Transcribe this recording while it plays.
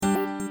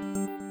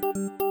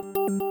And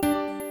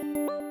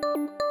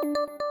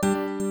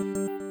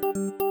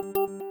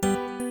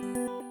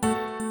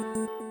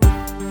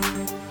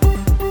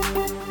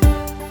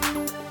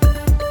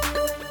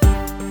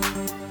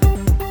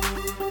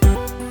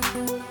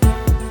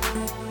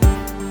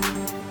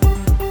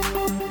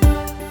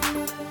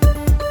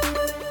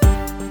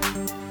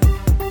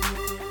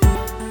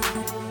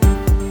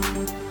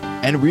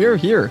we are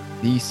here,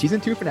 the season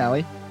 2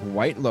 finale,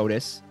 White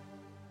Lotus.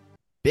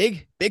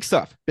 Big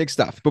stuff.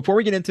 Before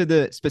we get into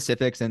the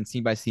specifics and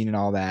scene by scene and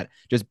all that,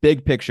 just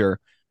big picture,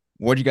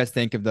 what do you guys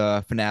think of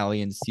the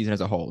finale and season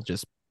as a whole?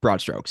 Just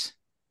broad strokes.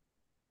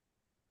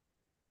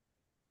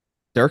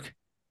 Dirk?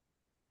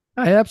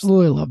 I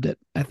absolutely loved it.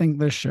 I think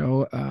this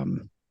show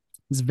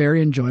is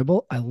very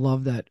enjoyable. I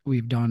love that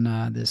we've done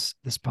this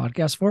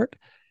podcast for it.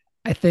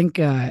 I think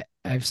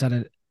I've said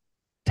it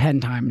 10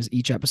 times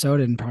each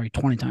episode and probably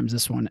 20 times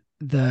this one.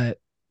 The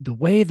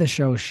way the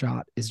show is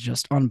shot is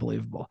just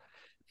unbelievable.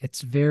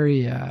 It's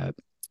very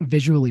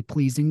visually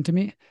pleasing to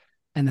me.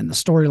 And then the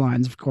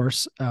storylines, of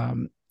course, are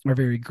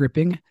very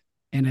gripping.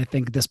 And I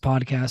think this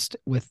podcast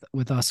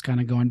with us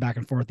kind of going back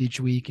and forth each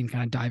week and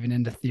kind of diving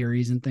into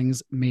theories and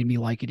things made me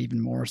like it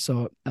even more.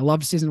 So I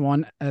loved season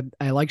 1.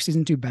 I like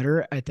season 2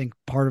 better. I think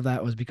part of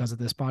that was because of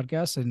this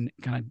podcast and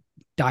kind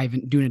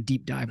of doing a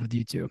deep dive with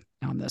you two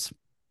on this.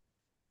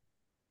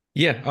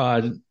 Yeah,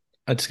 I'm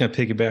just gonna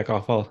piggyback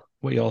off all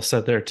what you all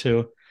said there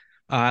too.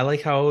 I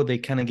like how they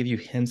kind of give you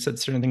hints at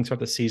certain things throughout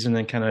the season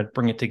and kind of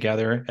bring it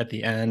together at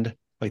the end,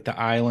 like the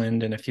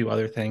island and a few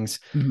other things.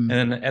 Mm-hmm.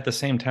 And then at the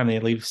same time, they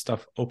leave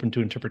stuff open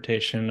to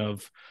interpretation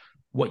of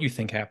what you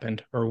think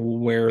happened or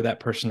where that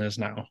person is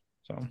now.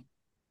 So,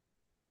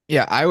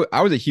 Yeah,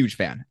 I was a huge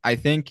fan. I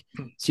think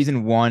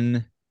season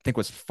 1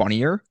 was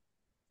funnier,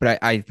 but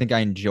I think I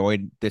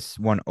enjoyed this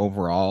one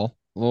overall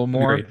a little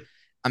more. Agreed.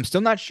 I'm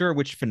still not sure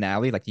which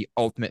finale, like the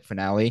ultimate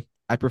finale,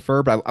 I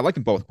prefer, but I like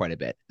them both quite a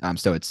bit.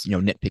 So it's,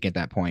 nitpicking at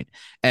that point.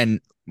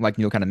 And like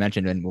Neil kind of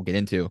mentioned, and we'll get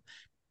into,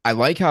 I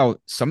like how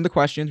some of the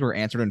questions were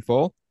answered in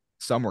full,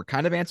 some were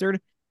kind of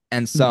answered,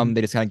 and some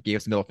they just kind of gave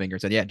us the middle finger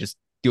and said, yeah, just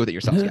deal with it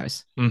yourselves,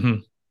 guys. Mm-hmm.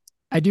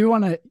 I do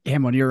want to,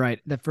 Hamlin, you're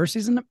right. The first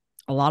season,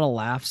 a lot of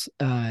laughs,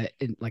 and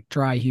like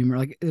dry humor.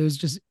 Like it was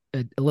just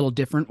a little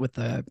different with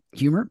the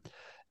humor.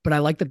 But I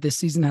like that this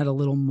season had a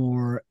little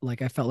more,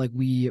 like I felt like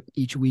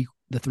each week,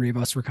 the three of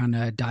us were kind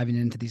of diving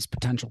into these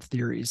potential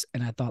theories.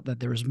 And I thought that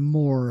there was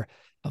more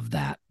of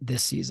that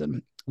this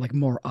season, like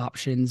more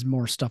options,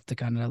 more stuff to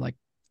kind of like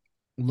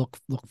look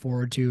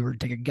forward to or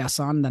take a guess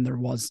on than there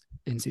was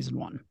in season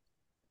 1.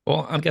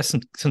 Well, I'm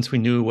guessing since we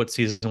knew what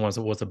season was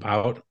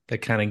about, that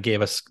kind of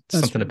gave us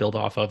something to build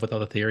off of with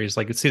other theories.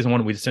 Like it's season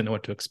 1, we just didn't know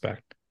what to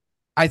expect.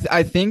 I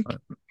think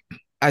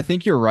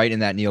you're right in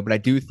that, Neil, but I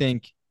do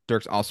think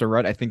Dirk's also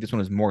right. I think this one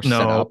was more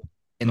set up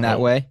in that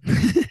way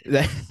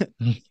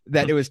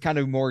that it was kind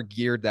of more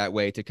geared that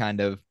way to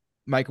kind of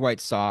Mike White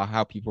saw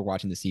how people were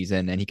watching the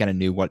season and he kind of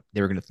knew what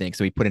they were going to think.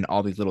 So he put in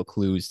all these little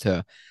clues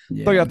to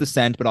play off the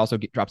scent, but also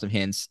drop some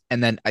hints.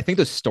 And then I think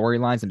the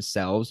storylines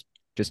themselves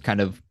just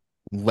kind of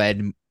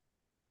led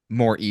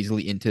more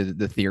easily into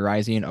the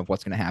theorizing of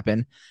what's going to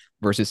happen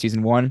versus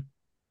season 1.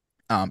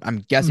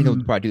 I'm guessing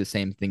he'll probably do the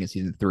same thing in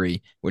season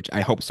 3, which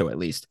I hope so at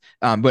least.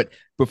 But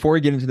before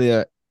we get into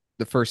the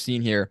first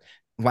scene here,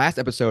 last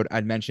episode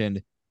I'd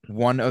mentioned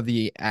one of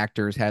the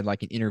actors had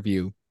like an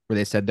interview where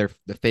they said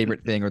the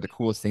favorite thing or the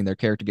coolest thing their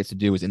character gets to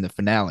do is in the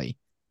finale.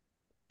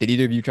 Did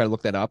either of you try to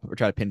look that up or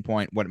try to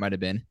pinpoint what it might have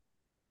been?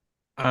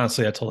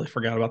 Honestly, I totally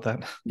forgot about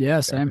that.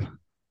 Yeah, same.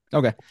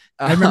 Okay.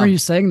 I remember you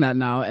saying that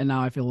now, and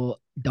now I feel a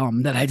little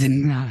dumb that I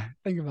didn't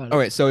think about it.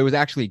 Okay, so it was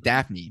actually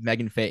Daphne,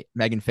 Megan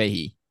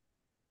Fahey.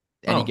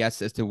 Any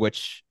guess as to what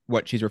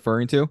she's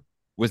referring to?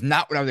 Was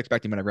not what I was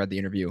expecting when I read the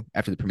interview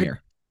after the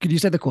premiere. Could you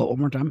say the quote one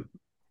more time?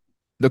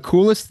 The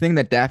coolest thing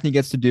that Daphne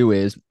gets to do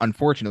is,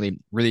 unfortunately,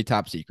 really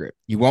top secret.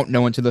 You won't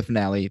know until the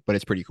finale, but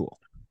it's pretty cool.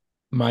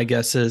 My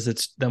guess is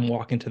it's them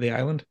walking to the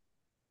island.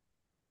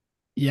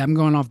 Yeah, I'm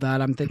going off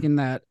that. I'm thinking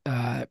that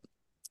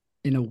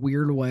in a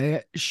weird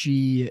way,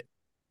 she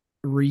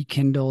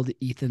rekindled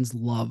Ethan's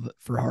love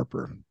for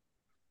Harper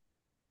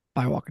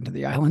by walking to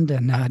the island.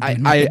 And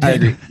I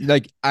agree.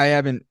 Like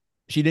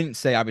she didn't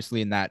say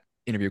obviously in that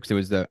interview because it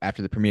was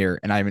after the premiere,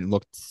 and I haven't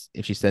looked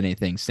if she said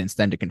anything since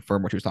then to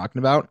confirm what she was talking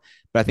about.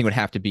 But I think it would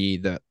have to be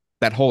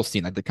that whole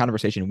scene, like the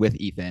conversation with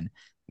Ethan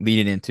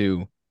leading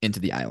into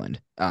the island.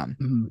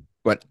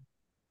 But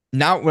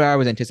not what I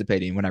was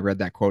anticipating when I read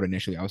that quote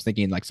initially. I was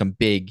thinking like some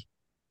big,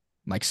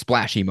 like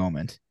splashy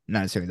moment. Not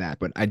necessarily that,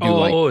 but I do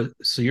like. Oh,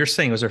 so you're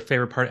saying it was her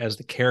favorite part as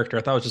the character?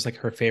 I thought it was just like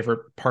her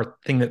favorite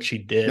thing that she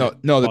did.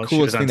 No, the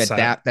coolest thing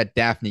that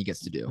Daphne gets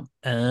to do.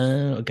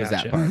 Oh,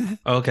 gotcha. That part.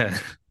 Okay.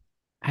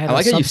 I had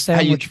a sub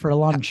sandwich for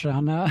lunch. I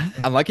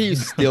like how you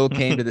still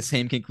came to the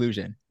same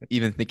conclusion,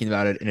 even thinking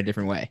about it in a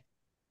different way.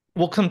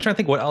 Well, I'm trying to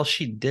think what else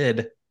she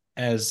did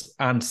as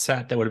on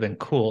set that would have been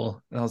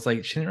cool. And I was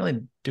like, she didn't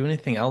really do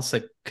anything else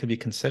that could be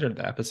considered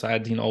that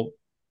besides,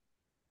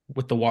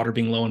 with the water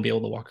being low and be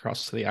able to walk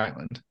across to the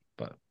island.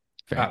 But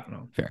I Fair. don't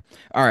know. Fair.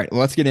 All right,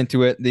 let's get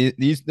into it.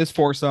 This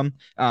foursome.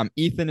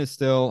 Ethan is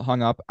still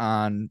hung up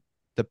on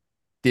the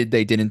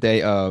didn't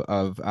they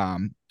of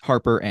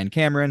Harper and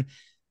Cameron.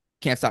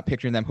 Can't stop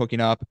picturing them hooking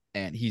up,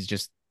 and he's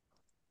just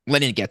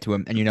letting it get to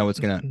him, and it's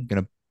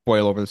gonna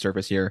boil over the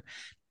surface here.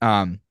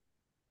 And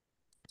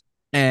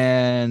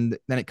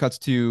then it cuts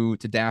to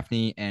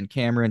Daphne and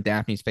Cameron.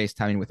 Daphne's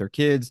FaceTiming with her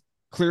kids,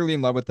 clearly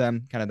in love with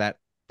them. Kind of that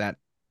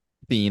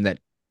theme that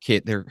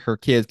her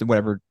kids to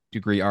whatever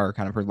degree are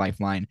kind of her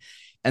lifeline.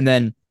 And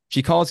then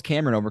she calls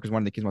Cameron over because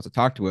one of the kids wants to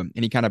talk to him,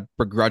 and he kind of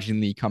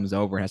begrudgingly comes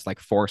over and has to like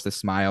force a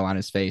smile on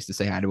his face to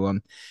say hi to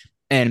him.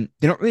 And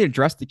they don't really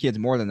address the kids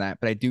more than that,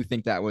 but I do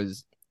think that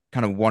was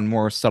kind of one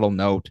more subtle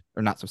note,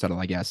 or not so subtle,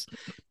 I guess,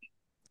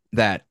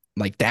 that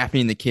like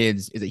Daphne and the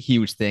kids is a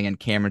huge thing, and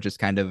Cameron just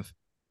kind of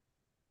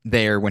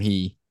there when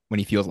he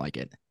feels like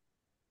it.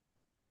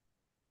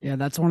 Yeah,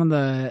 that's one of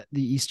the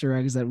Easter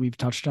eggs that we've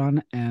touched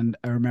on, and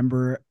I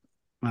remember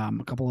a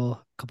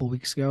couple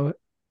weeks ago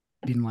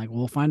being like,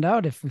 we'll find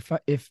out if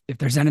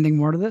there's anything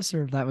more to this,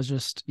 or if that was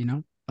just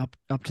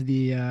up to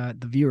the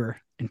viewer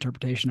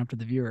interpretation, up to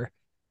the viewer.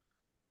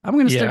 I'm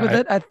gonna stick with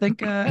it. I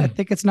think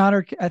it's not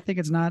I think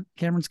it's not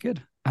Cameron's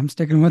kid. I'm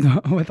sticking with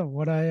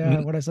what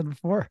I said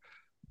before.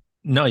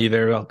 No, you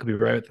very well could be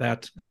right with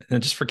that.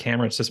 And just for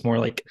Cameron, it's just more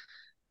like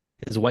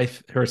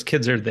his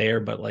kids are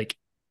there, but like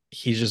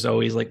he's just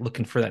always like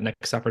looking for that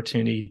next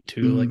opportunity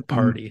to like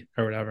party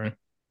or whatever.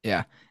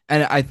 Yeah.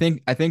 And I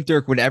think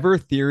Dirk, whatever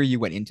theory you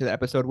went into the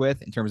episode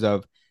with in terms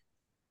of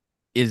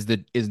is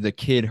the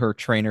kid her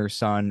trainer's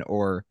son,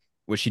 or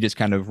was she just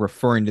kind of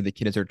referring to the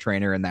kid as her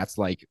trainer and that's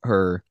like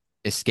her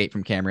escape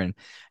from Cameron?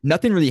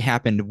 Nothing really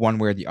happened one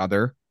way or the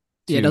other.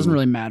 Yeah, it doesn't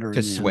really matter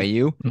to sway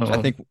you. No. So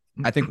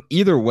I think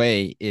either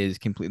way is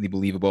completely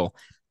believable.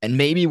 And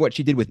maybe what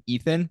she did with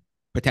Ethan,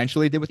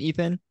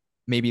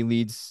 maybe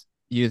leads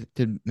you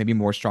to maybe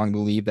more strongly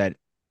believe that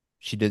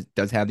she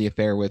does have the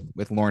affair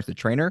with Lawrence the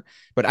trainer.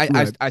 But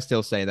I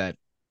still say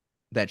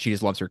that she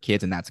just loves her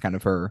kids and that's kind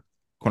of her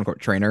quote unquote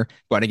trainer.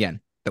 But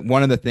again,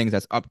 one of the things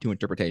that's up to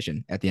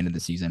interpretation at the end of the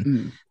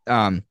season.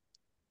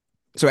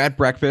 So at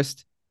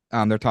breakfast,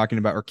 they're talking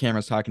about, or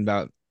Cameron's talking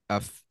about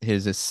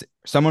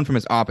someone from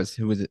his office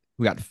who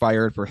got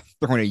fired for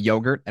throwing a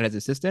yogurt at his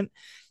assistant,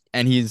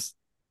 and he's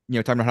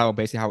talking about how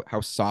basically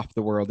how soft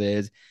the world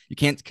is. You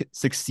can't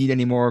succeed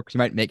anymore because you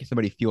might make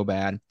somebody feel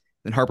bad.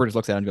 Then Harper just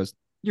looks at him and goes,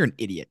 "You're an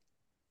idiot."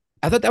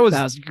 I thought that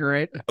was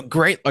great. A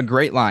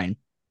great line.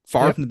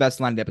 Far from the best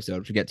line of the episode,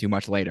 which we'll get to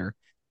much later.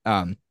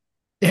 Far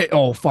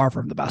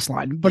from the best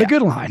line, but a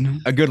good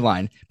line. A good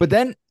line. But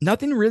then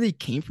nothing really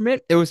came from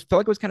it. Felt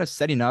like it was kind of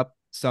setting up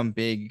some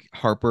big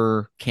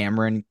Harper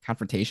Cameron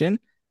confrontation,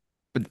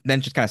 but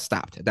then just kind of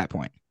stopped at that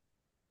point.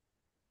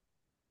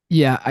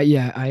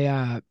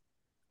 I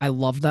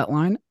love that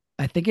line.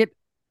 I think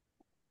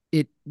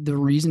the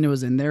reason it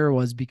was in there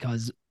was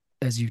because,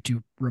 as you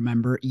two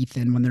remember,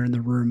 Ethan, when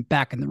they're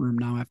back in the room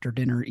now after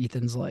dinner,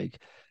 Ethan's like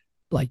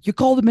you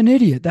called him an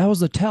idiot. That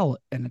was a tell.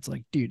 And it's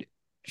like, dude,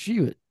 she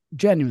was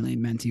genuinely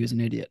meant he was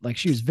an idiot. Like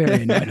she was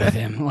very annoyed with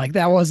him. Like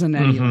that wasn't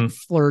any like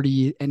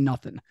flirty and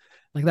nothing.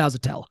 Like that was a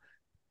tell.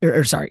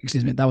 Or sorry,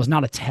 excuse me. That was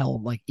not a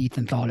tell like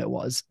Ethan thought it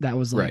was. That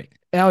was like,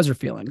 that was her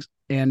feelings.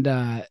 And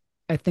I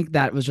think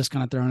that was just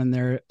kind of thrown in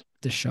there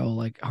to show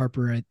like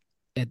Harper at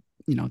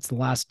it's the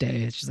last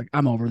day. She's like,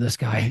 I'm over this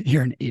guy.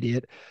 You're an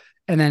idiot.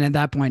 And then at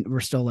that point, we're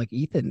still like,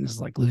 Ethan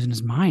is like losing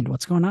his mind.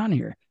 What's going on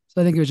here?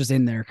 So I think it was just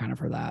in there kind of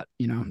for that,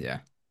 Yeah.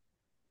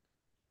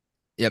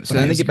 Yep. So but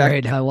then they get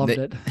back. I loved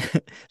it.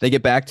 They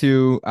get back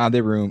to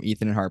their room,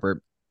 Ethan and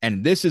Harper.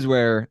 And this is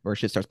where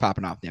shit starts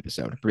popping off in the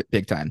episode,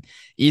 big time.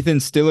 Ethan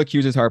still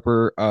accuses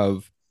Harper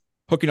of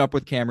hooking up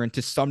with Cameron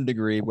to some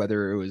degree,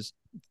 whether it was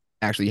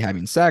actually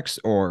having sex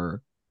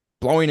or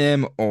blowing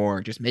him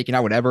or just making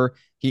out, whatever.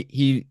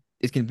 He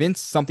is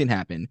convinced something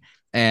happened,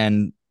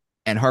 and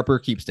Harper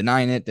keeps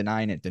denying it.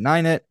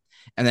 And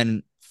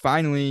then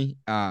finally,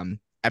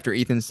 after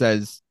Ethan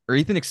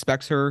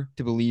expects her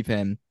to believe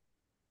him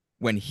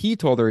when he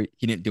told her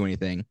he didn't do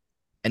anything,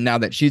 and now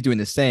that she's doing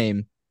the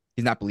same,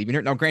 he's not believing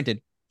her. Now,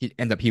 granted,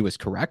 he was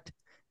correct,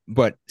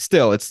 but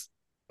still, it's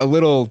a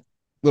little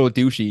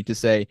douchey to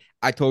say,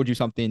 I told you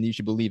something, you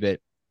should believe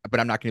it, but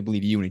I'm not going to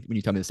believe you when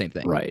you tell me the same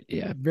thing. Right.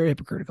 Yeah. Very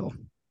hypocritical.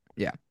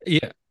 Yeah.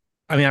 Yeah.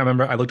 I mean, I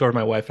remember I looked over at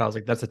my wife and I was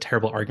like, that's a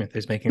terrible argument that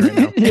he's making right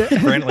now.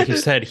 Granted, like you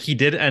said, he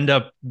did end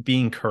up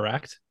being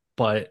correct,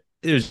 but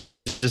it was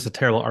just a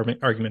terrible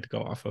argument to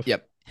go off of.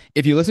 Yep.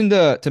 If you listen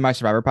to my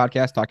Survivor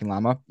podcast, Talking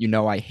Llama,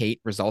 I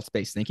hate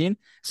results-based thinking.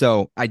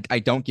 So I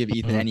don't give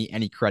Ethan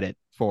any credit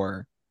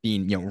for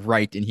being,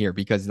 right in here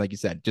because, like you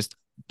said, just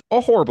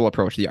a horrible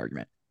approach to the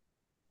argument.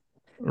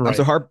 Right.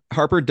 So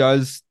Harper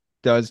does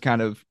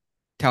kind of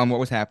tell him what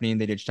was happening.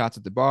 They did shots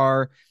at the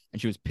bar and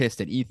she was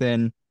pissed at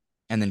Ethan.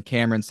 And then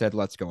Cameron said,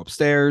 let's go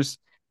upstairs.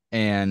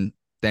 And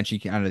then she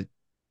kind of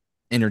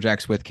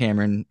interjects with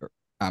Cameron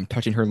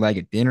touching her leg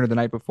at dinner the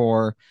night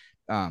before.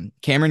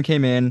 Cameron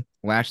came in,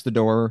 latched the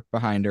door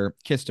behind her,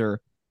 kissed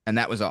her, and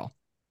that was all.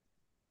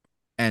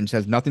 and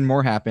says nothing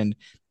more happened.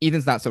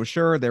 Ethan's not so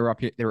sure. They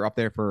were up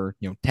there for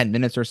 10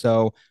 minutes or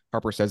so.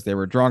 Harper says they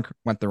were drunk,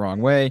 went the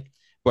wrong way.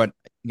 But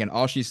again,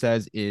 all she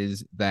says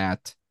is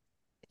that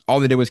all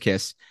they did was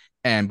kiss.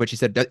 But she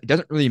said it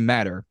doesn't really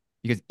matter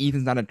because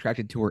Ethan's not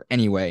attracted to her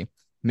anyway.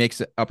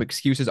 Makes up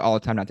excuses all the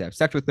time not to have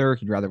sex with her.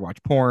 He'd rather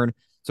watch porn.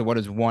 So what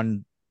does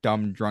one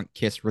dumb drunk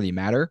kiss really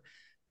matter?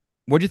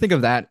 What do you think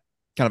of that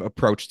kind of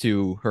approach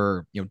to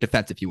her,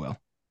 defense, if you will?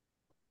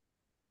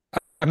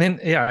 I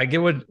mean, yeah, I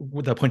get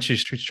what the point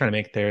she's trying to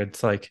make there.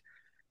 It's like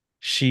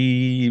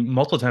she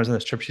multiple times on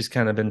this trip, she's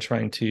kind of been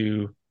trying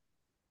to,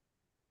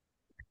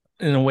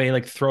 in a way,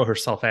 like throw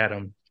herself at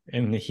him,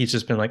 and he's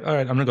just been like, "All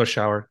right, I'm gonna go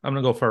shower. I'm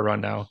gonna go for a run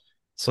now."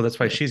 So that's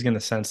why she's getting the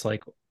sense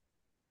like,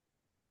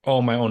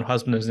 "Oh, my own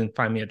husband doesn't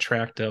find me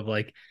attractive,"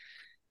 like,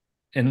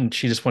 and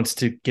she just wants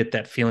to get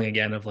that feeling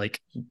again of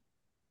like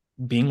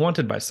being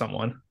wanted by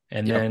someone.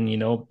 And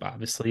then,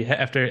 obviously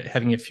after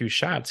having a few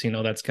shots,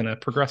 that's going to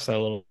progress that a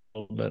little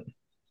bit.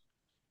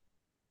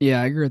 Yeah,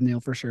 I agree with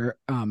Neil for sure.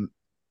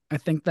 I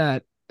think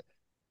that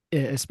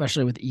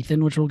especially with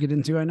Ethan, which we'll get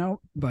into, I know,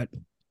 but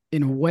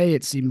in a way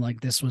it seemed like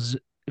this was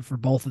for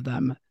both of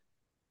them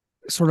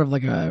sort of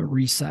like a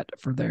reset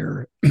for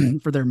their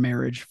for their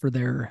marriage, for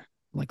their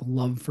like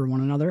love for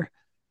one another.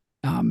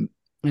 And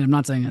I'm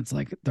not saying it's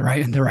like the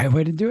right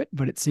way to do it,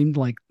 but it seemed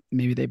like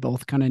maybe they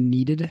both kind of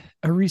needed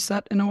a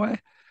reset in a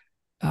way.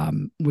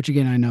 Which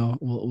again I know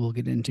we'll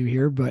get into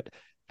here, but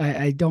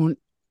I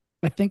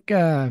think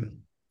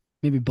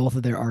maybe both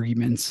of their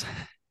arguments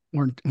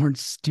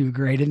weren't too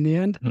great in the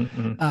end.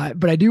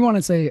 But I do want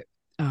to say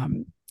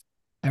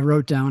I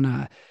wrote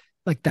down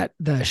like that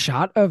the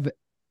shot of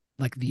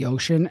like the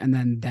ocean and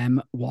then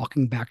them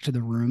walking back to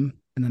the room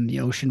and then the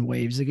ocean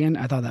waves again.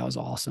 I thought that was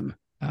awesome.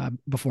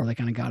 Before they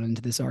kind of got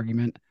into this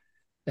argument,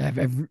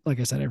 I've like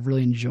I said, I've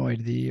really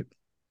enjoyed the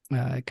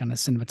kind of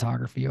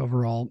cinematography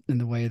overall in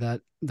the way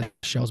that the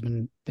show's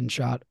been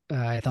shot.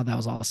 I thought that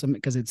was awesome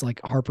because it's like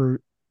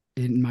Harper,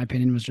 in my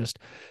opinion, was just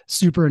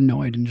super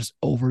annoyed and just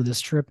over this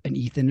trip, and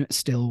Ethan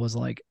still was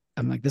like,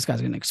 I'm like, this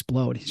guy's gonna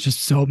explode. He's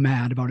just so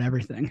mad about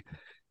everything.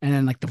 And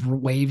then like the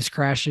waves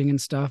crashing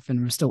and stuff,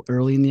 and we're still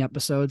early in the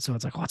episode, so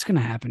it's like, what's gonna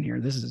happen here?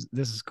 This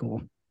is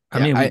cool. I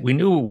mean, we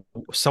knew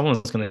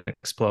someone was going to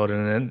explode,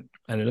 and it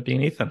ended up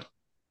being Ethan.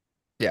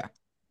 Yeah,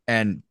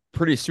 and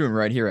pretty soon,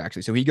 right here,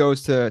 actually. So he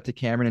goes to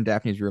Cameron and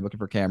Daphne's room looking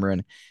for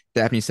Cameron.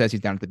 Daphne says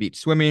he's down at the beach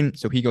swimming,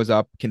 so he goes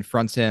up,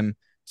 confronts him,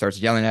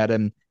 starts yelling at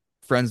him.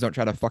 Friends don't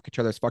try to fuck each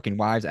other's fucking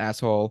wives,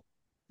 asshole.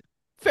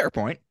 Fair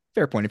point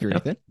if you're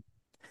Ethan.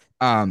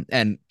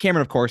 And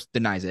Cameron, of course,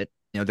 denies it.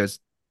 There's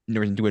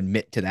no reason to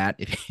admit to that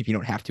if you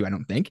don't have to. I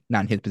don't think,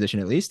 not in his position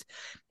at least.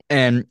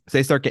 And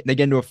so they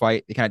get into a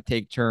fight. They kind of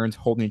take turns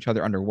holding each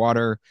other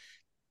underwater.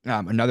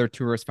 Another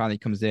tourist finally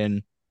comes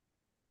in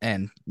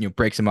and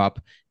breaks him up.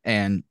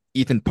 And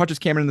Ethan punches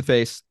Cameron in the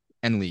face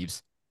and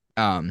leaves.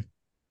 And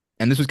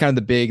this was kind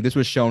of this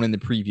was shown in the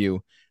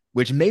preview,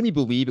 which made me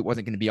believe it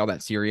wasn't going to be all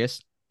that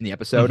serious in the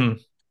episode.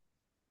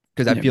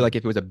 Because I feel like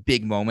if it was a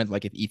big moment,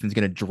 like if Ethan's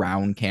going to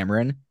drown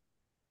Cameron,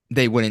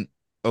 they wouldn't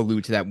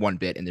allude to that one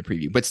bit in the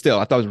preview. But still,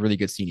 I thought it was a really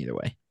good scene either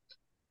way.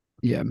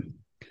 Yeah.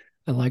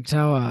 I liked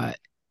how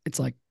it's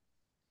like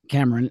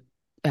Cameron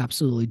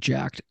absolutely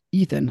jacked,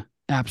 Ethan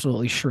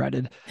absolutely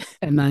shredded,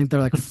 and then they're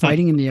like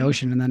fighting in the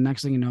ocean, and then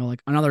next thing you know,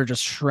 like another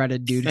just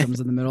shredded dude comes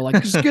in the middle,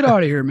 like, just get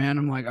out of here, man.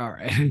 I'm like, all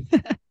right.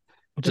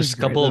 Just a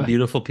couple of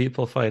beautiful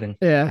people fighting.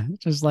 Yeah,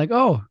 just like,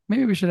 oh,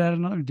 maybe we should add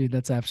another dude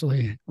that's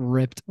absolutely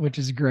ripped, which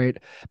is great.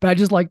 But I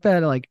just like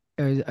that. Like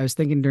I was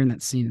thinking during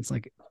that scene, it's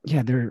like,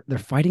 yeah, they're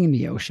fighting in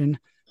the ocean.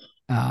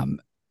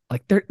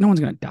 Like no one's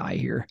gonna die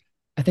here.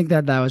 I think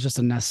that was just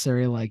a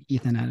necessary, like,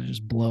 Ethan had to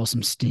just blow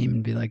some steam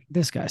and be like,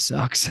 this guy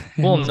sucks.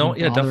 Well, no,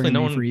 yeah, definitely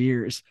no one for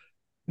years.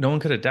 No one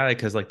could have died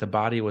because like the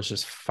body was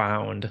just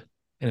found.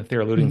 And if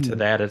they're alluding to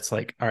that, it's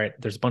like, all right,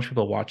 there's a bunch of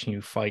people watching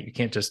you fight. You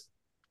can't just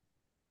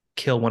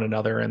kill one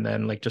another and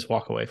then like just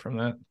walk away from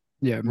that.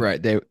 Yeah.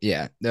 Right.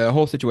 The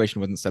whole situation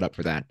wasn't set up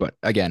for that. But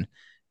again,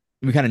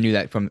 we kind of knew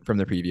that from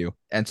the preview.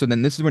 And so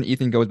then this is when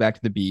Ethan goes back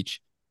to the beach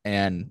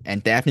and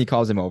Daphne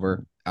calls him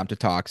over to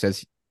talk,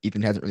 says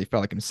Ethan hasn't really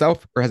felt like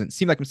himself or hasn't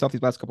seemed like himself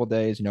these last couple of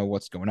days.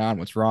 What's going on?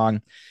 What's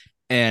wrong?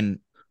 And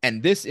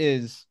this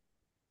is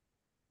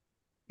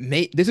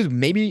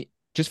maybe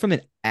just from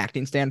an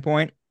acting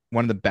standpoint,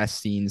 one of the best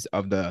scenes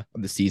of the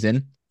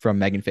season from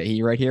Megan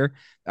Fahey right here.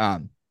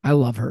 I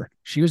love her.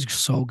 She was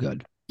so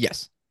good.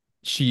 Yes,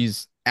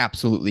 she's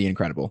absolutely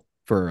incredible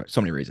for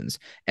so many reasons.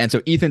 And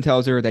so Ethan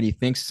tells her that he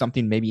thinks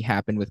something maybe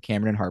happened with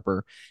Cameron and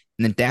Harper.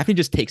 And then Daphne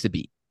just takes a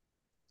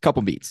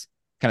couple beats,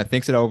 kind of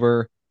thinks it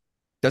over,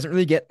 doesn't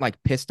really get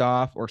like pissed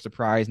off or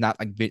surprised, not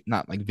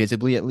like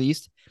visibly at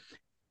least.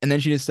 And then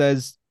she just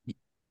says,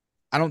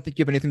 I don't think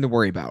you have anything to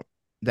worry about,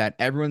 that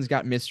everyone's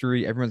got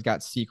mystery. Everyone's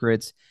got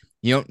secrets.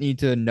 You don't need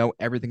to know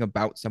everything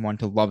about someone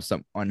to love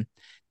someone.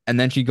 And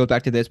then she goes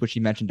back to this, which she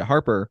mentioned to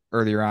Harper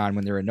earlier on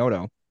when they were in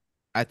Noto.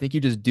 I think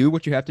you just do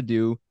what you have to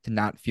do to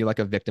not feel like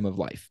a victim of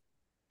life.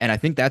 And I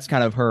think that's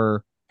kind of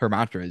her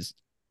mantra is,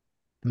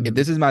 if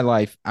this is my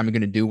life, I'm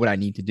going to do what I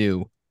need to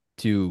do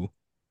to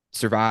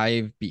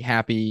survive, be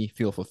happy,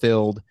 feel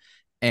fulfilled.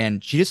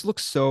 And she just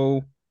looks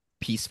so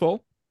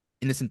peaceful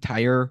in this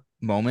entire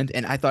moment.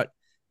 And I thought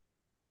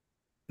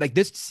like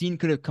this scene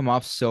could have come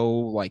off so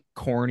like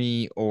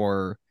corny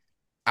or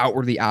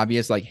outwardly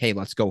obvious, like, hey,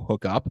 let's go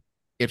hook up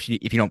if you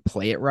don't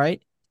play it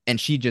right. And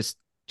she just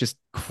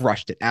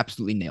crushed it,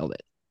 absolutely nailed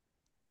it.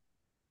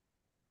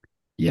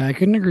 Yeah, I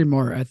couldn't agree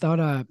more. I thought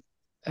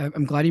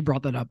I'm glad you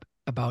brought that up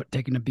about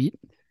taking a beat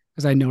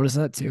because I noticed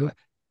that too.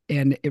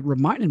 And it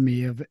reminded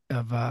me of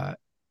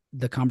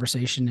the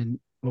conversation in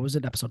what was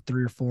it, episode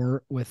 3 or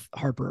 4 with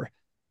Harper,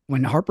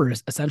 when Harper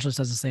essentially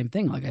says the same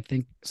thing. Like, I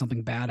think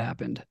something bad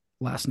happened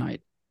last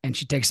night. And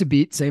she takes a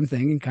beat, same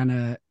thing, and kind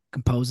of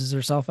composes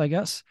herself, I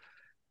guess.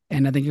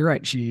 And I think you're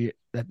right.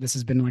 That this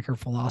has been like her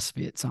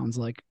philosophy, it sounds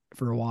like,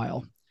 for a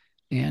while.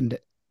 And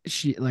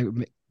she like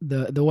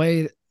the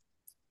way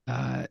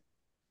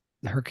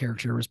her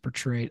character was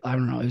portrayed. I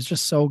don't know. It was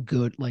just so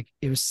good. Like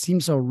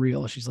seemed so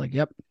real. She's like,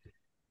 yep,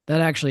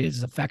 that actually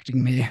is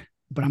affecting me,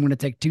 but I'm going to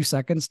take 2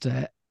 seconds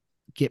to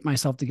get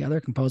myself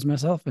together, compose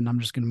myself, and I'm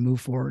just going to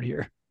move forward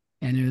here.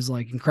 And it was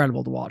like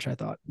incredible to watch. I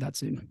thought that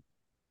scene.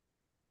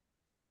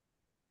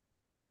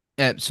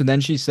 Yeah, so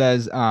then she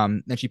says,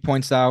 then she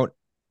points out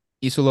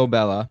Isola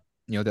Bella,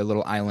 the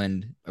little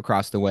island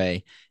across the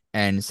way,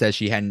 and says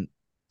she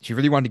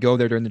really wanted to go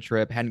there during the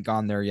trip, hadn't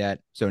gone there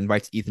yet, so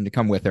invites Ethan to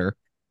come with her.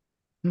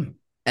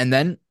 And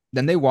then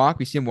they walk.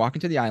 We see him walking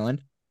to the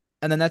island,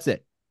 and then that's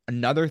it.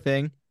 Another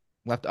thing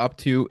left up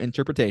to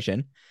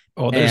interpretation.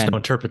 Oh, there's no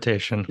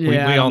interpretation.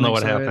 Yeah, we all know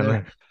what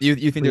happened.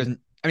 You think there's?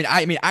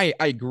 I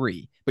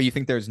agree, but you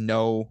think there's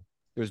no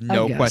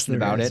question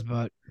about it.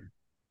 But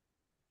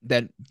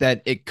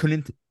that it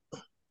couldn't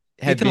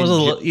have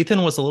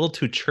Ethan was a little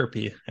too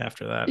chirpy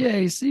after that. Yeah,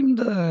 he seemed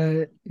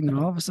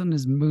all of a sudden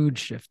his mood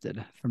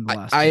shifted from the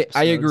last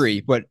I agree,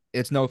 but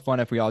it's no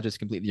fun if we all just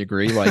completely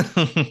agree. Like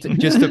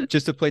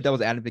just to play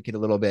devil's advocate a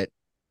little bit,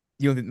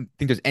 you don't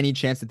think there's any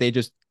chance that they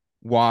just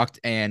walked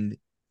and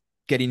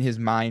getting his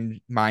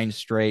mind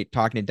straight,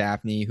 talking to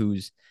Daphne,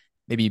 who's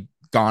maybe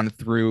gone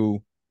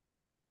through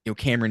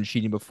Cameron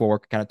cheating before,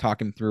 kind of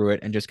talking through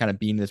it and just kind of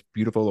being in this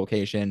beautiful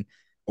location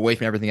away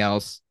from everything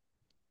else.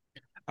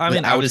 I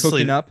mean,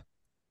 obviously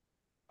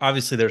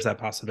there's that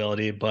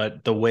possibility,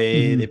 but the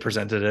way they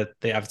presented it,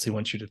 they obviously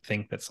want you to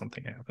think that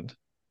something happened.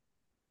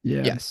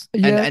 Yeah. Yes.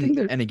 Yeah,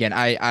 and again,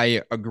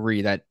 I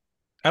agree that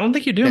I don't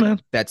think you do,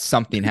 man. That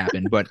something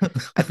happened, but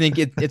I think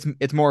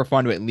it's more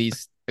fun to at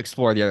least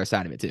explore the other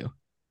side of it too.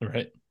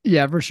 Right.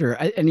 Yeah, for sure.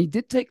 And he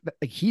did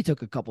he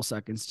took a couple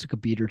seconds, took a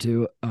beat or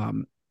two.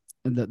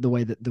 The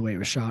way it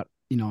was shot,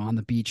 on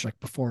the beach, like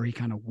before he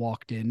kind of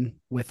walked in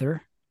with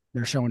her.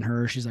 They're showing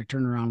her, she's like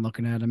turning around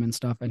looking at him and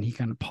stuff, and he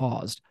kind of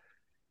paused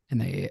and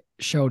they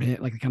showed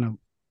him, like kind of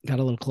got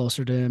a little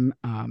closer to him.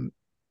 And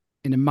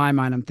in my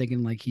mind, I'm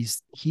thinking like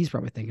he's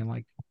probably thinking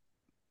like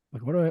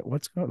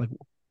what's going, like,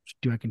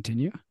 do I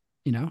continue?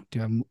 Do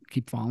I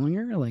keep following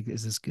her? Like,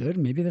 is this good?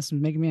 Maybe this is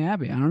making me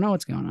happy. I don't know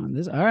what's going on.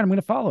 All right, I'm going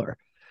to follow her.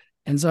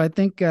 And so I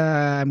think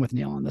I'm with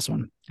Neil on this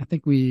one. I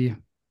think Neil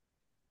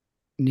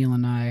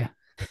and I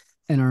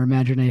and our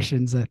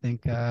imaginations, I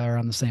think, are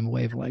on the same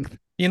wavelength.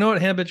 You know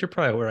what, Hambit? You're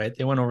probably right.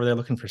 They went over there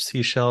looking for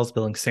seashells,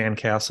 building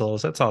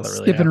sandcastles. That's all that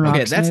really happened.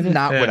 Okay, that's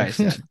not what I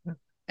said.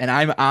 And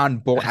I'm on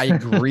board. I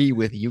agree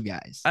with you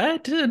guys.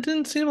 It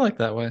didn't seem like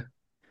that way.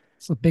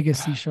 It's the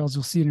biggest seashells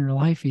you'll see in your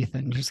life,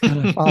 Ethan. Just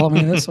gotta follow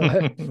me this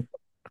way.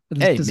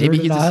 Hey, maybe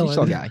he's a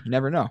seashell guy. You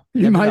never know.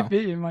 You might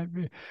be.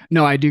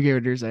 No, I do get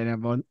what you're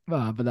saying,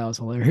 but that was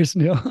hilarious,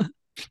 Neil.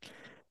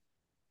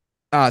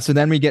 So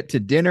then we get to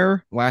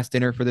dinner, last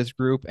dinner for this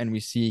group, and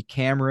we see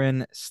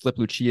Cameron slip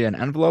Lucia an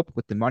envelope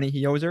with the money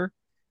he owes her.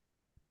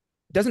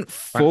 Doesn't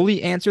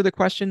fully answer the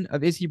question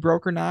of is he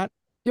broke or not.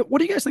 Yeah, what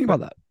do you guys think about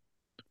that?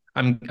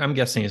 I'm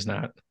guessing he's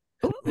not.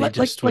 Like,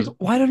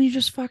 why don't you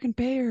just fucking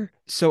pay her?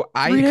 So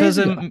because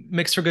it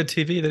makes for good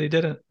TV that he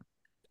didn't.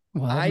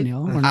 Well,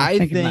 Neil, we're not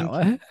thinking that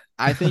way.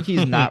 I think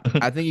he's not.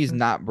 I think he's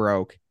not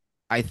broke.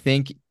 I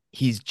think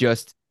he's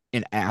just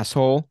an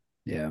asshole.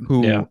 Yeah.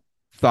 Who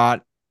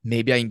thought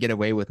maybe I can get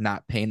away with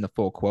not paying the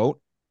full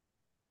quote.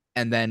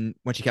 And then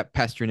when she kept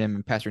pestering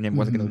him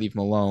wasn't going to leave him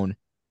alone,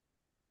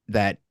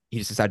 that he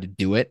just decided to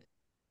do it.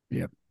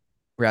 Yep.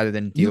 Rather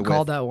than deal with. You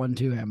called that one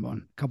too,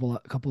 Hambone, a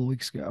couple of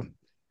weeks ago.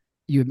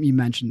 You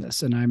mentioned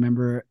this, and I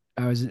remember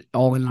I was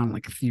all in on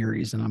like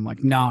theories, and I'm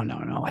like, no,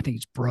 I think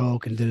he's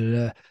broke, and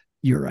da-da-da.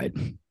 You're right.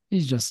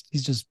 He's just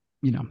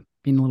being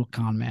a little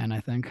con man,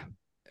 I think.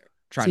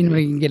 Seeing what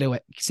he can get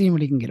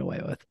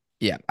away with.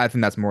 Yeah, I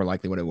think that's more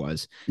likely what it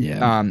was.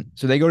 Yeah.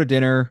 So they go to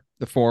dinner,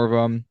 the four of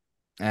them,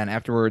 and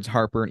afterwards,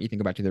 Harper and Ethan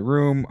go back to their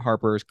room.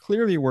 Harper is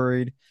clearly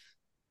worried.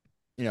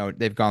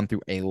 They've gone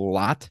through a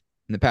lot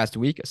in the past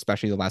week,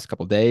 especially the last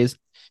couple of days.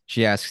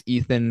 She asks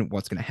Ethan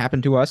what's going to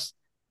happen to us,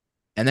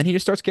 and then he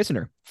just starts kissing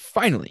her.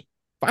 Finally,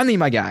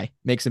 my guy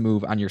makes a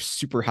move on your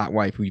super hot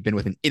wife who you've been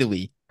with in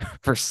Italy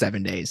for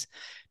 7 days.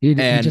 He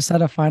just had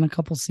to find a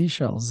couple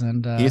seashells,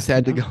 and he just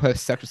had to go have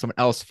sex with someone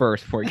else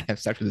first before he could have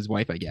sex with his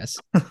wife, I guess.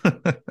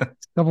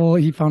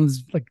 He found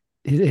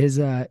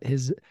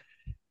his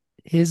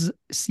his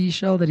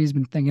seashell that he's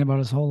been thinking about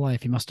his whole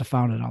life. He must have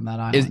found it on that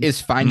island.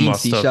 Is finding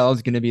Must have.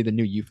 seashells going to be the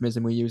new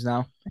euphemism we use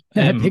now?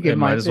 I think it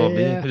might as well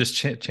be. Yeah. Just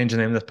change the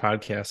name of the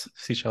podcast.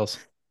 Seashells.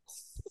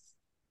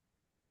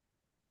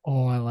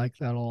 Oh, I like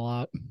that a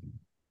lot.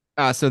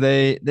 So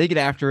they get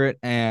after it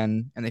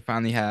and they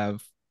finally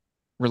have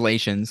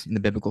relations in the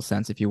biblical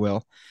sense, if you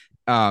will.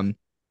 So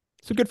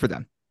good for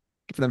them.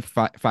 Good for them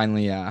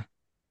finally.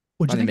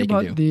 What'd you think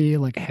making about the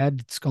like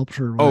head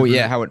sculpture? Oh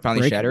yeah, how it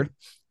finally shattered.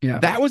 Yeah,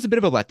 that was a bit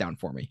of a letdown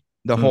for me.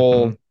 The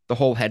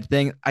whole head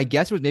thing. I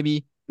guess it was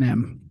maybe,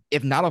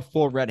 if not a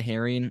full red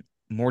herring,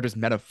 more just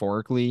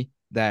metaphorically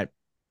that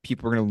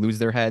people are going to lose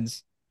their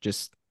heads,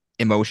 just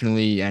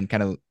emotionally, and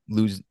kind of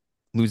lose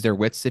their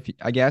wits,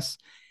 I guess.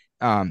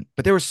 But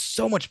there was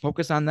so much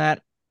focus on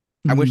that.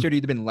 I wish there'd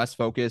either been less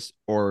focus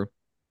or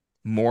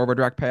more of a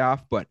direct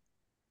payoff. But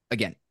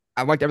again,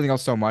 I liked everything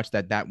else so much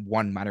that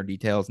one minor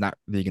detail is not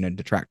really going to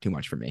detract too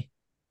much from me.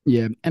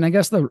 Yeah, and I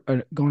guess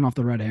the going off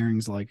the red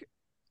herrings, like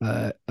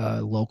a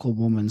local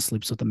woman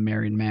sleeps with a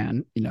married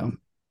man,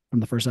 from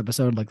the first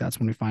episode. Like that's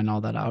when we find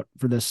all that out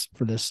for this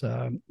with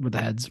the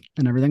heads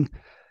and everything.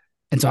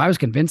 And so I was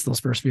convinced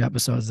those first few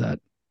episodes that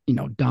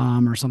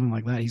Dom or something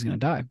like that, he's going to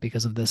die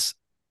because of this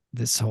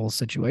whole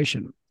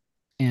situation,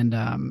 and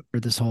or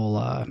this whole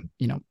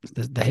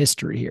the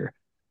history here.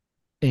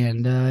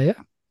 And yeah,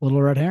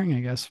 little red herring,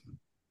 I guess.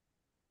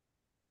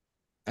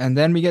 And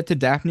then we get to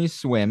Daphne's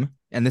swim,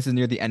 and this is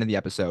near the end of the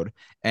episode.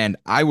 And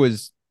I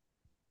was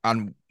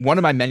on one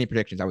of my many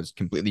predictions, I was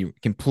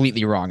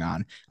completely wrong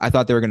on. I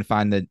thought they were going to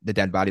find the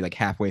dead body like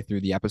halfway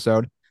through the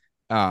episode.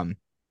 And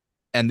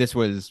this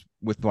was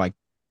with like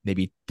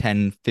maybe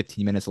 10,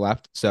 15 minutes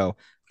left. So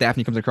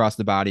Daphne comes across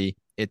the body.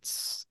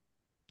 It's,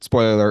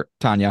 spoiler alert,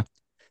 Tanya.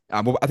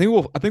 But I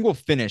think we'll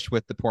finish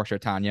with the Portia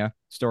Tanya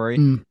story.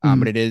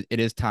 But it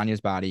is Tanya's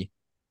body.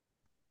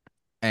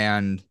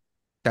 And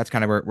that's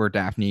kind of where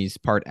Daphne's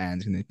part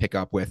ends, and they pick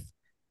up with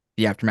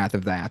the aftermath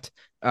of that.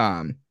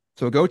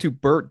 So we'll go to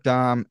Bert,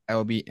 Dom,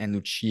 Elby, and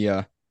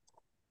Lucia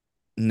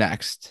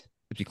next,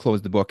 as we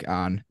close the book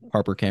on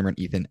Harper, Cameron,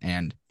 Ethan,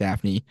 and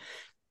Daphne.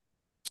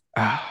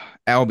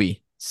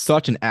 Elby,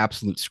 such an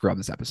absolute scrub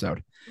this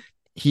episode.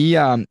 He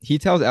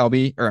tells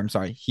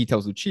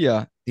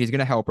Lucia he's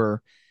gonna help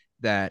her,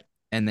 and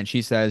then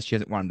she says she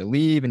doesn't want him to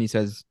leave, and he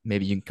says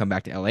maybe you can come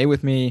back to LA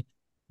with me.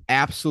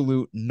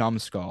 Absolute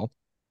numbskull.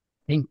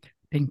 Tink.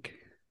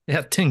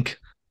 Yeah, Tink.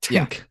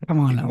 Yeah, come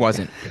on. It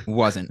wasn't.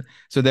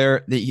 So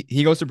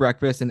he goes to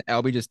breakfast, and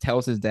Elby just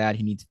tells his dad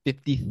he needs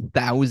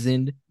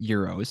 50,000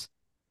 euros.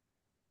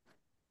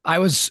 I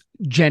was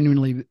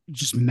genuinely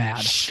just mad.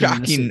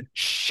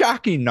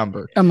 Shocking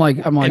number. I'm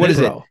like, what is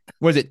it?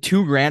 Was it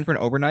 $2,000 for an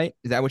overnight?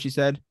 Is that what she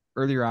said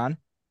earlier on?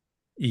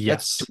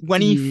 Yes. That's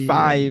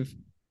 25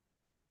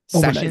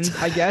 sessions,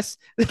 I guess,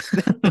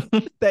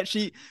 that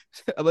she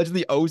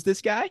allegedly owes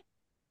this guy.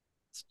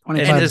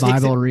 25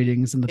 Bible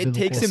readings in the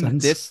biblical sense. It takes him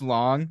sense. this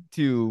long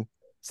to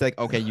say, like,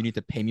 okay, you need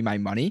to pay me my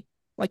money.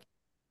 Like,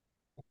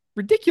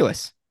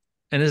 ridiculous.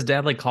 And his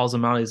dad like calls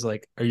him out. He's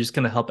like, "Are you just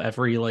gonna help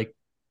every like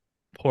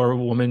poor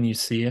woman you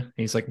see?" And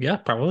he's like, "Yeah,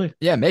 probably.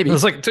 Yeah, maybe." I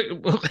was like,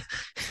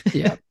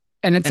 yeah.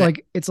 And it's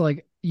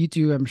like you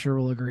two, I'm sure,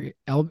 will agree.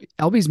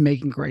 Elby's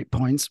making great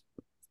points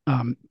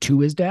to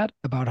his dad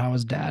about how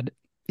his dad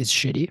is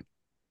shitty.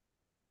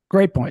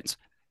 Great points.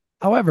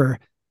 However,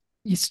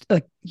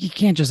 you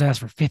can't just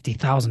ask for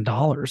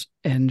 $50,000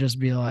 and just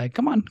be like,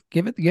 come on,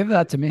 give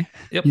that to me.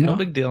 Yep, no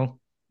big deal.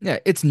 Yeah,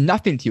 it's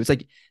nothing to you. It's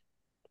like,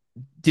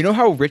 do you know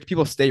how rich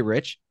people stay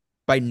rich?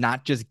 By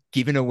not just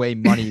giving away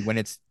money when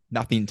it's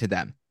nothing to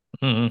them.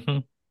 Mm-hmm.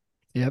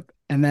 Yep.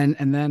 And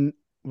then,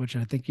 which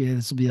I think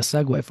this will be a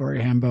segue for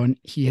you, Hambone.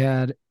 He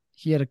had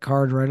a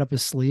card right up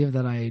his sleeve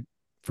that I,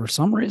 for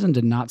some reason,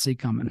 did not see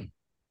coming.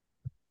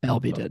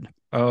 Elby did.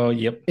 Oh,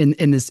 yep.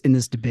 In this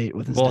debate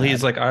with his dad.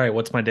 He's like, all right,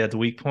 what's my dad's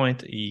weak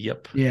point?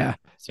 Yep. Yeah.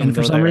 And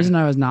for some reason,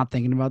 I was not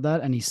thinking about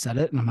that, and he said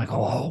it, and I'm like,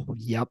 oh,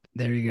 yep,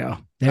 there you go.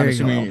 I'm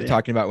assuming you're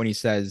talking about when he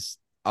says,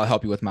 "I'll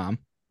help you with mom."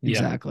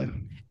 Exactly.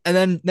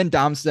 And then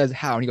Dom says,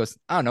 "How?" And he goes,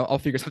 "I don't know. I'll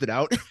figure something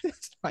out."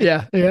 Like,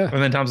 yeah.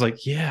 And then Dom's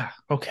like, "Yeah,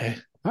 okay,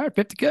 all right,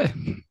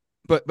 50K."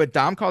 But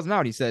Dom calls him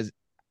out. He says,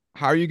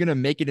 "How are you gonna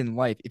make it in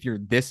life if you're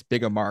this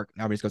big a mark?"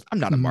 And everybody goes, "I'm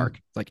not a mark."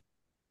 It's like,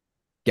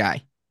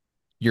 guy,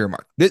 you're a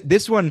mark.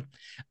 This one,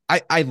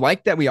 I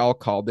like that we all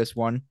called this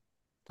one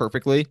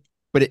perfectly,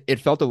 but it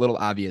felt a little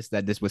obvious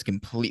that this was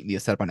completely a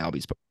setup on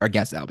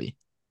against Elby.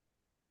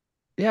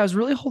 Yeah, I was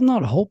really holding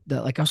out hope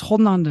that, like, I was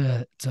holding on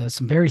to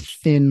some very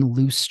thin,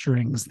 loose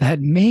strings that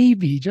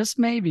maybe, just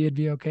maybe, it'd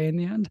be okay in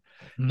the end.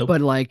 Nope.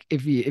 But like,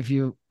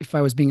 if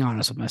I was being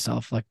honest with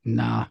myself, like,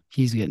 nah,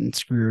 he's getting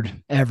screwed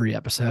every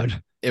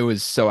episode. It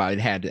was so it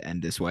had to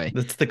end this way.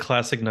 That's the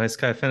classic nice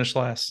guy finish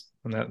last,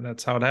 and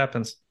that's how it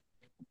happens.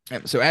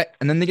 So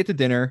and then they get to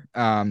dinner.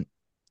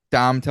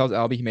 Dom tells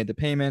Elby he made the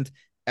payment.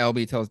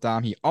 Elby tells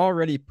Dom he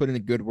already put in a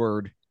good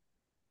word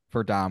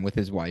for Dom with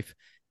his wife,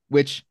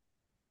 which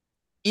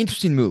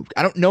interesting move.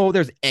 I don't know if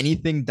there's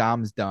anything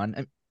Dom's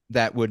done.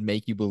 that would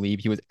make you believe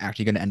he was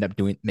actually going to end up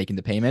making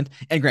the payment.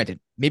 And granted,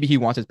 maybe he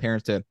wants his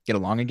parents to get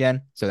along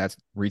again, so that's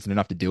reason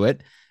enough to do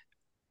it.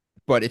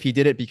 But if he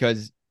did it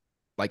because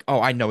like,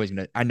 oh, I know he's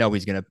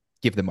gonna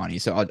give the money,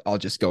 so I'll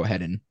just go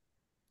ahead and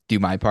do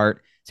my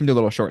part, seemed a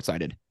little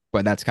short-sighted.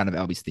 But that's kind of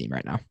LB's theme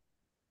right now.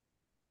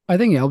 I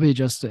think LB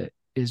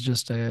is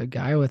just a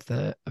guy with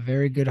a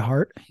very good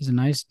heart. He's a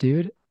nice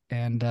dude,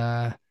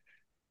 and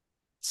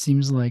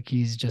seems like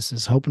he's just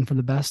is hoping for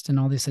the best in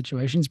all these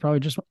situations. Probably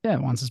just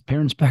wants his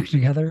parents back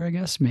together, I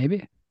guess,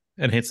 maybe.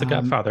 And hates the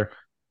Godfather.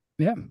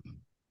 Yeah,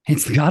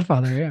 hates the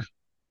Godfather. Yeah,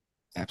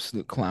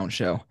 absolute clown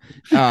show.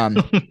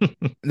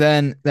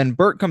 Then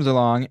Bert comes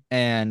along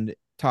and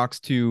talks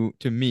to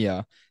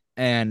Mia,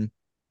 and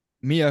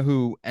Mia,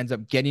 who ends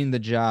up getting the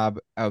job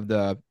of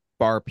the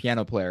bar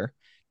piano player.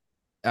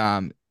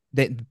 Bert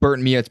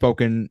and Mia had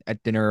spoken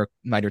at dinner a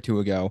night or two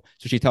ago,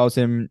 so she tells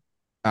him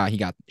she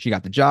got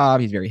the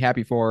job. He's very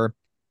happy for her,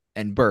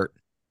 and Bert,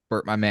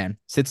 my man,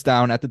 sits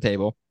down at the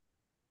table.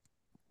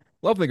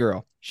 Lovely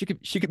girl. She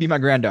could be my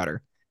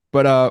granddaughter,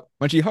 but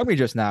when she hugged me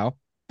just now,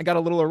 I got a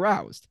little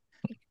aroused.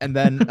 And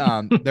then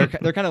they're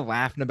kind of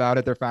laughing about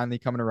it. They're finally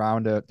coming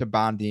around to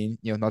bonding.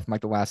 Nothing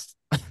like the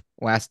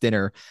last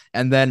dinner.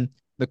 And then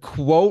the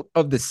quote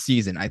of the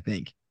season, I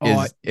think,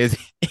 is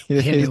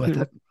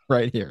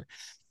right here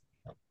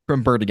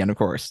from Bert again, of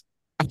course.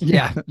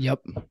 Yeah.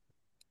 Yep.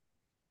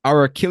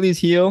 Our Achilles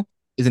heel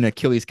is an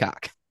Achilles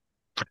cock.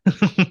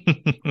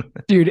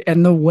 Dude,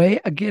 and the way,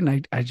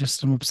 again, I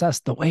just am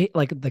obsessed. The way,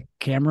 like, the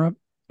camera,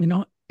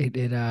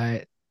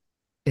 it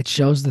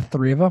shows the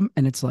three of them,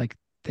 and it's like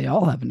they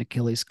all have an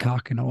Achilles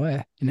cock in a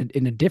way,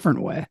 in a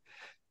different way.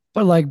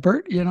 But like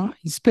Bert,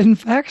 he's spitting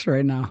facts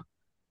right now.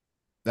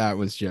 That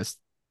was just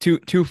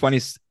two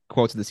funny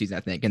quotes of the season,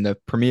 I think. In the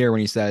premiere,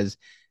 when he says,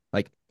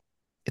 like,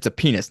 it's a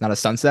penis, not a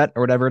sunset,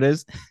 or whatever it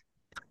is.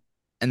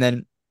 And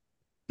then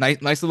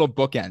nice little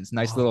bookends,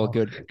 little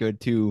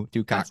good two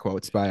cock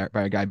quotes by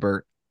our guy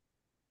Bert.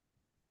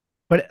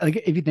 But like,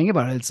 if you think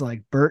about it, it's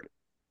like Bert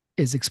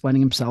is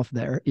explaining himself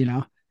there.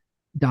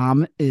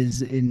 Dom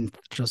is in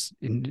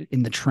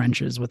the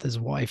trenches with his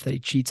wife that he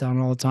cheats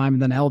on all the time,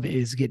 and then LB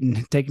is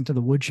getting taken to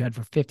the woodshed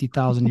for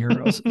 50,000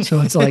 euros.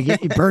 So it's like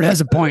Bert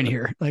has a point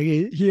here. Like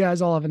he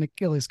has all of an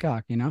Achilles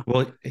cock,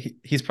 Well,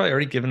 he's probably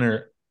already given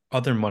her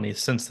other money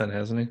since then,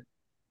 hasn't he?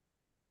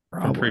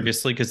 From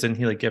previously, because then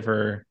he like give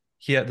her.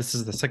 Yeah, this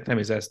is the second time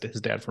he's asked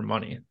his dad for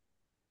money,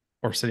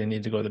 or said he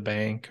needed to go to the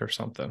bank or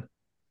something.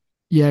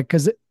 Yeah,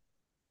 because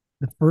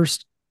the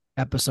first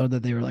episode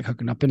that they were like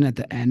hooking up in at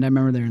the end, I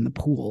remember they're in the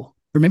pool,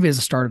 or maybe it's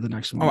the start of the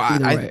next one.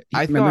 I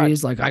remember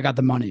he's like, I got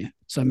the money,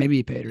 so maybe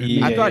he paid her.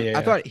 Yeah,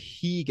 I thought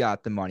he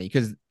got the money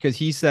because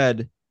he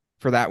said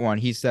for that one,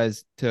 he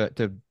says to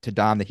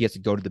Dom that he has to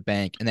go to the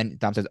bank, and then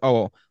Dom says,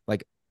 "Oh,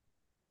 like,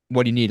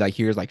 what do you need? Like,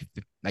 here's like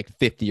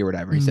 50 or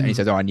whatever." He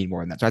says, "Oh, I need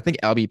more than that." So I think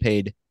LB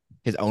paid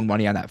his own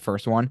money on that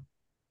first one.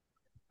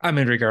 I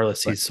mean,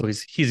 regardless,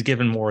 he's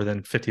given more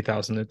than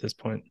 50,000 at this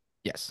point.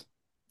 Yes,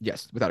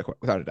 without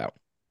a doubt.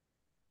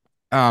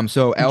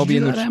 So Did LB you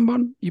do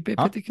that, you paid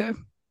 50K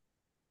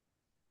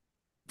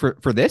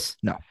for this?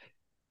 No.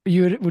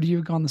 Would you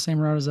have gone the same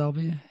route as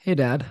LB? Hey,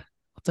 Dad,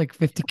 I'll take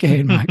 50K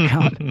in my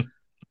account.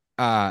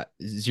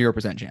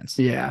 0% chance.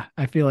 Yeah,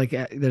 I feel like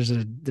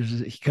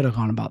he could have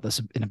gone about this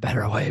in a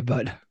better way,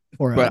 but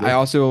I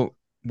also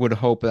would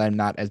hope that I'm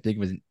not as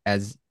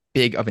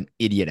big of an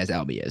idiot as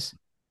LB is.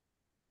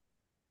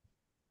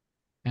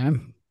 Yeah.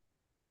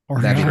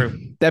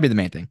 That'd be the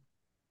main thing.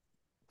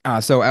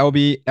 So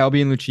LB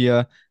and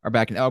Lucia are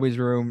back in LB's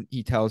room.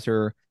 He tells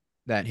her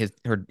that his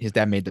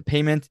dad made the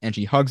payment, and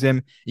she hugs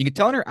him. You can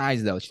tell in her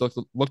eyes, though, she looked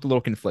a little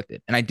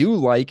conflicted. And I do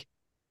like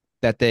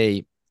that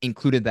they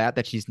included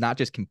that she's not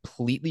just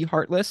completely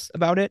heartless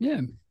about it.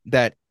 Yeah.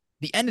 That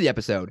the end of the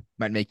episode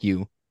might make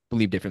you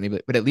believe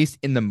differently, but at least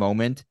in the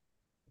moment,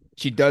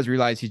 she does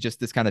realize he's just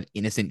this kind of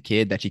innocent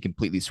kid that she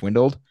completely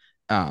swindled.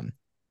 So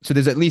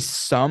there's at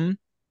least some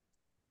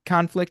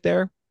conflict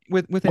there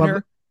within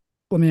her.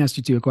 Let me ask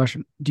you two a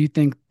question. Do you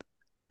think,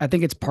 I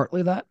think it's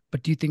partly that,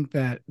 but do you think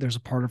that there's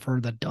a part of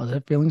her that does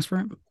have feelings for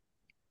him?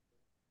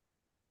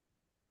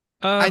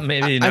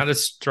 Maybe not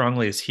as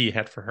strongly as he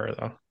had for her,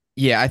 though.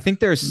 Yeah, I think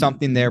there's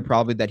something there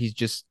probably that he's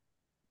just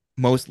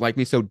most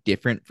likely so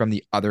different from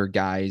the other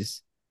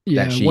guys.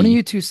 Yeah, one of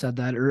you two said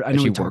that, or I know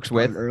she we talked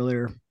about it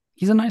earlier.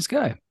 He's a nice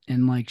guy,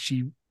 and like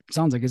she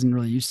sounds like isn't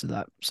really used to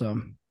that.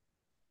 So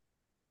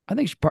I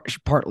think she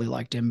partly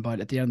liked him, but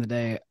at the end of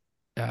the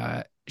day,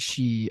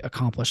 she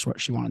accomplished what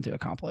she wanted to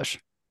accomplish.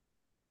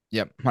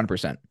 Yep,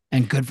 100%.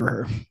 And good for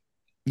her.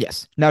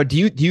 Yes. Now, do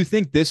you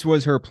think this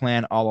was her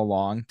plan all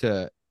along,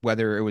 to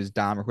whether it was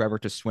Dom or whoever,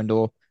 to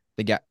swindle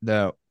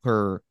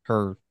her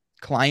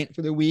client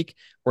for the week,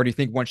 or do you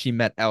think once she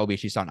met LB,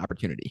 she saw an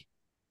opportunity?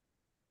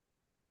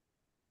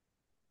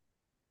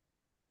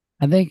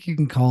 I think you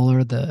can call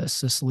her the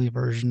Sicily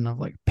version of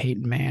like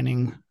Peyton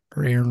Manning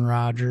or Aaron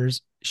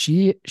Rodgers.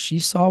 She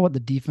saw what the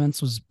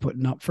defense was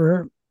putting up for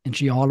her, and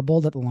she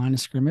audibled at the line of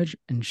scrimmage,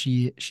 and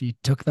she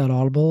took that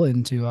audible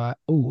into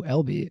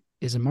LB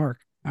is a mark,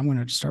 I'm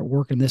going to start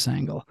working this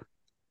angle,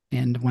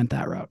 and went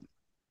that route.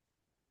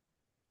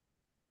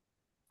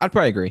 I'd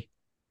probably agree.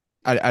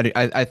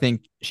 I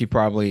think she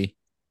probably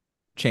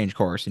changed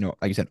course. You know,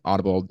 like you said,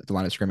 audible at the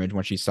line of scrimmage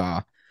when she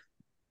saw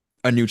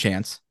a new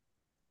chance.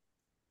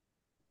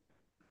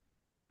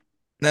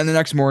 Then the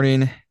next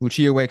morning,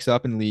 Lucia wakes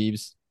up and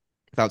leaves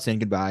without saying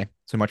goodbye.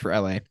 So much for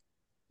LA.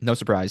 No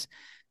surprise.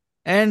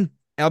 And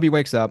LB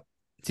wakes up,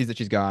 sees that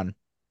she's gone,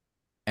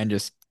 and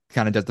just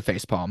kind of does the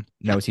face palm,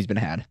 knows he's been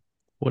had.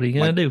 What are you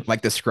going to do?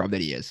 Like the scrub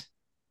that he is.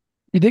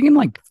 You think in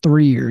like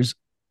 3 years,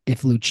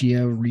 if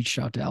Lucia reached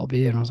out to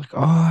LB and I was like, oh,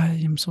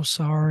 I'm so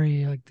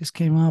sorry. Like this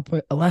came up,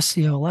 but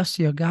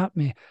Alessio got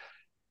me.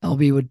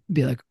 LB would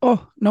be like,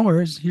 oh, no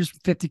worries. Here's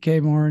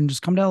 50K more and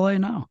just come to LA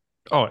now.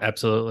 Oh,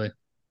 absolutely.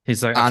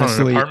 He's like,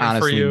 honestly,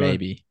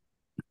 maybe.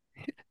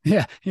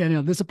 Yeah.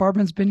 No, this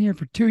apartment's been here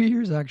for 2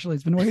 years, actually.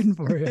 It's been waiting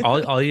for you.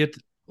 all you have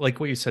to, like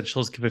what you said,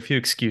 she'll just give a few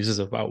excuses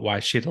about why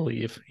she had to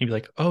leave. You'd be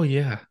like, oh,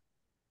 yeah.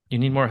 You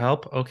need more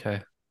help?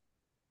 Okay.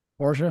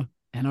 Portia,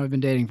 I know we've been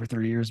dating for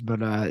 3 years, but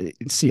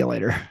see you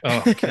later.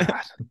 Oh,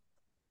 God.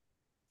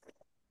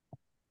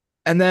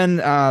 And then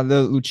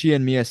the Lucia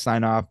and Mia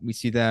sign off. We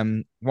see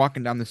them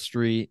walking down the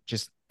street,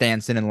 just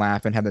dancing and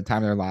laughing, have the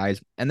time of their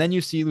lives. And then you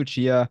see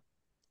Lucia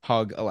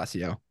hug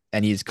Alessio,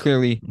 and he's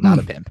clearly not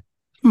a pimp.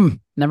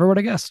 Never would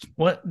have guessed.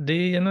 What do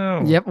you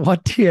know? Yep.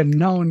 What do you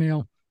know,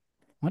 Neil?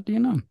 What do you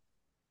know?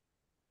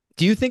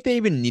 Do you think they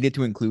even needed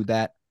to include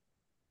that?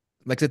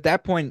 Like at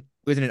that point,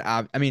 wasn't it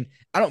obvious? I mean,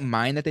 I don't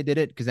mind that they did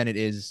it because then it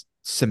is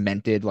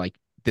cemented like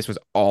this was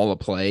all a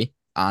play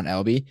on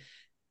LB.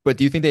 But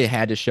do you think they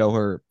had to show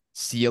her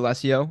see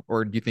Alessio,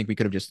 or do you think we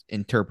could have just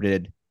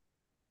interpreted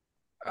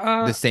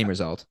the same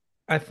result?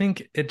 I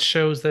think it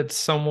shows that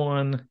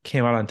someone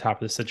came out on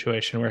top of the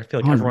situation where I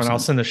feel like 100%. everyone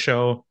else in the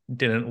show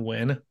didn't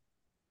win,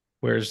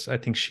 whereas I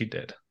think she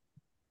did.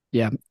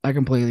 Yeah, I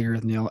completely agree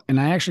with Neil. And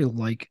I actually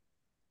like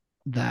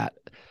that.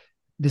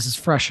 This is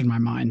fresh in my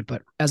mind,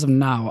 but as of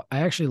now,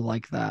 I actually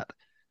like that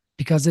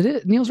because it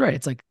is, Neil's right.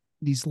 It's like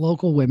these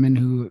local women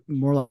who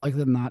more likely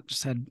than not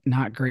just had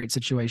not great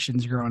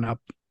situations growing up,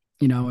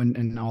 you know,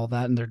 and all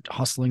that. And they're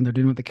hustling, they're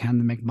doing what they can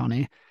to make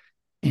money.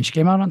 And she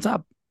came out on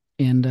top.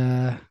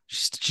 And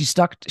she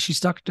stuck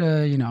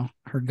to, you know,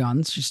 her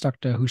guns. She stuck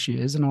to who she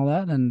is and all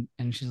that. And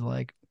she's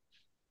like,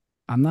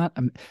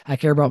 I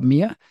care about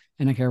Mia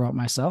and I care about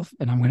myself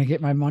and I'm going to get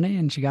my money.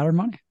 And she got her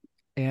money.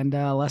 And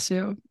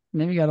Alessio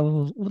maybe got a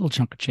little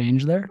chunk of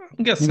change there.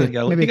 I guess maybe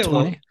a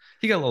 20.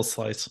 He got a little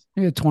slice.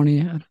 Maybe a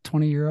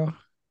 20 euro,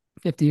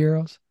 50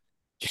 euros.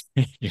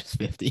 Just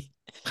 50.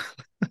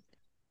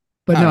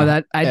 But no,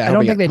 that I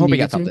don't think they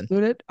needed to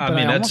include it. I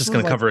mean, that's just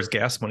going to cover his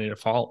gas money to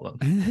follow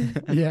them.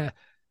 Yeah.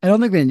 I don't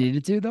think they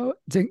needed to, though,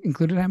 to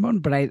include an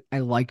Hambone, but I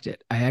liked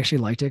it. I actually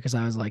liked it because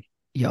I was like,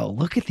 yo,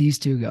 look at these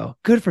two go.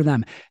 Good for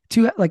them.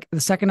 Like the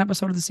second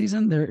episode of the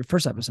season, their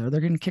first episode, they're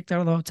getting kicked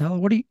out of the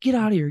hotel. Get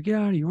out of here. Get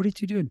out of here. What are you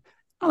two doing?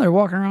 Oh, they're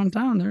walking around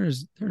town. They're,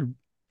 you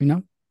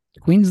know,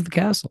 queens of the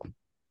castle.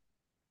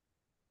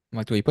 I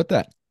like the way you put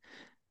that.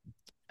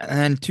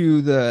 And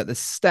to the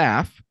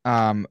staff,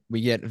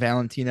 we get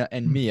Valentina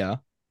and Mia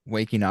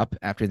waking up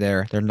after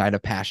their night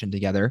of passion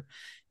together.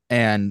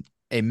 And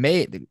a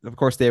maid, of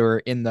course, they were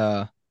in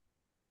an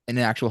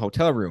actual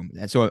hotel room,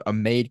 and so a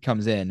maid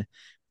comes in,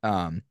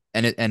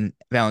 and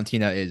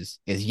Valentina is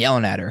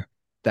yelling at her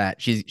that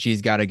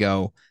she's got to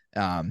go,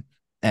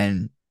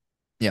 and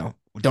you know,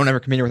 don't ever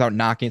come in here without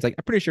knocking. It's like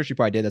I'm pretty sure she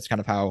probably did. That's kind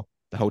of how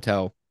the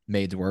hotel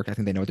maids work. I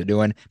think they know what they're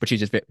doing, but she's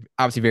just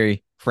obviously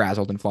very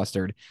frazzled and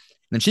flustered. And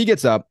then she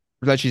gets up,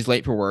 realizes she's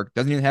late for work,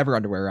 doesn't even have her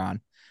underwear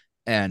on,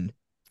 and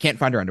can't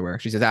find her underwear.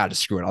 She says,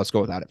 just screw it. I'll just go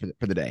without it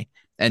for the day.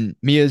 And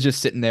Mia's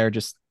just sitting there,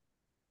 just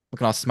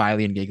looking all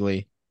smiley and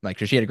giggly. Like,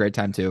 she had a great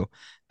time too.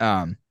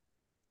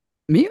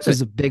 Mia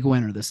is a big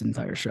winner this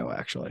entire show,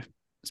 actually.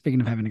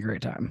 Speaking of having a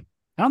great time.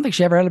 I don't think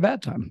she ever had a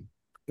bad time.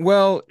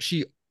 Well,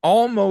 she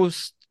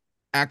almost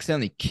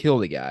accidentally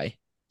killed a guy.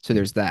 So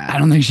there's that. I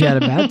don't think she had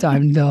a bad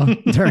time though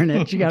during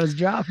it. She got his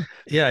job.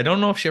 Yeah, I don't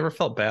know if she ever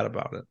felt bad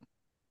about it.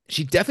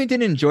 She definitely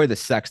didn't enjoy the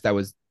sex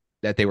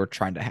that they were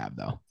trying to have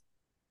though.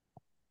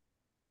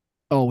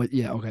 Oh,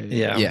 yeah, okay.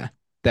 Yeah.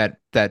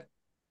 That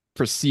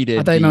preceded.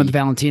 I thought you meant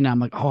Valentina. I'm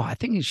like, I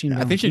think she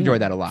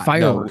enjoyed that a lot.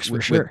 Fireworks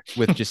for sure.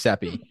 With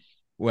Giuseppe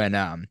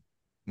when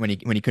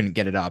he couldn't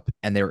get it up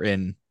and they were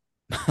in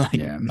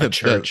the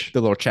church,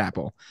 the little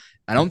chapel.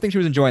 I don't think she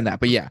was enjoying that,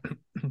 but yeah,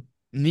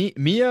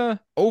 Mia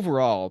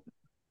overall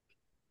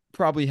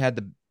probably had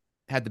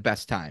the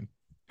best time.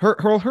 Her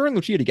and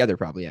Lucia together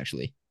probably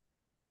actually.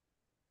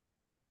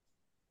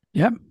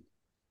 Yep.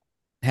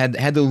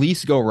 Had the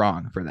least go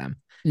wrong for them.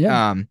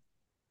 Yeah.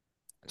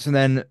 So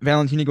then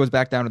Valentina goes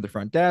back down to the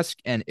front desk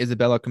and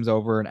Isabella comes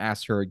over and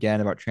asks her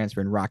again about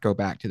transferring Rocco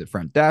back to the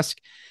front desk.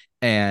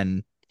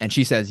 And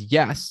she says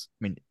yes.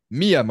 I mean,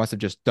 Mia must have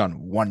just done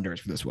wonders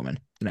for this woman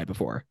the night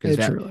before. Because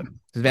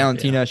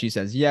Valentina, she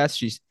says yes.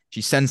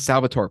 She sends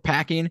Salvatore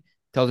packing,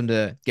 tells him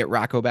to get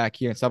Rocco back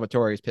here. And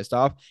Salvatore is pissed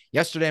off.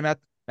 Yesterday I'm at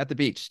the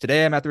beach.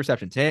 Today I'm at the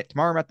reception.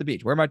 Tomorrow I'm at the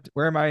beach. Where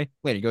am I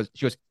later?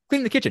 She goes,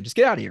 clean the kitchen. Just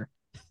get out of here.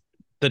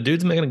 The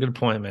dude's making a good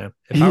point, man.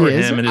 If I were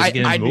him and just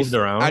getting moved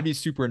around, I'd be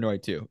super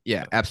annoyed too.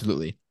 Yeah,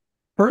 absolutely.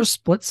 For a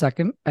split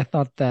second, I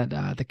thought that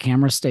the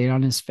camera stayed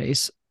on his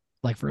face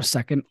like for a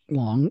second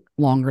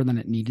longer than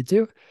it needed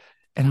to.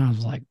 And I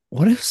was like,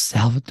 what if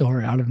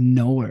Salvatore out of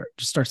nowhere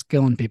just starts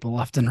killing people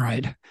left and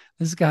right?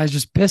 This guy's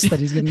just pissed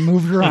that he's getting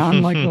moved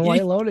around like the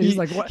White Lotus. He's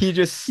like, what? He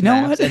just you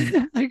know what?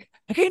 Like,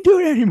 I can't do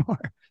it anymore.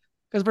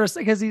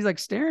 Because he's like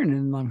staring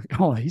and I'm like,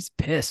 oh, he's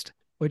pissed.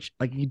 Which,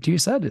 like you two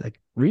said, like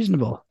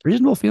reasonable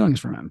feelings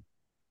from him.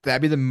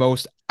 That'd be the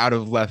most out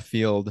of left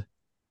field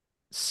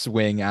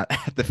swing at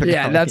the finale.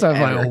 Yeah, that's why I was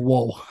like, oh,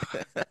 whoa.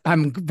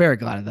 I'm very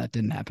glad that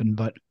didn't happen,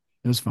 but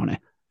it was funny.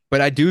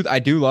 But I do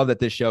love that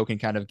this show can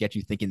kind of get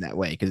you thinking that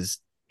way, because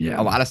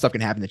a lot of stuff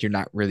can happen that you're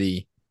not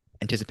really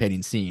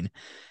anticipating seeing.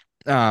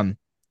 So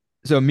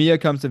Mia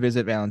comes to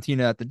visit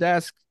Valentina at the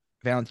desk.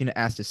 Valentina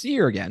asks to see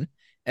her again,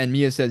 and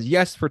Mia says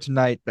yes for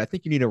tonight, but I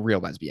think you need a real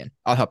lesbian.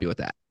 I'll help you with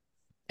that.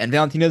 And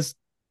Valentina's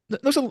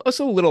looks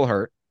a little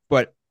hurt,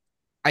 but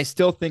I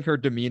still think her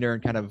demeanor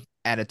and kind of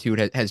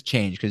attitude has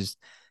changed, because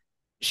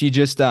she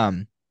just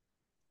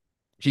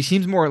she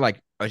seems more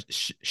like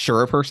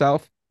sure of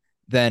herself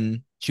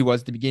than she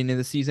was at the beginning of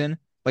the season.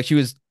 Like, she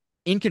was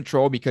in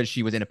control because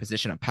she was in a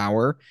position of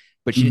power,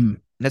 but she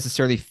didn't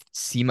necessarily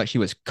seem like she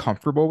was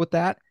comfortable with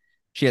that.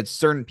 She had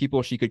certain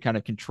people she could kind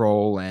of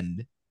control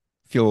and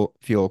feel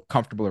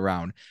comfortable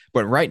around.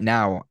 But right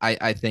now,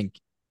 I think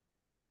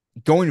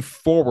going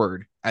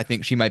forward, I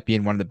think she might be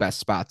in one of the best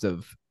spots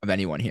of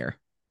anyone here.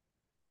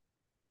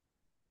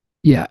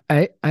 Yeah,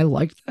 I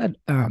liked that.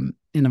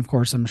 And of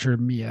course, I'm sure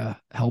Mia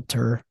helped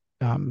her,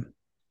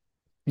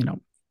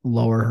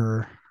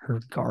 lower her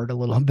guard a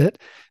little bit.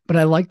 But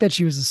I like that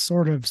she was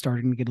sort of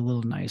starting to get a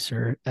little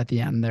nicer at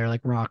the end there,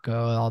 like Rocco,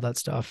 all that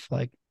stuff.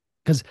 Like,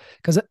 because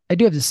I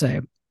do have to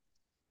say,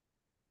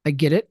 I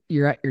get it.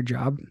 You're at your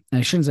job. And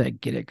I shouldn't say I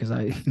get it, because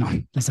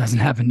this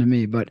hasn't happened to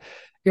me, but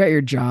you're at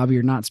your job.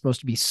 You're not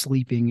supposed to be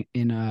sleeping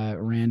in a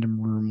random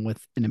room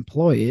with an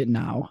employee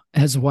now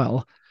as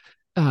well.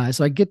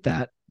 So I get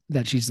that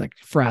she's like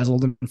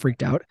frazzled and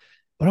freaked out,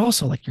 but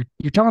also like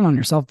you're telling on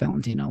yourself,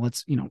 Valentina.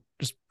 Let's,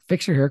 just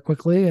fix your hair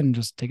quickly and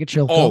just take a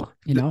chill pill.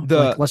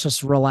 Like, let's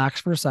just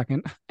relax for a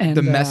second. And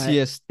the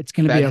messiest it's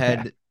going to be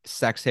okay.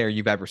 Sex hair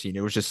you've ever seen.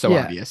 It was just so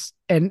obvious.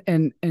 And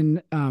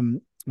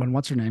when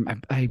what's her name?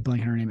 I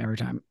blank on her name every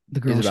time.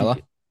 The girl, Isabella.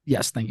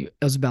 Yes, thank you.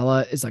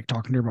 Isabella is like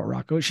talking to her about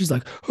Rocco. She's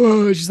like,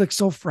 oh, she's like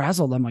so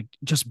frazzled. I'm like,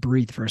 just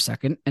breathe for a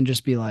second and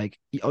just be like,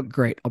 oh,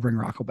 great, I'll bring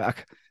Rocco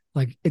back.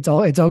 Like, it's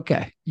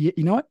okay. You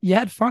know what? You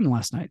had fun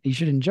last night. You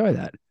should enjoy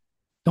that.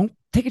 Don't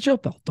take a chill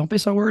pill. Don't be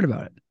so worried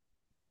about it.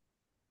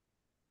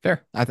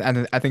 Fair.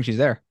 I think she's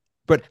there.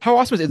 But how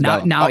awesome is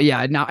Isabella? Now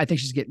I think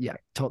she's getting,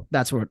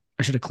 that's what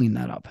I should have cleaned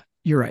that up.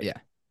 You're right.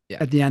 Yeah.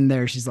 At the end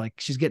there, she's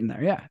getting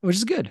there. Yeah. Which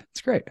is good.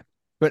 It's great.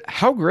 But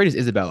how great is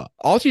Isabella?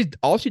 All she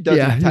does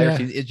the entire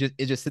season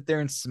is just sit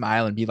there and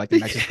smile and be like the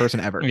nicest person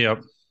ever.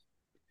 Yep.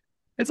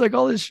 It's like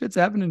all this shit's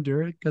happening to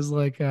her because,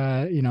 like,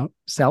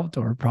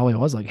 Salvatore probably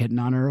was like hitting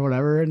on her or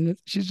whatever, and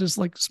she's just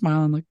like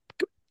smiling, like,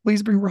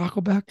 "Please bring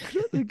Rocco back."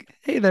 Like,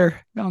 hey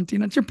there,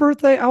 Valentina, it's your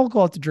birthday. I'll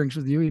go out to drinks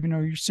with you, even though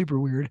you're super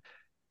weird.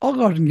 I'll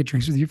go out and get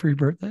drinks with you for your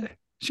birthday.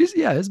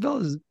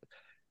 Isabella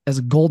has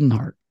a golden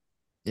heart.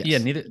 Yes. Yeah,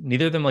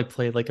 neither of them like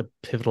played like a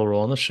pivotal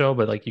role in the show,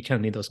 but like you kind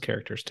of need those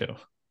characters too.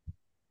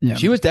 Yeah,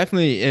 she was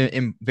definitely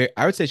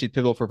I would say she's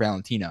pivotal for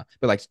Valentina,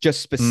 but like just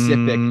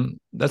specific.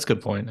 That's a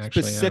good point.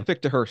 Actually,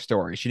 specific to her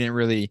story, she didn't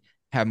really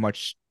have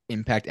much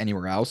impact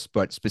anywhere else,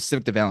 but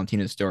specific to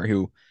Valentina's story,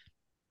 who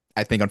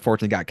I think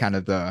unfortunately got kind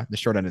of the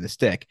short end of the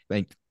stick.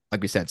 Like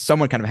we said,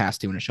 someone kind of has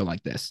to in a show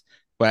like this,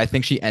 but I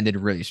think she ended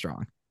really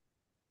strong.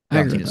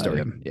 Valentina's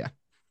story, yeah.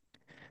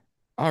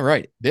 All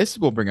right, this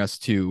will bring us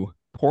to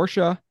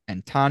Portia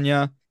and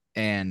Tanya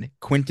and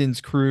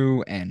Quentin's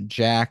crew and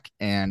Jack,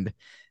 and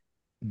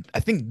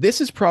I think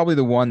this is probably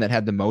the one that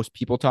had the most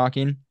people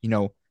talking,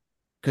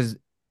 because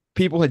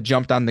people had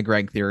jumped on the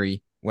Greg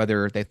theory,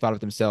 whether they thought of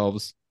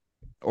themselves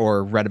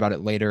or read about it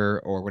later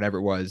or whatever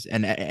it was.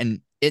 And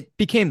it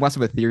became less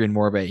of a theory and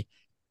more of a,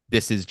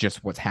 this is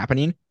just what's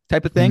happening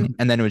type of thing.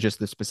 And then it was just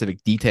the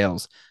specific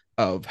details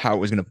of how it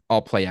was going to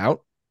all play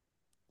out.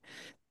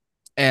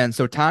 And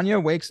so Tanya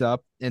wakes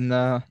up in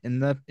the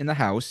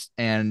house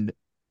and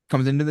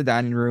comes into the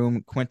dining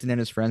room. Quentin and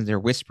his friends, they're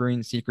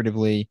whispering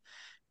secretively.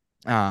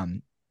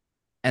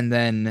 And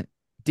then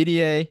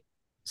Didier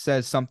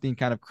says something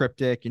kind of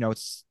cryptic.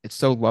 It's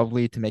so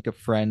lovely to make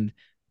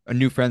a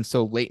new friend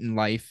so late in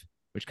life,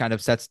 which kind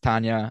of sets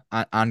Tanya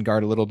on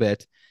guard a little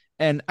bit.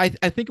 And I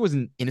think it was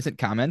an innocent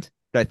comment,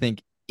 but I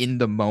think in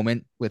the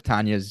moment with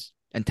Tanya's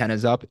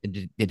antennas up,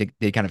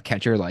 they kind of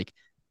catch her like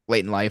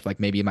late in life, like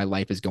maybe my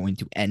life is going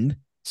to end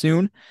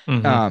soon.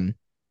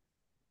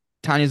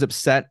 Tanya's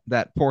upset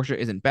that Portia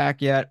isn't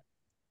back yet.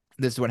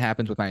 This is what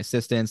happens with my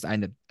assistants. I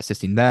end up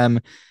assisting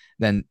them.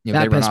 Then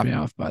that they run pissed me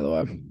off, by the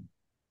way.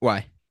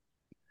 Why?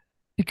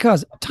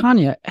 Because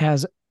Tanya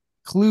has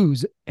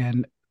clues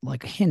and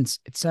like hints,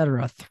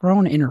 etc.,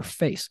 thrown in her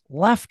face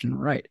left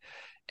and right.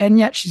 and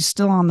yet she's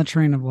still on the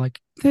train of like,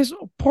 this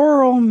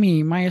poor old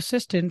me, my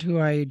assistant, who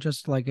I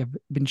just like have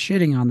been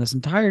shitting on this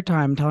entire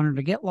time, telling her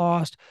to get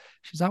lost.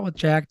 She's out with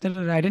Jack.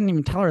 I didn't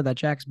even tell her that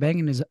Jack's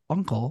banging his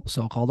uncle,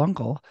 so-called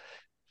uncle.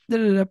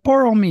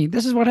 Poor old me.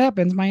 This is what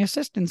happens. My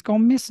assistants go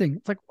missing.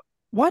 It's like,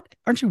 what?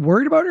 Aren't you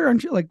worried about her?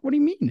 Aren't you like, what do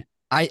you mean?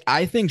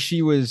 I think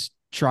she was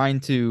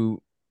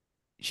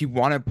she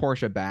wanted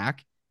Portia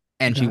back,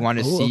 and Okay.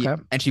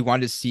 she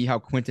wanted to see how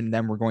Quentin and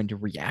them were going to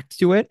react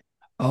to it.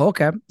 Oh,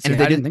 okay. See, I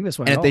didn't think this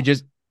way. And if they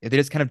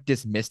just kind of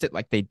dismissed it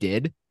like they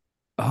did.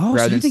 Oh,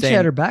 so you think she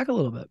had her back a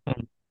little bit?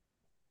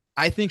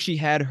 I think she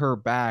had her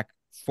back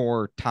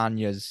for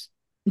Tanya's.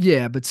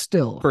 Yeah, but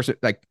still,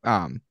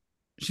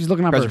 she's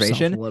looking out for herself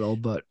a little,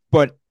 but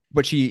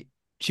she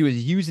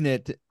was using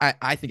it.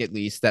 I think at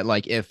least that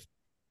like if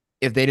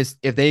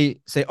they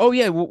say, oh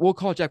yeah, we'll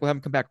call Jack, we'll have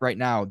him come back right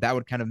now, that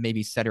would kind of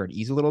maybe set her at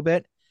ease a little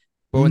bit.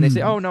 But when they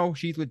say, oh no,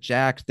 she's with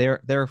Jack,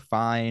 they're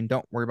fine,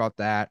 don't worry about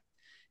that,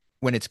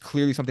 when it's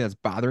clearly something that's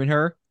bothering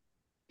her,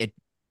 it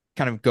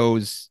kind of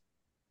goes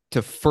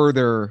to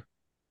further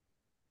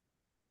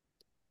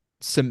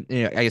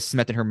I guess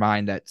cement in her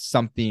mind that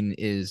something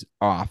is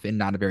off in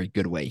not a very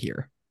good way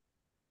here.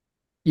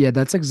 Yeah,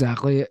 that's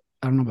exactly. I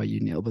don't know about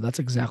you, Neil, but that's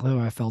exactly how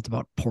I felt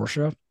about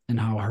Portia and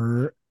how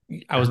her.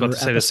 I was about to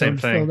say the same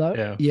thing.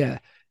 Yeah,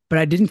 but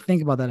I didn't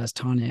think about that as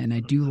Tanya, and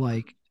I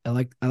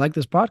like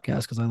this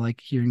podcast because I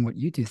like hearing what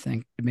you two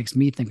think. It makes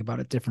me think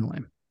about it differently,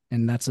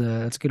 and that's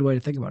a good way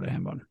to think about it,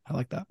 Hambone. I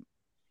like that.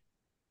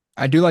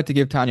 I do like to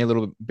give Tanya a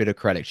little bit of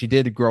credit. She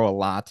did grow a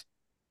lot.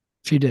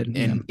 She did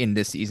in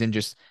this season.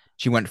 Just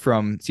she went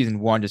from season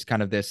 1 just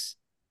kind of this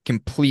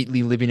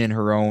completely living in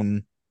her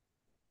own,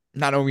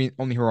 not only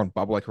her own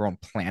bubble, like her own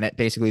planet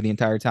basically the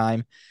entire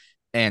time,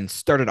 and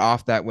started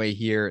off that way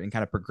here and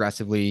kind of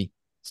progressively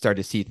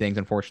started to see things.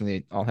 Unfortunately,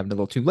 it all happened a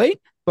little too late,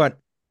 but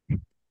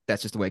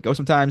that's just the way it goes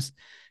sometimes.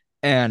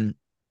 And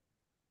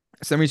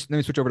so let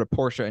me switch over to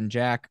Portia and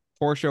Jack.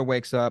 Portia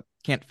wakes up,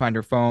 can't find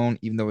her phone,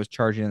 even though it was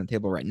charging on the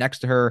table right next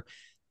to her,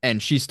 and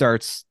she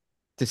starts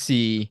to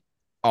see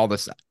all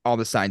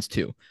the signs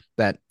too.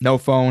 That no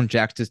phone.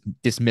 Jack's just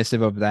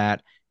dismissive of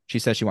that. She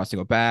says she wants to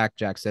go back.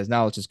 Jack says,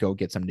 no, let's just go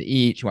get something to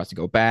eat. She wants to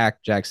go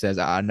back. Jack says,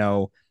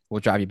 no, we'll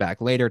drive you back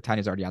later.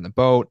 Tanya's already on the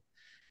boat.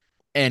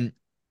 And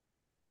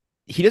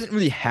he doesn't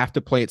really have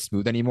to play it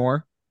smooth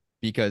anymore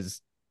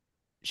because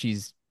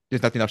there's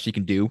nothing else she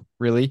can do,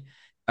 really.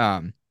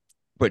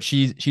 But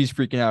she's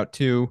freaking out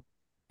too.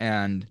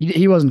 And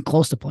he wasn't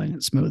close to playing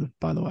it smooth,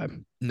 by the way.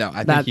 No,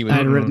 I think he was. I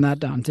had written that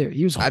down too.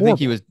 He was horrible. I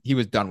think he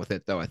was done with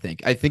it though. I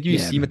think you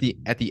see him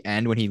at the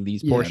end when he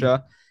leaves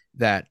Portia,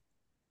 that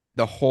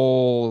the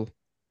whole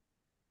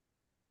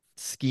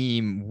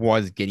scheme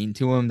was getting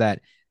to him,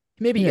 that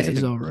maybe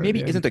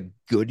isn't a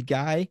good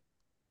guy,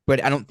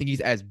 but I don't think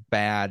he's as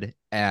bad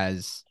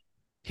as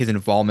his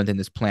involvement in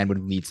this plan would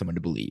lead someone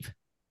to believe.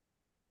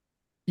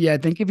 Yeah, I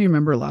think if you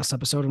remember last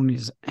episode when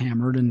he's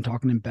hammered and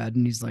talking in bed,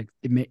 and he's like,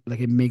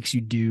 it makes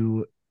you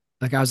do,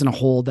 like, I was in a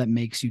hole that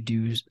makes you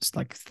do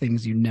like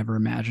things you never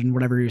imagined,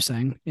 whatever you're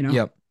saying, you know?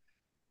 Yep.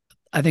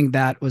 I think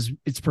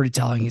it's pretty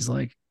telling. He's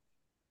like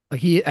I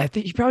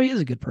think he probably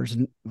is a good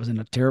person. Was in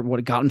a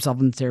got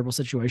himself in a terrible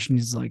situation.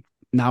 He's like,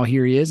 now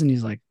here he is, and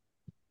he's like,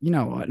 you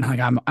know what? Like,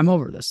 I'm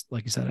over this.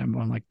 Like you said, I'm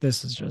like,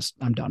 this is just,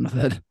 I'm done with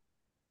it.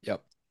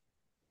 Yep.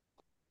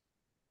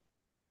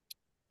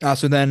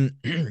 So then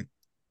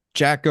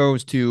Jack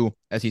goes to,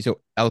 as he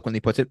so eloquently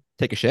puts it,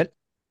 take a shit.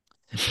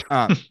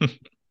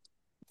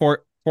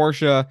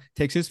 Portia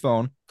takes his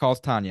phone,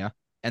 calls Tanya,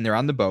 and they're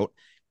on the boat,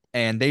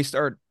 and they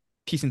start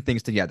piecing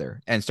things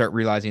together and start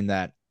realizing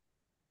that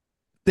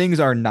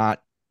things are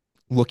not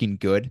looking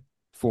good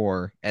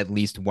for at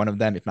least one of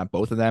them, if not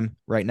both of them,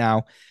 right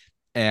now.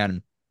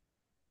 And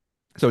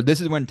so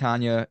this is when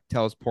Tanya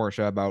tells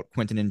Portia about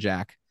Quentin and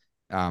Jack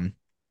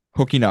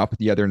hooking up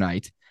the other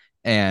night,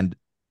 and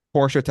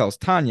Portia tells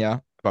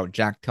Tanya about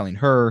Jack telling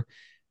her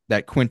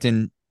that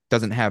Quentin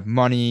doesn't have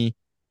money,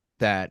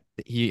 that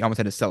he almost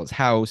had to sell his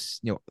house,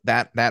 you know,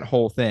 that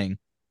whole thing.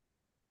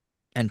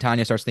 And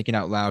Tanya starts thinking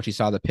out loud. She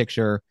saw the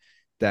picture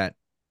that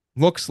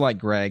looks like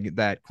Greg,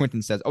 that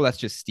Quentin says, oh, that's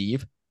just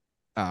Steve.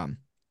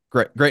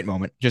 Great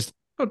moment. Just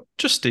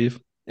Steve.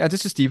 Yeah,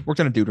 just Steve. Worked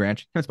on a dude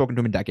ranch. Haven't spoken to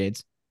him in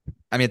decades.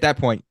 I mean, at that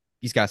point,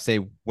 he's got to say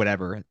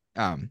whatever.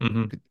 I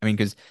mean,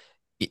 because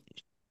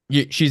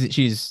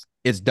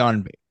it's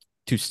done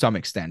to some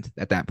extent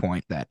at that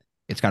point, that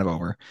it's kind of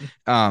over.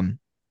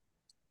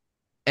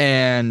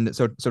 And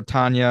so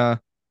Tanya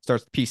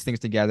starts to piece things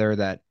together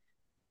that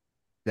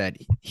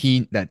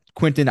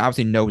Quentin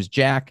obviously knows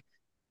Jack,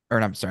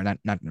 or I'm sorry,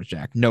 not knows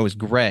Jack, knows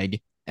Greg,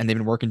 and they've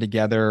been working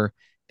together,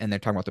 and they're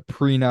talking about the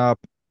prenup,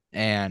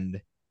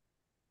 and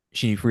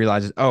she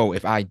realizes, oh,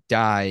 if I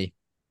die,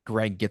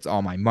 Greg gets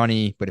all my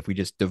money, but if we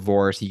just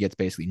divorce, he gets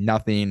basically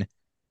nothing.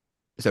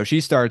 So she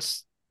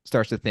starts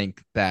to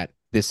think that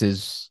this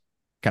is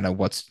kind of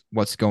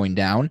what's going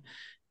down.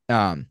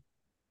 And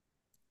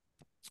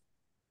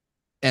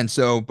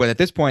so, but at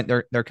this point,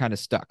 they're kind of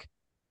stuck.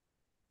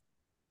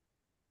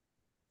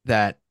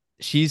 That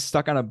she's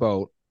stuck on a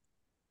boat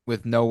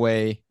with no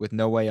way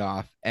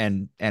off,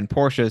 and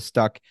Portia is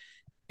stuck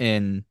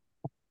in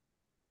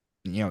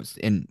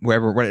in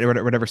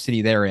whatever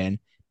city they're in,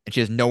 and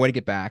she has no way to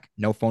get back,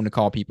 no phone to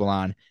call people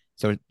on,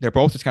 so they're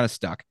both just kind of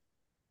stuck.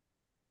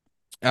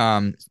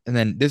 And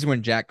then this is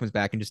when Jack comes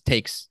back and just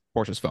takes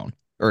Portia's phone,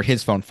 or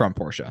his phone, from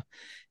Portia.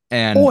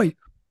 And Oi,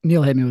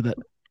 Neil hit me with it.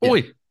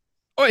 Oi,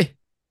 oi.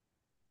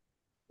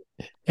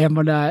 And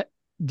but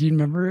do you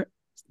remember?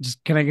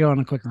 Just can I go on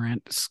a quick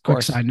rant?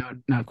 Quick side note,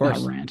 not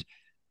rant.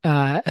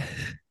 Get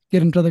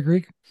him to the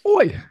Greek.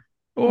 Oi,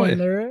 oi,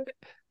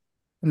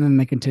 and then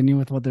they continue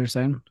with what they're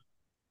saying.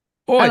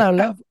 oi, hello,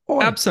 love.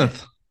 Oi.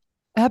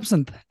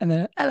 absinthe, and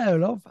then hello,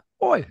 love.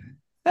 Oi,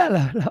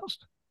 hello, love.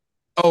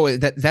 Oh,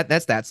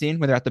 that's that scene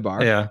when they're at the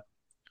bar. Yeah,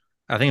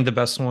 I think the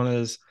best one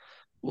is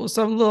we'll just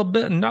have a little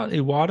bit of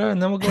nutty water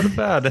and then we'll go to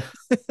bed.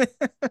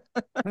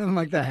 And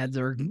like the heads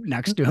are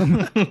next to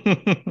him.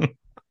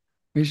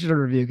 We should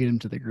review Get Him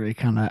to the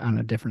Greek on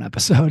a different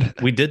episode.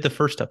 We did the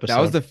first episode.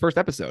 That was the first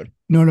episode.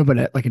 No,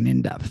 but like an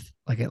in-depth,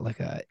 like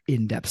a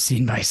in-depth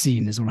scene by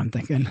scene is what I'm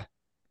thinking.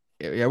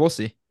 Yeah, we'll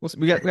see.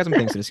 We got some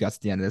things to discuss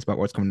at the end of this about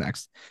what's coming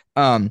next.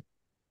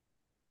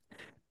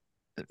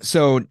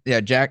 So yeah,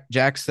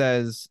 Jack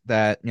says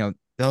that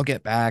they'll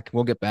get back,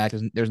 we'll get back.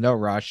 There's no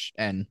rush,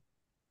 and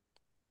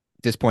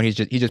at this point he's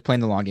just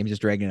playing the long game. He's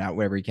just dragging it out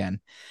wherever he can.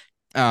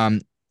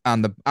 On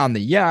the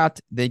yacht,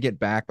 they get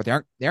back, but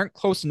they aren't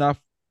close enough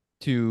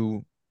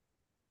to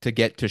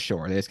get to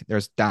shore.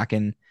 There's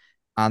docking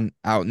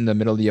out in the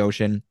middle of the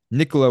ocean.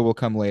 Nicola will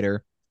come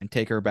later and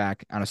take her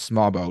back on a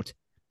small boat,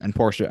 and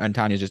Portia and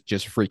Tanya's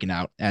just freaking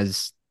out,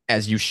 as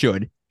you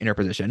should in her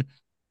position.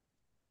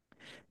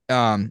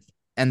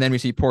 And then we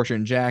see Portia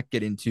and Jack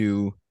get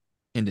into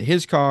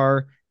his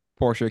car.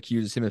 Portia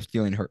accuses him of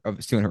stealing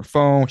her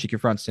phone. She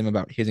confronts him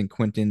about his and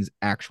Quentin's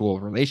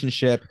actual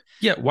relationship.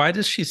 Yeah, why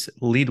does she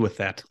lead with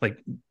that?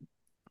 Like,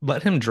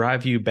 let him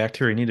drive you back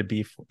to where you need to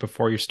be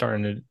before you're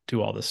starting to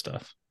do all this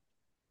stuff.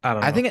 I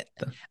don't know. I think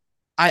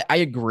I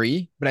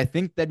agree, but I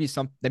think that'd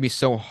be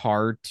so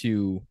hard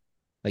to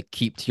like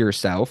keep to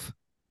yourself.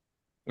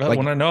 Well, like,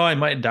 when I know I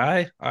might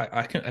die,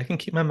 I can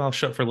keep my mouth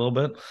shut for a little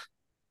bit.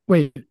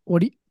 Wait, what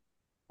do you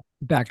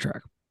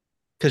backtrack?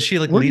 Because she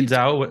leads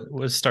out,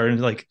 was starting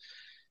to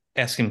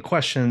asking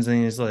questions,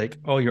 and he's like,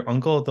 "Oh, your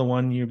uncle, the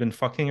one you've been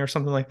fucking," or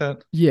something like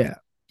that. Yeah.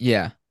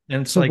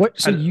 And so what?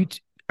 So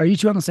are you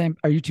two on the same?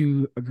 Are you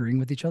two agreeing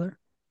with each other?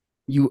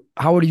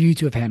 How would you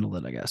two have handled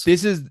it? I guess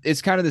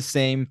it's kind of the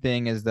same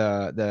thing as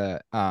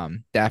the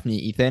Daphne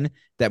Ethan,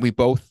 that we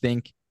both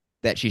think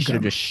that she should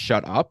have just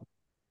shut up,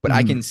 but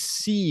I can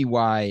see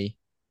why.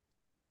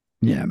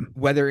 Yeah.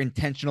 Whether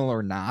intentional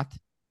or not,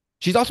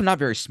 she's also not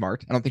very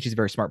smart. I don't think she's a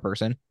very smart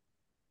person.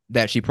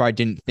 That she probably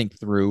didn't think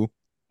through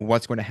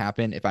what's going to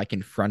happen if I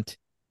confront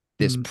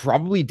this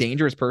probably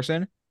dangerous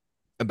person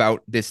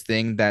about this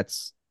thing that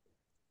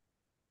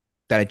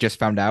I just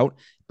found out.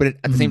 But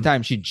at the same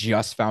time, she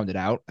just found it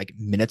out like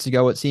minutes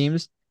ago, it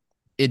seems.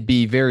 It'd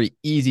be very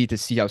easy to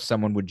see how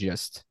someone would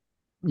just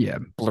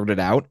blurt it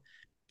out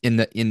in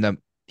the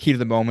heat of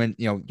the moment.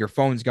 Your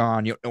phone's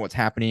gone. You don't know what's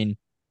happening.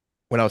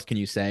 What else can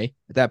you say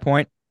at that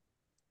point?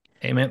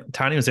 Hey, man,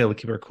 Tanya was able to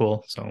keep her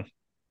cool. So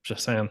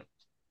just saying.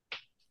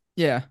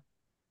 Yeah,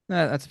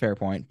 that's a fair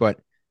point. But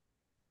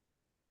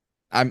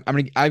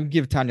I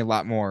give Tanya a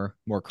lot more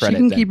credit.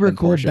 She can keep her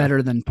cool Portia.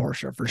 Better than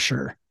Portia for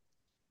sure.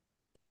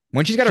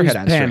 When she's got her head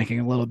on straight.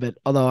 Panicking a little bit,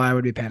 although I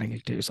would be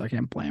panicking too, so I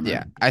can't blame her.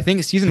 Yeah, I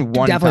think season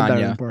one definitely Tanya,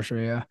 better than Portia.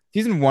 Yeah,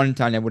 season one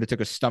Tanya would have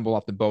took a stumble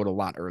off the boat a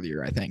lot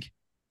earlier, I think.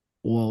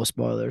 Whoa,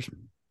 spoilers.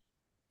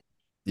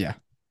 Yeah.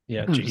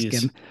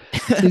 Geez.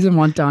 Season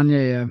one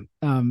Tanya.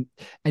 Yeah.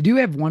 I do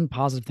have one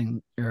positive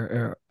thing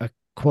or a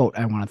quote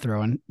I want to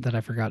throw in that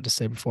I forgot to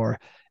say before.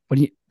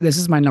 This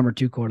is my number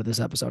 2 quote of this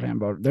episode,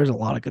 Hambo. There's a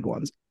lot of good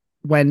ones.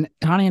 When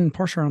Tanya and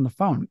Portia are on the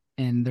phone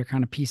and they're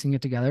kind of piecing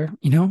it together,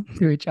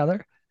 to each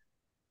other.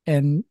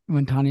 And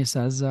when Tanya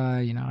says,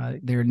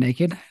 they're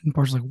naked, and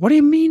Portia's like, "What do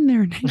you mean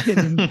they're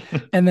naked?"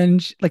 And then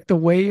the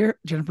way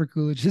Jennifer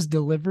Coolidge's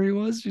delivery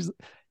was,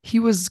 he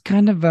was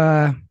kind of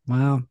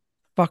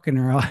fucking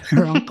her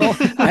uncle.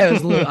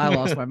 I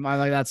lost my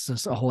mind. Like, that's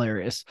just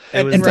hilarious.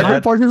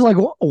 And Portia's like,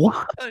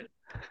 "What?"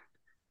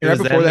 Right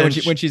before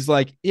that, when she's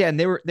like, yeah, and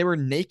they were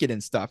naked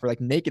and stuff, or like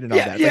naked and all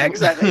that. Yeah,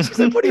 exactly. She's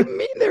like, "What do you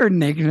mean they were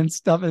naked and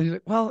stuff?" And he's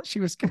like, "Well, she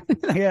was."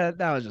 Yeah,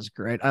 that was just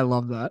great. I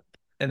love that.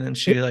 And then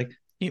she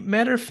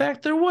matter of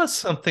fact, there was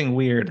something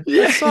weird.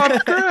 Yeah. I saw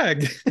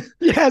Greg.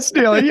 Yes,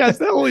 Neil. Yes,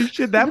 holy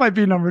shit, that might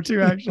be number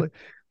 2 actually.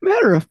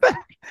 Matter of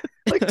fact,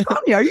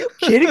 Tanya, are you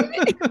kidding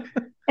me?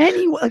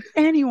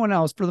 Anyone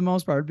else, for the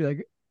most part,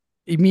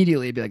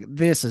 immediately be like,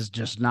 "This is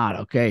just not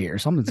okay here.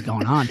 Something's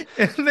going on."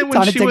 And then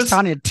when takes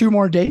Tanya 2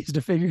 more days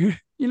to figure.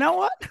 You know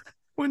what?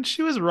 When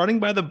she was running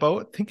by the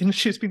boat, thinking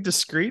she was being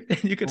discreet,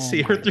 and you could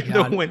see her through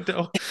the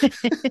window.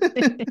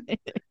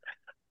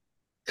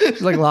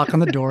 She's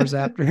locking the doors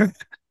after her.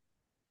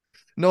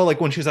 No,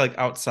 when she was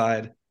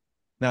outside,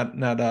 not.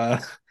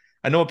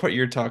 I know what part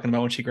you're talking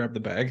about when she grabbed the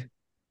bag.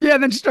 Yeah,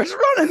 and then she starts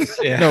running.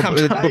 Yeah, No,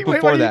 but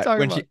before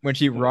that, when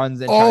she runs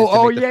and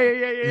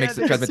tries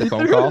to make the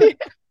phone call.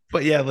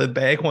 But yeah, the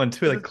bag one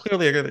too. Like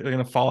clearly they're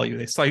gonna follow you.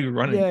 They saw you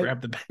running, and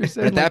grab the bag.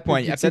 At that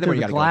point, you got to go for it.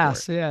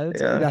 Yeah,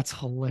 that's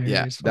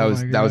hilarious. Yeah,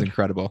 that was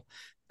incredible.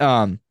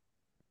 Let's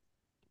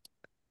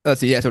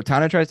see. Yeah, so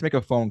Tana tries to make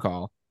a phone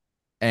call,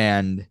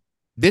 and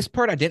this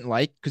part I didn't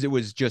like because it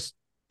was just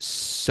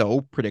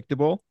so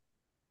predictable.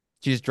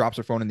 She just drops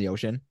her phone in the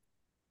ocean.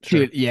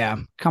 Dude, yeah,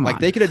 come on.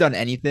 Like they could have done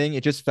anything.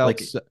 It just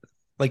felt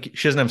like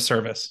she doesn't have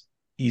service.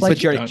 But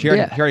she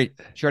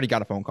already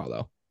got a phone call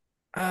though.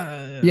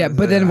 Yeah,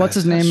 but then what's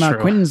his name?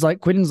 Quentin's like,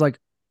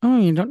 oh,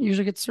 you don't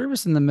usually get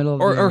service in the middle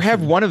of or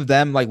have one of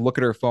them like look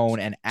at her phone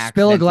and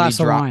spill a glass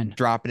of wine,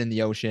 drop it in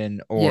the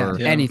ocean,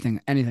 or anything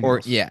or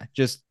else.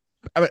 just.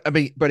 I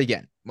mean, but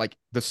again, like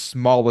the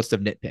smallest of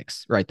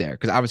nitpicks right there,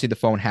 because obviously the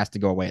phone has to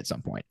go away at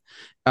some point.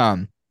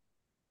 And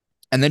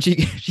then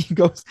she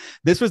goes.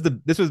 This was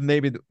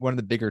maybe one of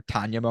the bigger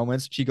Tanya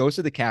moments. She goes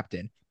to the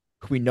captain,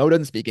 who we know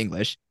doesn't speak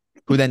English,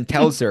 who then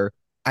tells her,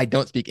 "I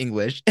don't speak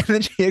English," and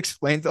then she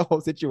explains the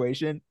whole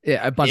situation.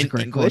 Yeah, a bunch of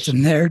great quotes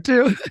in there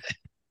too.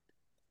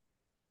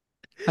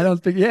 I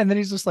don't think. Yeah, and then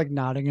he's just like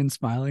nodding and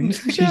smiling.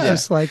 She's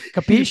just like,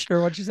 "Capiche?"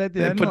 or what she said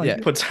at the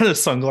end. Puts on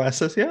his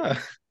sunglasses. Yeah.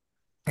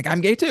 Like,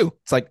 I'm gay too.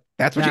 It's like,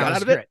 that's what you got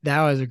out of it.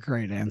 That was a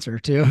great answer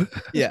too.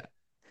 Yeah.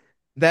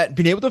 That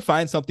being able to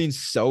find something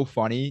so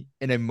funny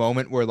in a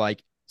moment where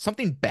like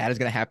something bad is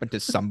going to happen to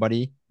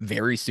somebody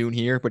very soon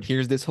here, but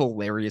here's this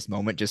hilarious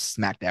moment just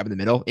smack dab in the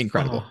middle.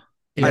 Incredible.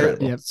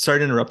 Sorry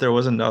to interrupt. There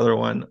was another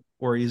one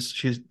where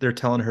they're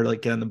telling her to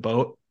like get on the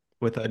boat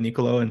with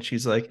Nicolo, and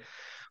she's like,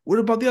 what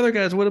about the other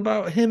guys? What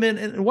about him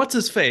and what's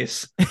his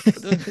face?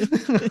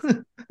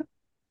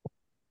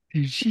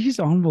 Dude, she's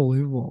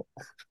unbelievable.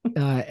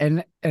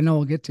 And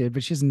we'll get to it,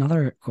 but she's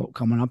another quote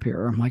coming up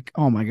here. I'm like,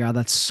 oh my God,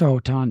 that's so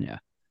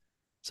Tanya.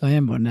 So I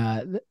am, but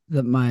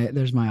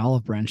there's my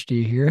olive branch to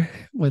you here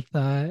with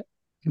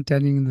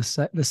contending the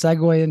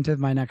segue into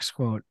my next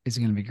quote is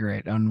going to be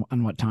great on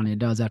what Tanya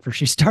does after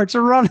she starts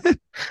running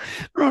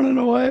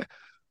away,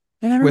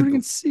 and everyone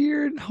can see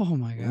her. Oh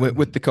my God,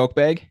 with the Coke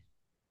bag.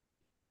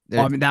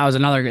 Well, I mean,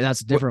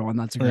 that's a different one.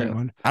 That's a great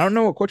one. I don't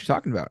know what quote you're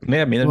talking about.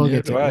 Yeah, we'll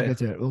get to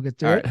it. We'll get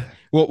to it. Right.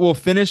 We'll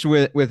finish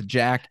with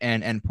Jack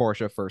and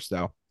Portia first,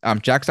 though.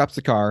 Jack stops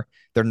the car.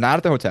 They're not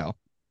at the hotel,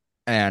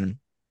 and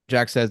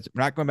Jack says,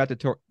 "We're not going back to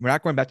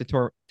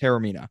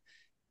Taormina.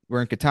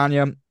 We're in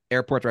Catania.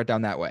 Airport's right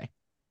down that way."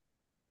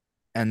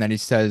 And then he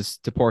says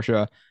to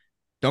Portia,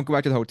 "Don't go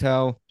back to the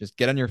hotel. Just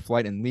get on your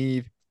flight and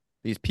leave.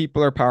 These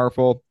people are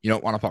powerful. You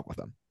don't want to fuck with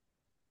them.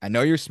 I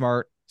know you're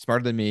smarter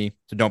than me,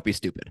 so don't be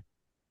stupid."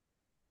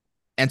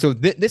 And so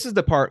this is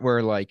the part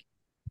where like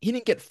he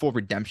didn't get full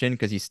redemption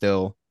because he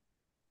still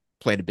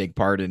played a big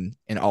part in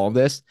all of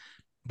this,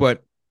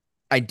 but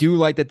I do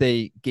like that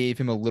they gave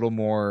him a little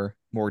more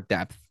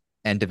depth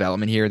and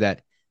development here,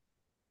 that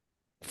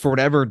for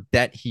whatever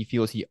debt he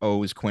feels he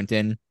owes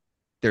Quentin,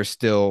 there's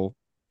still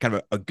kind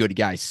of a good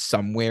guy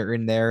somewhere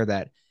in there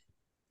that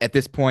at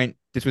this point,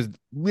 this was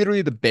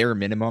literally the bare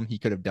minimum he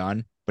could have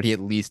done, but he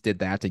at least did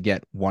that to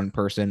get one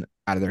person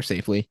out of there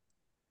safely.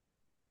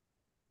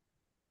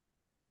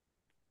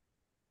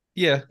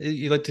 Yeah,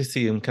 you like to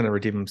see him kind of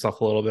redeem himself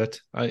a little bit.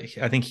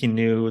 I think he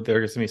knew there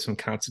was going to be some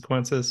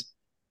consequences,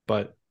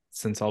 but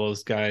since all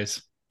those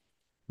guys,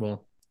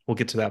 well, we'll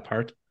get to that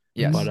part.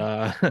 Yes.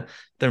 But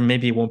there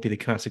maybe won't be the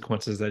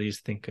consequences that you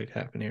think could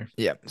happen here.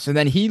 Yeah. So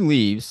then he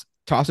leaves,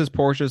 tosses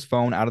Portia's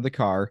phone out of the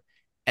car,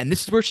 and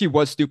this is where she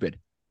was stupid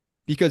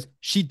because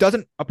she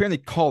doesn't apparently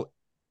call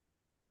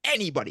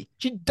anybody.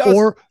 She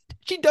does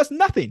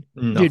nothing.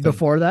 Dude,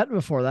 before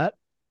that,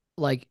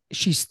 like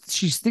she's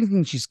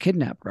thinking she's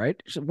kidnapped,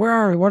 right? She's like,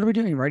 what are we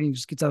doing? Right? And he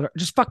just gets out of there.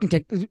 Just fucking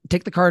take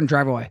the car and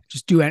drive away.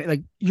 Just do anything.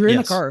 Like you're in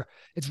the car,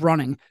 it's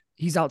running.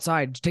 He's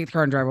outside. Just take the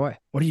car and drive away.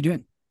 What are you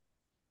doing?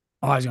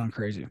 Oh, I was going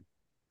crazy.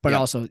 But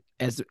also,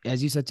 as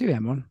you said too,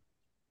 Hamon,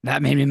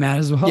 that made me mad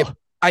as well. Yeah,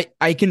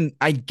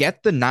 I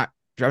get the not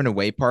driving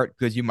away part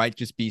because you might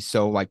just be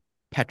so like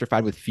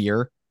petrified with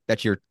fear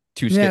that you're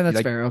too scared. Yeah, that's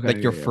like, fair. Okay, like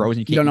you're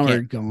frozen. You don't know where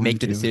you're going. Make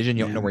the decision.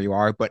 You don't know where you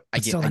are. But I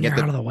get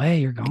out of the way.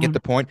 You're going. I get the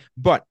point.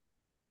 But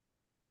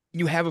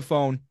you have a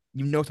phone.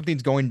 You know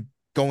something's going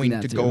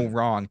to go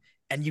wrong,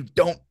 and you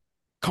don't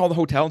call the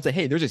hotel and say,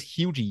 "Hey, there's this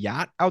huge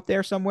yacht out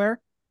there somewhere.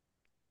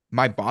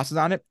 My boss is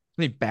on it.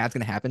 Something bad's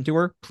gonna happen to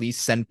her. Please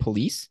send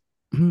police."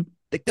 Mm-hmm.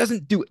 It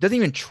doesn't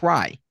even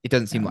try. It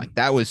doesn't seem like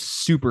that was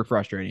super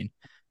frustrating.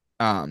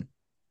 I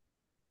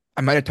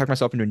might have talked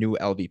myself into a new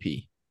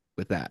LVP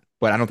with that,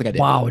 but I don't think I did.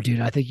 Wow,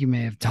 dude, I think you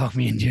may have talked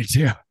me into it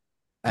too.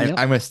 I'm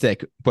gonna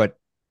stick, but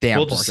damn,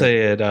 we'll just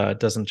say it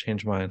doesn't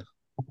change mine.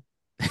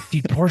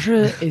 Dude,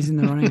 Portia is in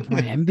the running for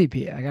my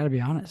MVP. I gotta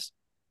be honest.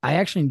 I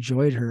actually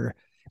enjoyed her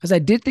because I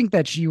did think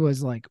that she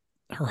was like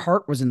her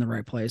heart was in the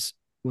right place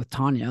with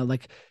Tanya.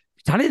 Like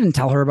Tanya didn't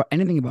tell her about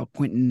anything about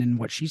Quentin and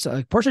what she saw.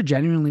 Like Portia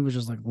genuinely was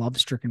just like love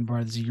stricken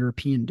by this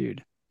European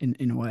dude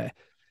in a way.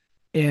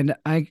 And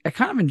I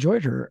kind of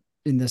enjoyed her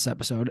in this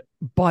episode,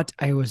 but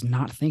I was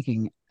not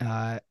thinking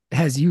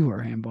as you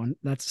were, Hambone.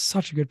 That's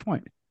such a good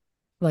point.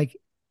 Like,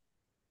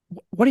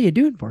 what are you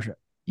doing, Portia?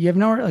 You have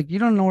nowhere, like, you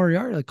don't know where you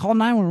are. Like, call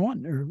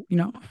 911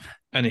 or,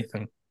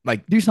 Anything.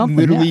 Like, do something.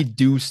 Literally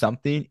do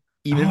something.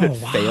 Even if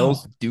it wow.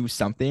 fails, do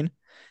something.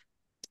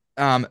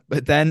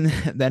 But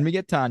then we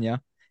get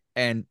Tanya,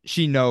 and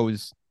she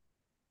knows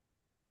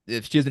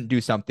if she doesn't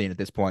do something at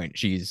this point,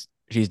 she's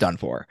done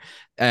for.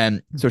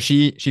 And so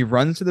she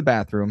runs to the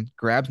bathroom,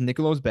 grabs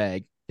Nicolo's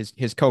bag,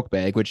 his Coke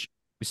bag, which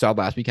we saw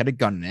last week had a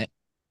gun in it.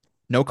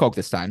 No Coke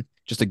this time,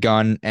 just a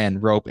gun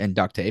and rope and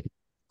duct tape.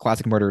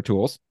 Classic murderer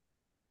tools.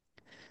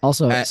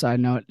 Also,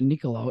 side note,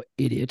 Nicolo,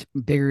 idiot,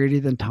 bigger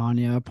idiot than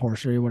Tanya,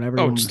 Portia, whatever.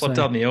 Oh, just left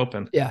out in the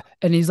open. Yeah,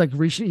 and he's like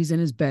he's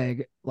in his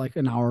bag like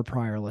an hour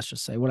prior. Let's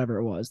just say whatever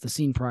it was, the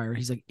scene prior.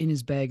 He's like in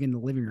his bag in the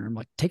living room.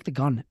 Like, take the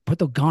gun, put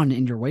the gun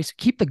in your waist,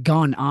 keep the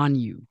gun on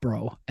you,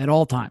 bro, at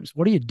all times.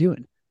 What are you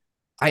doing?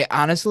 I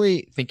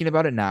honestly, thinking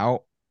about it now,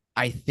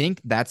 I think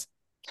that's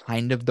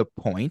kind of the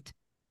point.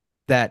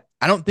 That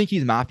I don't think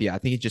he's mafia. I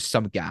think he's just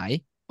some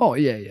guy. Oh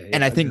yeah.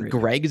 And I think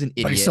Greg is an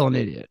idiot. But he's still an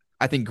idiot.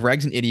 I think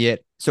Greg's an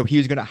idiot, so he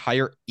was going to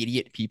hire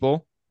idiot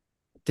people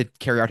to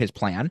carry out his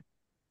plan.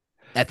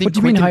 I think. What do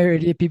you mean hire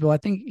idiot people? I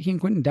think he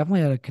and Quentin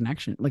definitely had a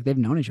connection. Like, they've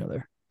known each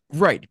other.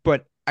 Right,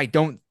 but I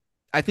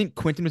think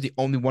Quentin was the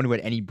only one who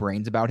had any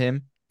brains about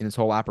him in this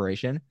whole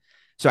operation.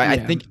 So I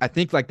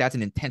think like that's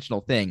an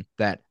intentional thing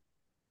that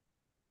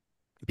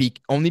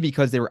only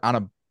because they were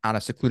on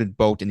a secluded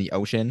boat in the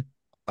ocean,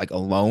 like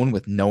alone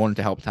with no one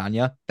to help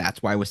Tanya.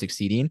 That's why it was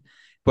succeeding.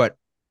 But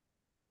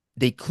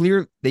they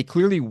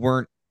clearly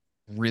weren't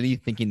really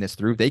thinking this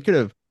through. They could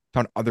have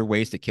found other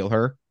ways to kill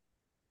her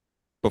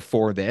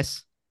before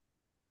this.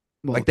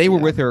 Well, like, they were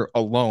with her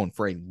alone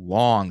for a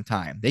long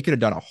time. They could have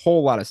done a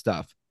whole lot of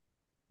stuff.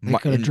 They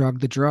could have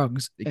drugged the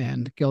drugs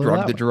and killed her.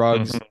 Drugged the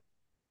drugs,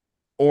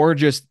 or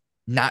just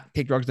not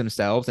take drugs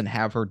themselves and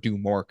have her do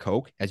more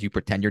coke as you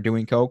pretend you're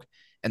doing coke,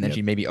 and then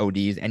she maybe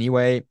ODs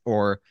anyway,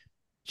 or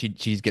she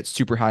gets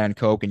super high on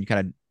coke and you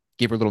kind of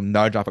give her a little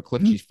nudge off a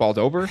cliff, she falls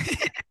over.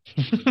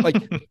 Like,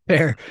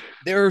 there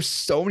are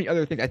so many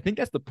other things. I think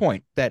that's the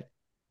point that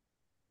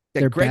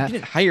Greg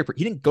didn't hire.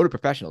 He didn't go to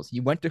professionals.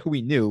 He went to who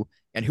he knew,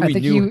 and who he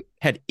knew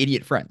had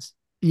idiot friends.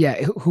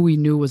 Yeah, who he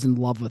knew was in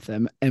love with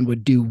him and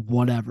would do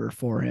whatever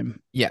for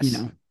him. Yes,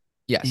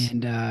 yes.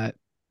 And I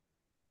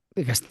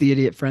guess the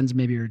idiot friends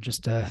maybe are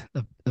just the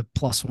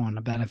plus one,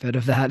 a benefit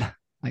of that.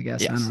 I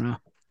guess. Yes. I don't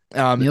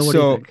know. Neil, what do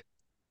you think?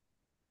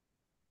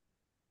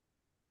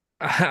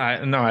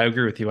 No, I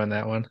agree with you on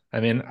that one. I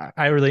mean,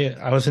 I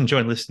was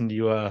enjoying listening to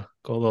you go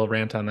a little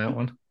rant on that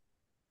one.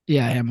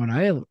 Yeah, I am. When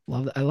I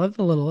love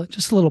the little,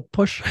 just a little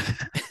push.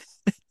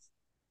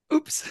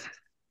 Oops,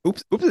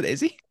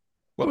 daisy.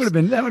 That would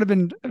have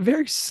been a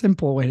very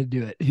simple way to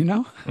do it, you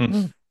know?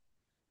 Mm-hmm.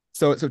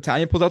 So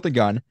Tanya pulls out the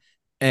gun,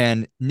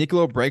 and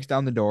Nicolo breaks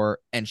down the door,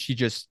 and she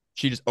just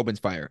opens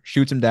fire,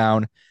 shoots him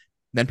down,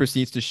 then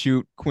proceeds to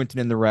shoot Quentin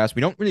and the rest.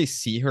 We don't really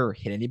see her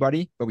hit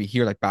anybody, but we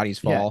hear like bodies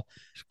fall.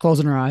 She's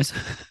closing her eyes.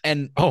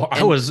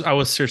 I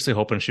was seriously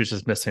hoping she was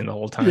just missing the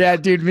whole time. Yeah,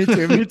 dude, me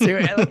too.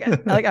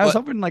 Like I was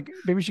hoping like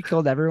maybe she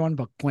killed everyone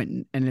but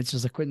Quentin, and it's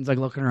just like Quentin's like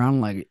looking around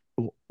like,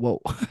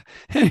 whoa.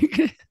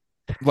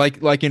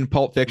 like in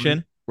Pulp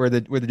Fiction, where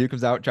the dude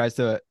comes out, tries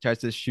to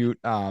shoot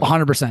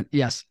 100%.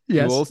 Yes.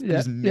 Jules,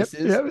 just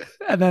misses. Yep.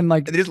 And then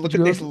like and they just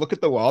look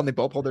at the wall and they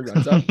both hold their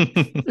guns up.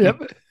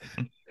 Yep.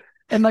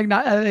 And like,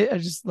 not, I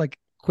just like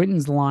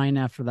Quentin's line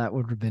after that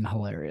would have been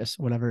hilarious.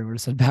 Whatever he would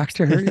have said back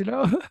to her, you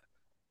know.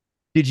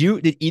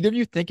 Did either of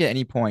you think at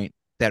any point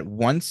that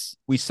once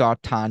we saw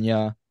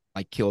Tanya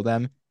like kill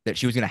them, that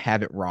she was gonna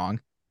have it wrong?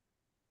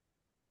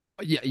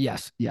 Yeah.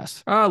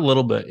 Yes. A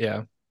little bit.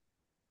 Yeah.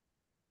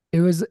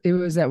 It was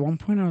at one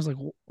point I was like,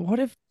 what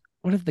if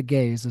the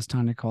gays, as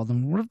Tanya called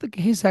them, what if the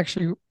gays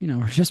actually,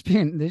 were just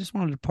they just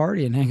wanted to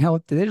party and hang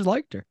out. They just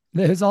liked her.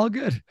 It was all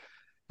good.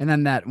 And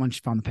then that when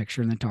she found the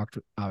picture and they talked,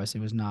 obviously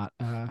was not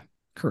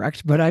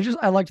correct. But I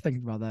liked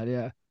thinking about that.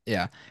 Yeah.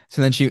 Yeah.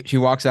 So then she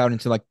walks out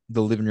into like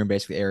the living room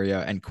basically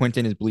area, and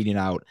Quentin is bleeding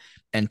out.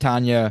 And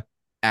Tanya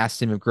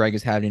asks him if Greg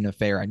is having an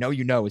affair. I know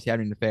is he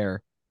having an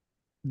affair?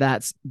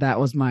 That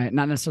was my,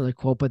 not necessarily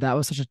quote, but that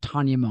was such a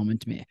Tanya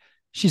moment to me.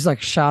 She's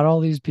like shot all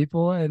these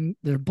people and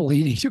they're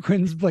bleeding.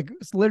 Quentin's like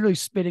literally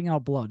spitting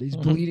out blood. He's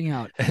bleeding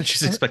out. And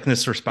she's expecting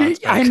this response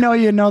back. I know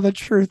you know the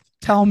truth.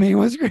 Tell me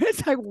what's great.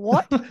 It's like,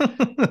 what?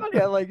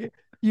 Yeah, like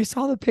you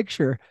saw the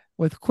picture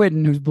with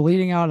Quentin who's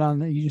bleeding out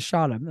you just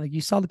shot him. Like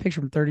you saw the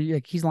picture from 30,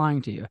 like he's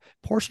lying to you.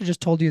 Portia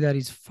just told you that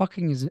he's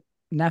fucking his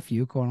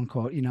nephew, quote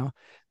unquote,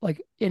 like,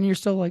 and you're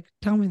still like,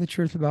 tell me the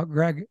truth about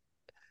Greg.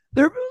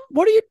 No,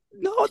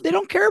 they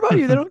don't care about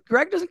you.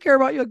 Greg doesn't care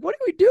about you. Like, what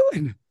are we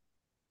doing?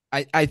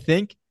 I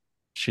think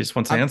she just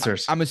wants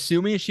answers. I'm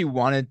assuming she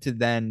wanted to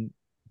then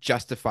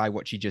justify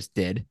what she just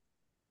did.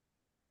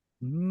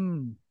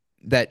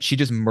 That she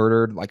just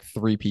murdered like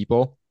 3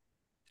 people,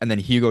 and then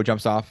Hugo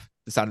jumps off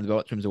the side of the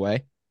boat, swims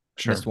away.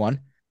 Sure. Missed one.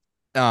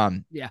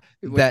 Yeah.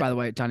 Which, by the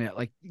way, Tanya,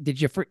 like,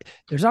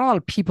 there's not a lot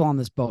of people on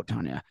this boat,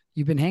 Tanya.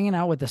 You've been hanging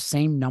out with the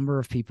same number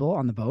of people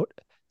on the boat.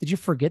 Did you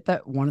forget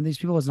that one of these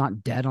people is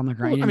not dead on the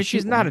ground? Well, I mean,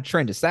 she's not a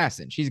trained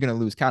assassin. She's going to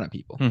lose count of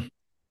people.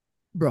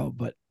 bro.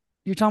 But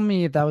you're telling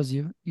me if that was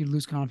you, you'd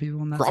lose count of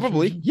people in that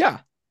Probably, situation? yeah.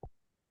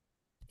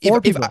 Four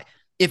If people.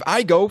 if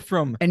I go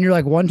from and you're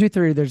like 1, 2,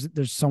 3,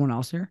 there's someone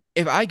else here.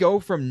 if I go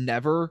from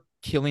never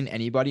killing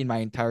anybody in my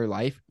entire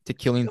life to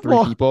killing 3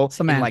 Well, people in like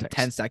semantics.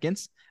 10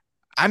 seconds,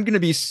 I'm gonna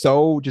be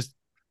so just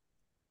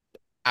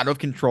out of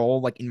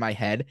control, like in my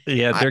head.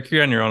 Yeah, Dirk,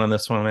 you're on your own on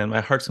this one, man. My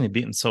heart's gonna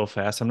be beating so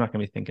fast. I'm not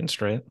gonna be thinking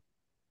straight.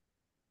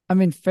 I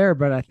mean, fair,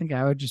 but I think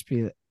I would just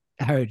be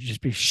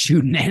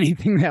shooting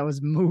anything that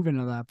was moving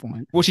at that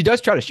point. Well, she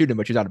does try to shoot him,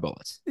 but she's out of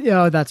bullets.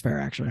 Yeah, that's fair,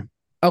 actually.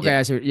 Okay, Yeah.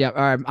 I see. Yeah,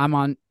 all right. I'm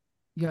on.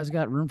 You guys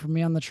got room for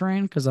me on the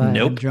train? Because Nope.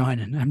 I'm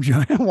joining. I'm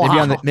joining.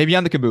 Wow. Maybe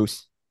on the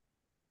caboose.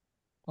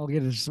 I'll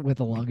get it with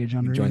the luggage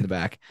under. Join the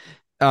back.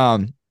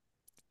 And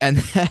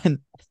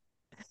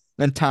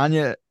then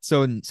Tanya.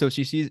 So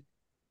she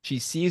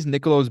sees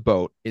Nicolo's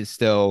boat is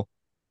still,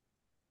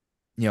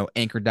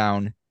 anchored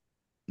down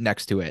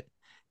next to it,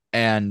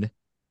 and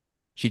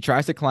she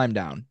tries to climb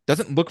down.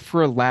 Doesn't look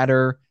for a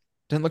ladder.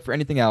 Doesn't look for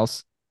anything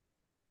else.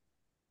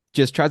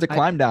 Just tries to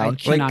climb down. I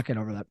cannot get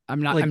over that.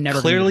 I'm not. Like, I'm never.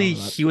 clearly,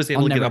 he was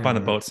able to get up on the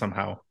boat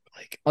somehow.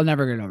 Like, I'll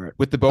never get over it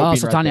with the boat. Oh, being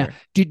so right Tanya,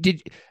 there.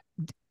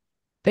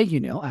 thank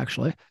you, Neil.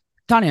 Actually,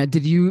 Tanya,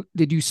 did you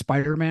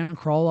Spider-Man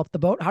crawl up the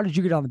boat? How did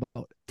you get on the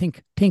boat?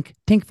 Think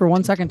for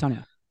 1 second,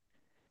 Tanya.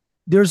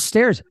 There's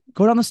stairs.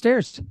 Go down the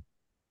stairs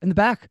in the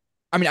back.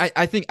 I mean,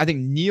 I think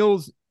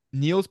Neil's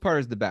part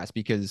is the best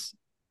because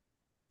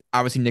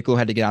obviously Nicolo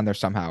had to get on there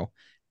somehow.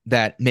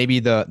 That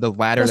maybe the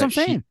ladder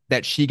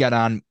that she got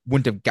on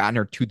wouldn't have gotten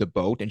her to the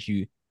boat, and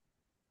she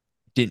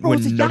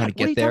wouldn't know how to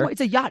get there.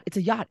 It's a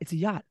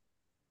yacht.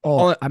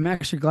 Oh, I'm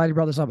actually glad you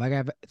brought this up. I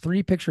have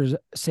 3 pictures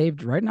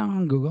saved right now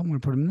on Google. I'm going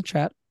to put them in the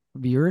chat.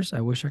 Viewers,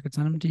 I wish I could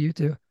send them to you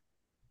too.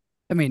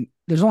 I mean,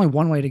 there's only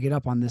one way to get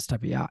up on this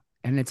type of yacht,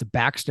 and it's a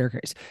back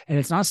staircase. And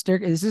it's not a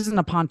staircase. This isn't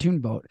a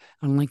pontoon boat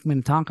on Lake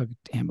Minnetonka,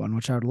 Ambon,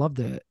 which I would love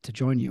to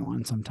join you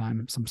on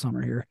sometime, some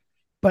summer here.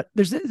 But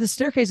the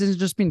staircase isn't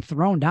just being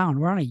thrown down.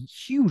 We're on a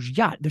huge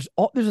yacht. There's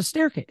a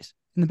staircase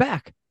in the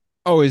back.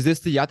 Oh, is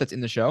this the yacht that's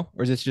in the show,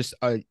 or is this just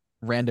a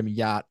random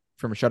yacht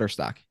from a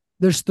Shutterstock?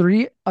 There's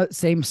 3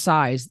 same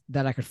size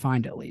that I could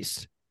find at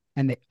least,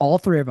 and all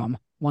 3 of them.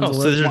 So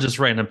these are just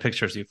random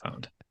pictures you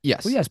found.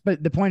 Yes. Well, yes,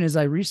 but the point is,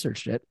 I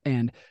researched it,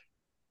 and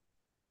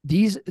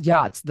these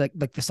yachts, like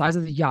the size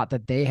of the yacht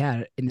that they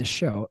had in the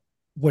show,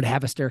 would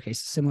have a staircase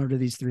similar to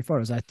these 3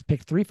 photos. I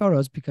picked 3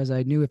 photos because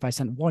I knew if I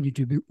sent one,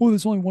 YouTube,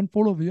 there's only 1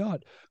 photo of a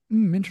yacht.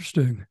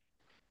 Interesting.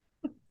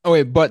 Oh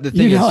wait, but the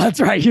thing is, that's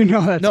right. That's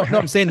no, right. no.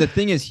 I'm saying the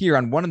thing is here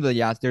on one of the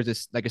yachts, there's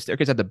this like a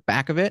staircase at the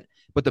back of it,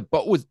 but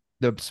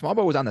the small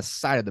boat was on the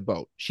side of the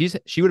boat. She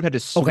would have had to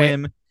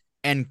swim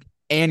and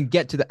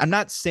get to the. I'm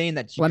not saying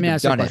that she Let me could have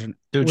ask you a done it. question.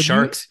 Dude,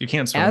 sharks, you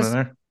can't swim in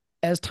there.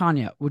 As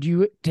Tanya, would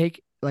you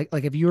take like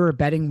if you were a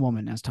betting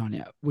woman as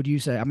Tanya, would you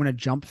say I'm going to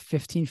jump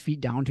 15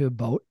 feet down to a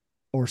boat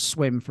or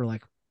swim for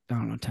like, I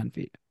don't know, 10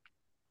 feet?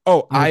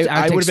 Oh,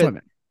 I would have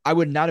been. I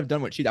would not have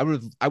done what she. I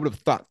would have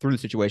thought through the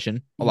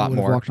situation a lot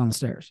more. Walked on the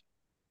stairs.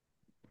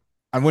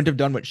 I wouldn't have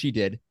done what she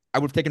did. I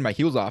would have taken my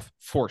heels off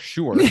for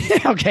sure.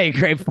 Okay,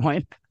 great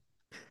point.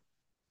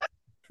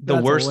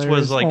 The worst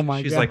hilarious. was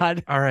like, she's like,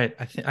 all right,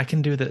 I think I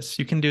can do this.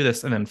 You can do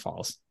this, and then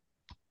falls.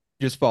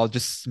 Just falls,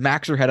 just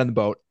smacks her head on the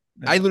boat.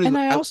 I literally,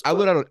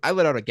 I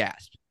let out a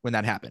gasp when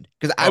that happened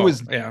because I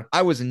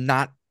was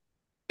not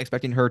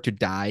expecting her to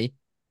die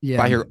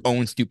by her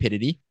own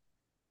stupidity.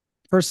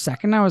 For a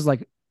second, I was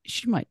like,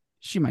 she might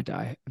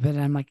die, but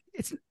I'm like,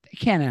 it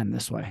can't end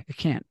this way. It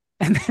can't.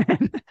 And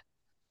then,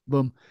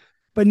 boom.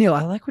 But Neil,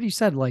 I like what you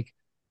said. Like,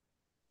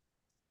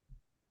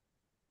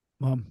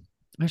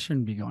 I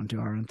shouldn't be going too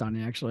hard on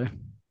Tanya. Actually,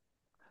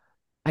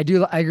 I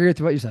agree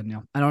with what you said,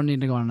 Neil. I don't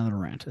need to go on another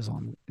rant. Is all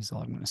I'm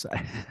going to say.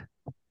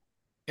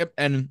 Yep,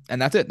 and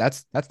that's it.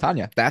 That's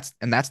Tanya. That's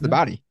the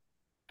body.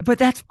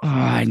 But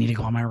I need to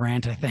go on my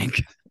rant. I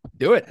think.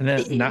 Do it. And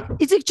then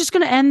is it just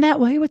going to end that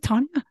way with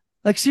Tanya?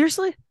 Like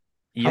seriously?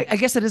 Yep. I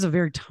guess that is a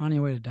very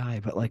Tanya way to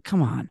die. But like,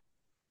 come on.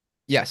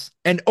 Yes.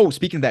 And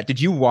speaking of that, did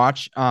you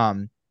watch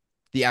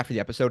the after the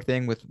episode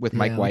thing with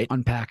Mike White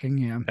unpacking?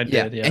 Yeah, I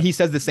did. Yeah, and he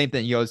says the same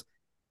thing. He goes,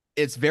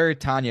 "It's very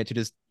Tanya to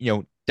just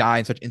die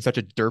in such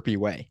a derpy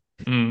way."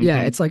 Mm-hmm.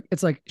 Yeah, it's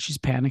like she's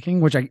panicking.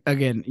 Which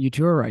again, you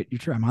two are right.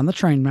 I'm on the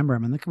train. Remember,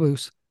 I'm in the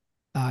caboose.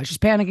 She's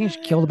panicking. She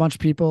killed a bunch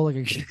of people.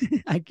 Like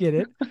I get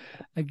it.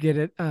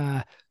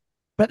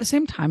 But at the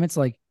same time, it's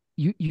like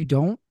you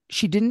don't.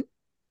 She didn't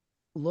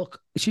look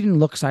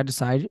side to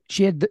side.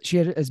 She had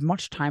as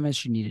much time as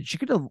she needed. She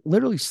could have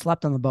literally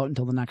slept on the boat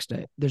until the next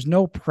day. There's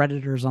no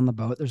predators on the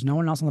boat. There's no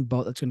one else on the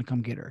boat that's going to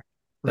come get her.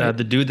 Right?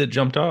 The dude that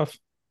jumped off.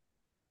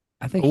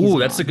 I think. Oh,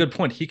 that's a good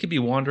point. He could be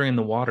wandering in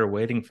the water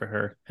waiting for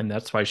her, and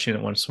that's why she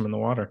didn't want to swim in the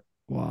water.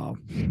 Wow.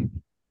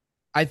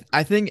 I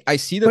think I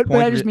see the point.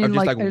 But I just mean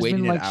like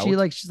waiting it out.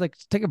 She's like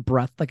take a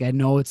breath. Like I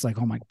know it's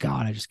like, oh my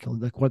God, I just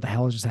killed. Like what the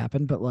hell just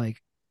happened? But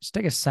like just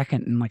take a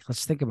second and like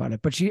let's think about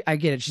it. But I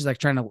get it. She's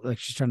trying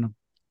to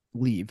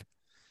leave.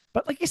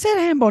 But like you said,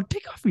 Hambo,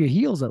 take off your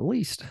heels at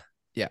least.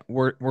 Yeah,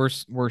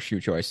 worse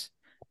shoe choice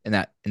in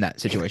that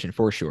situation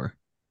for sure.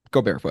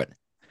 Go barefoot.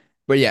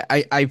 But yeah,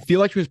 I feel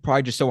like she was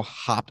probably just so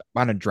hopped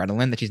on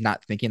adrenaline that she's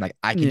not thinking like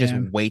I can just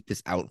wait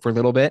this out for a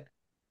little bit.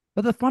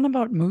 But the fun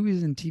about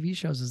movies and TV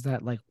shows is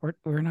that like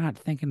we're not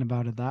thinking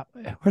about it that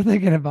way. We're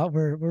thinking about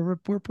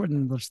we're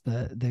putting just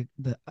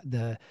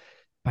the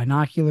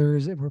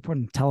binoculars, we're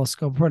putting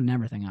telescope, we're putting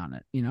everything on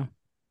it, you know.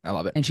 I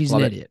love it. And she's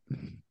love an it. idiot.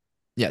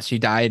 Yes, she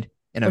died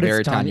in a But it's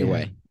very Tanya. tiny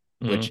way,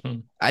 which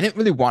I didn't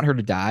really want her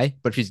to die.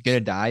 But if she's gonna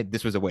die,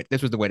 this was the way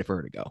for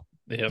her to go.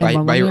 Yeah.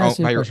 By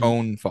your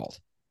own fault.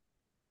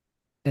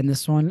 And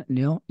this one,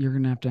 Neil, you're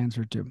gonna have to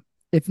answer it too.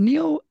 If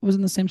Neil was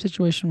in the same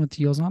situation with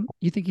heels on,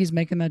 you think he's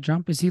making that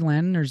jump? Is he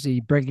landing or is he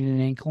breaking an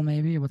ankle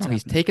maybe? What's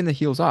he's taking the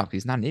heels off.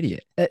 He's not an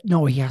idiot.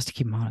 No, he has to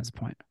keep him on, is the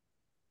point.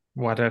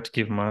 Why'd I have to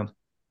keep him on?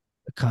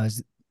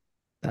 Because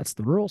that's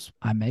the rules.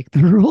 I make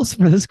the rules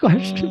for this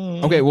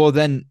question. Okay, well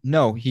then,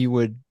 no, he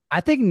would.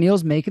 I think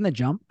Neil's making the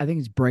jump. I think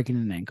he's breaking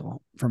an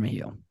ankle from a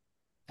heel.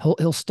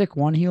 He'll stick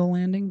one heel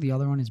landing, the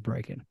other one is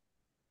breaking.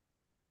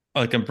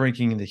 Like I'm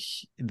breaking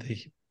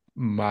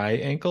my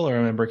ankle, or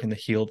am I breaking the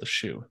heel of the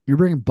shoe? You're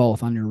breaking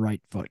both on your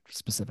right foot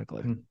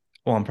specifically.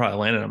 Well, I'm probably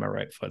landing on my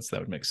right foot, so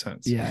that would make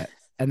sense. Yeah,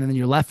 and then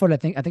your left foot. I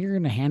think you're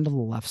going to handle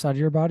the left side of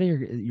your body.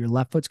 Your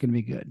left foot's going to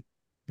be good.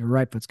 Your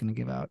right foot's going to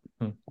give out.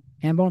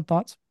 Handbone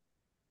thoughts?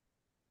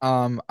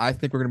 I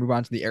think we're going to move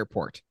on to the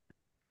airport.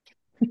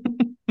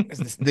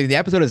 The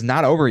episode is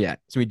not over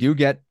yet, so we do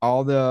get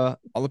all the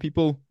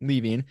people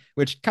leaving,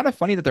 which kind of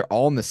funny that they're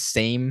all in the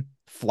same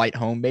flight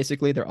home.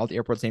 Basically, they're all at the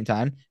airport at the same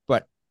time.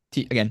 But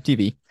again,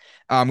 TV.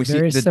 We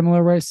very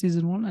similar way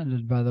season 1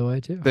 ended, by the way,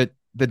 too. The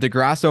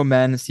DeGrasso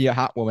men see a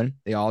hot woman.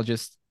 They all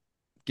just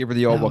give her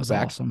the old look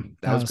back. Awesome.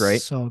 That was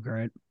great. So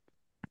great.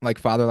 Like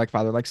father,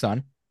 like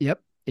son. Yep.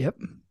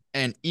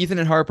 And Ethan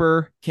and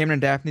Harper, Cameron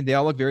and Daphne, they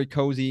all look very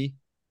cozy.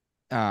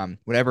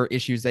 Whatever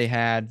issues they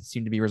had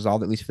seem to be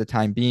resolved, at least for the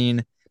time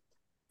being.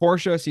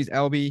 Portia sees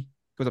Elby,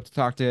 goes up to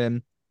talk to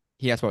him.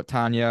 He asks about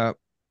Tanya.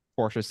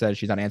 Portia says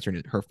she's not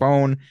answering her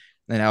phone.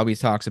 Then Elby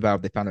talks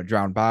about they found a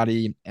drowned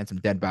body and some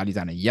dead bodies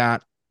on a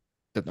yacht.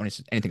 Doesn't know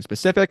anything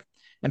specific.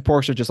 And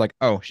Portia just like,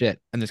 oh shit,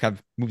 and just kind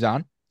of moves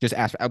on. Just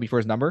asks for Elby for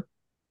his number.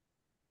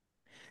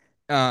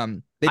 I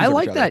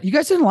like that. You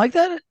guys didn't like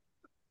that?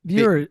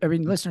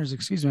 Listeners,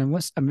 excuse me.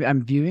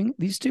 I'm viewing.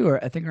 These two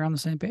I think are on the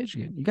same page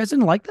again. You guys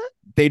didn't like that?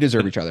 They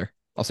deserve each other.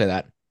 I'll say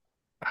that.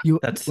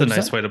 That's the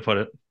nice way to put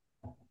it.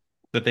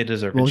 That they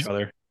deserve each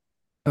other.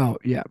 Oh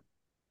yeah.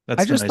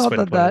 That's I just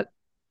thought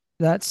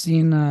that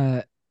scene.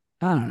 I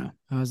don't know.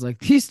 I was like,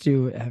 these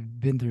two have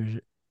been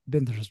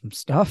through some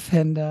stuff,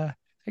 and I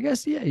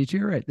guess you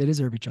two are right. They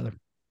deserve each other.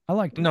 I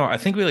liked it. No, I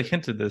think we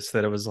hinted this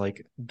that it was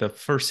like the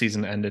first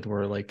season ended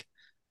where like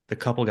the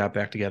couple got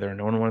back together and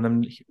no one wanted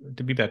them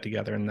to be back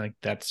together, and like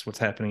that's what's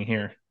happening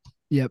here.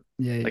 Yep.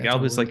 Yeah. Like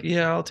Alba's like,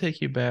 yeah, I'll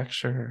take you back,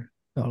 sure.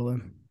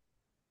 Totally.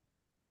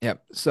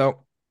 Yep.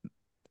 So,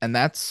 and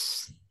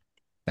that's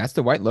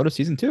the White Lotus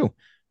season 2.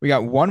 We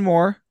got one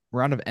more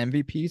round of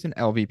MVPs and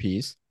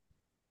LVPs.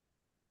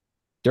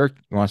 Dirk,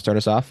 you want to start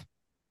us off?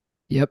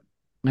 Yep,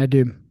 I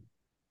do.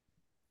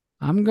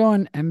 I'm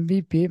going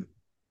MVP,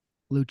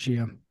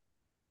 Lucia.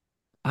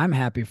 I'm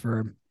happy for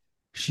her.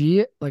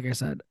 She, like I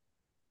said,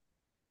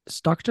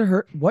 stuck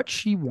to what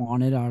she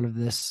wanted out of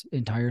this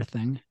entire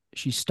thing.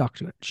 She stuck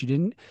to it. She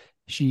didn't.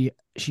 She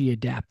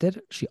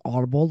adapted. She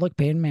audibled like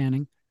Peyton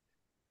Manning.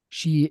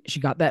 She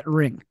got that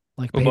ring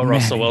like What Peyton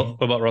about Manning.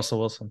 What about Russell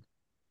Wilson?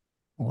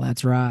 Well,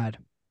 that's right.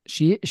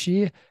 She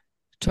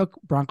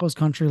took Broncos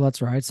country,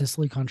 let's ride,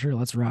 Sicily country,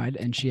 let's ride,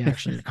 and she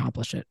actually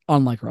accomplished it.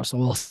 Unlike Russell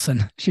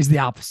Wilson, she's the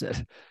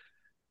opposite.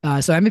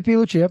 So MVP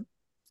Lucia,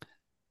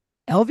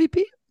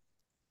 LVP.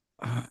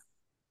 How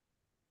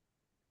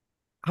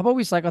about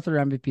we cycle through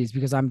MVPs,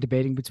 because I'm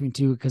debating between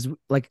two, because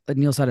like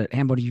Neil said it,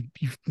 Hambo,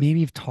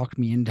 you've talked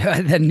me into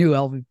the new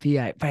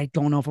LVP, but I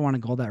don't know if I want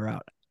to go that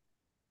route.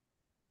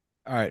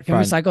 All right, can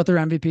we cycle through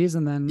MVPs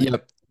and then?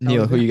 Yep.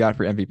 Neil, who you got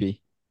for MVP?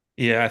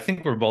 Yeah, I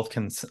think we're all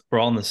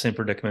in the same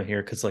predicament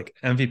here, because like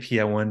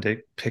MVP, I wanted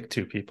to pick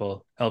 2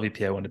 people.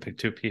 LVP, I wanted to pick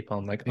 2 people.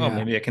 I'm like,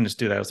 maybe I can just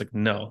do that. I was like,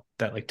 no,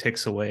 that like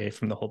takes away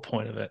from the whole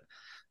point of it.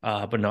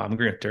 But no, I'm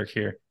agreeing with Dirk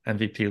here.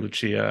 MVP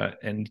Lucia,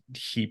 and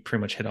he pretty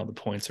much hit all the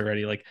points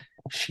already. Like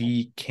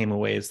she came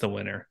away as the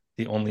winner,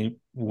 the only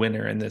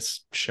winner in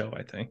this show,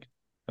 I think.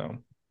 So,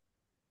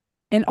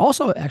 and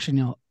also, actually,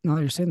 Neil, now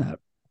that you're saying that,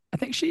 I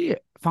think she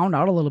found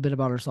out a little bit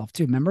about herself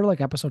too. Remember,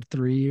 like episode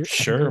 3,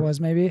 sure, it was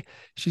maybe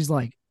she's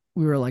like,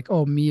 we were like,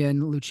 oh, Mia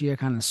and Lucia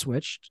kind of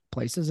switched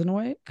places in a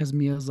way, because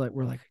Mia's like,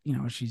 we're like,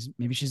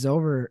 she's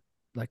over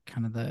like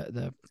kind of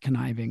the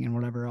conniving and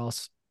whatever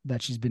else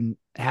that she's been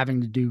having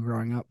to do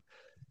growing up.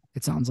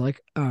 It sounds like.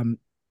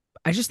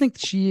 I just think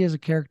she is a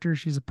character.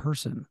 She's a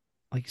person,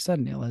 like you said,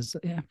 Neil.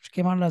 She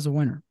came out as a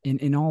winner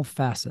in all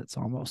facets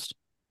almost.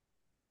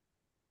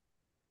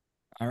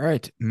 All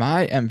right,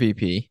 my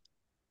MVP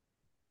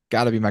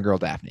got to be my girl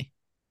Daphne.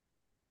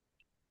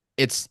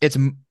 It's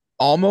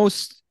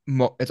almost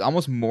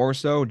more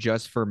so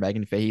just for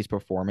Megan Fahey's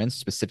performance,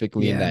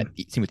 specifically in that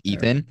scene with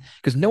Ethan,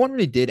 because no one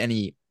really did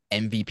any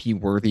MVP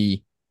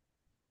worthy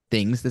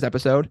things this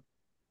episode.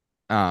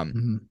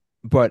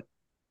 But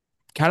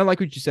kind of like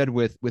what you said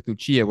with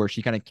Lucia, where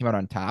she kind of came out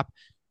on top.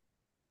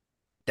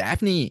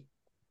 Daphne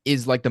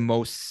is like the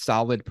most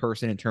solid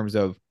person in terms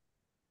of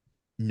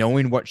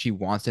knowing what she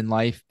wants in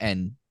life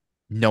and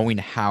knowing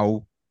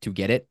how to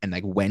get it and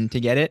like when to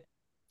get it.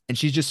 And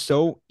she's just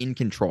so in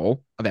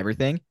control of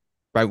everything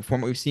from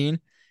what we've seen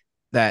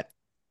that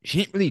she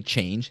didn't really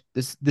change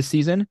this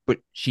season, but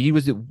she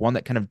was the one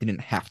that kind of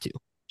didn't have to.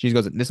 She just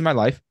goes, "This is my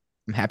life.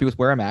 I'm happy with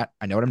where I'm at.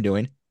 I know what I'm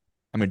doing.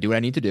 I'm gonna do what I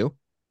need to do,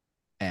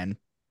 and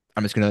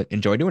I'm just gonna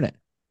enjoy doing it."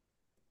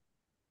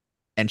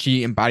 And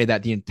she embodied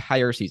that the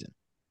entire season.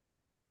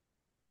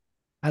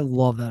 I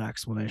love that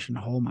explanation.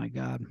 Oh my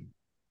God.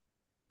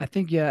 I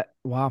think, yeah,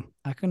 wow,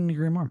 I couldn't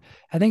agree more.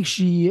 I think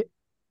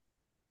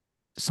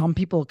some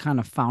people kind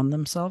of found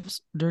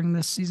themselves during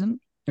this season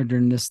or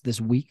during this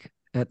week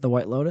at the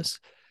White Lotus.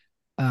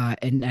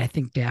 And I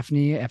think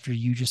Daphne, after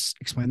you just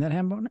explained that,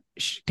 Hambone,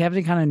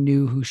 Daphne kind of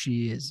knew who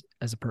she is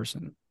as a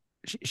person.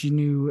 She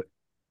knew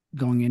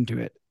going into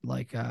it,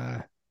 like,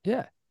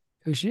 yeah,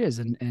 who she is.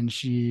 And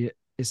she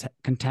is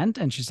content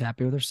and she's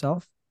happy with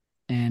herself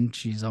and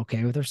she's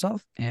okay with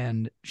herself.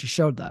 And she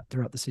showed that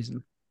throughout the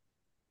season.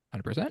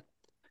 100%.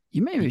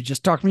 You maybe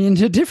just talked me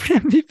into a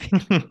different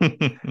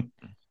MVP.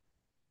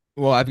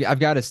 Well, I've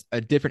got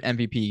a different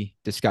MVP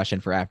discussion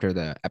for after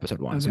the episode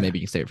 1, okay. So maybe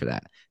you can save it for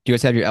that. Do you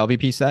guys have your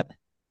LVP set?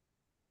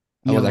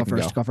 Yeah,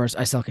 go first.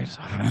 I still can't.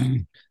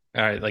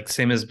 All right, like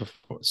same as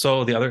before.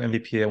 So the other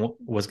MVP I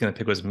was gonna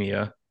pick was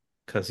Mia,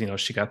 because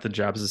she got the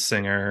job as a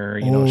singer.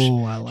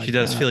 She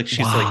does feel like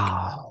she's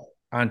like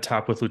on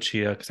top with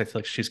Lucia, because I feel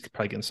like she's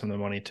probably getting some of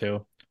the money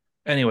too.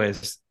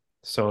 Anyways,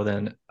 so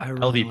then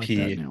really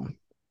LVP,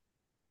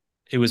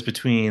 it was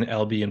between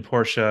LB and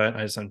Portia,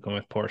 and I'm going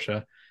with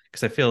Portia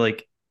because I feel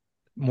like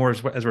more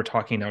as we're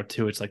talking now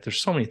too, it's like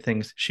there's so many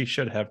things she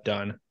should have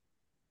done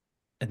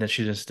and that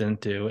she just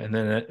didn't do. And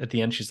then at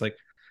the end, she's like,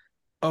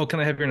 "Oh, can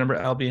I have your number,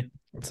 Albie?"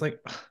 It's like,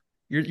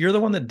 you're the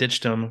one that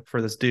ditched him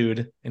for this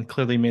dude and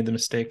clearly made the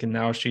mistake. And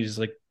now she's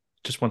like,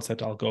 just wants that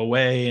to all go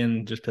away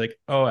and just be like,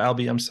 "Oh,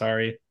 Albie, I'm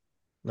sorry.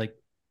 Like,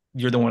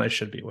 you're the one I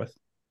should be with."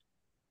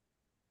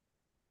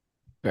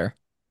 Fair.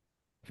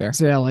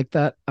 So yeah, I like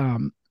that.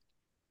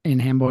 In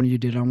Hambone, you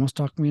did almost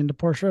talk me into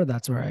Portia.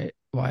 That's why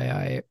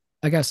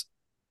I guess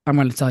I'm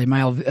going to tell you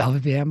my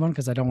LVP Hambone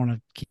because I don't want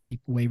to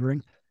keep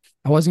wavering.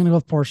 I was going to go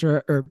with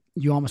Portia, or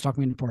you almost talked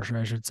me into Portia,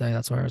 I should say.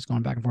 That's why I was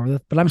going back and forth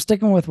with. But I'm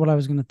sticking with what I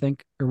was going to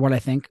think, or what I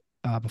think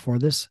before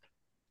this.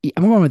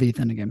 I'm going with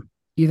Ethan again.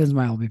 Ethan's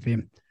my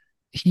LVP.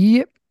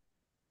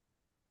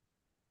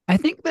 I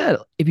think that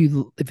if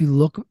you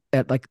look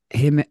at like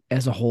him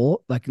as a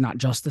whole, like not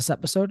just this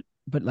episode,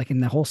 but like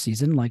in the whole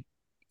season, like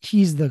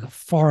he's the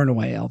far and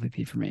away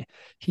LVP for me.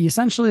 He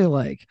essentially,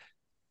 like,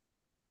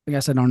 I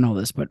guess I don't know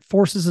this, but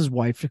forces his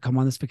wife to come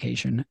on this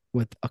vacation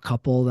with a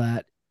couple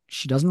that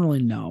she doesn't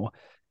really know,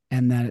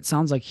 and that it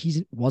sounds like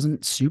he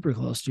wasn't super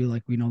close to.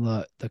 Like, we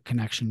know the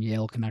connection,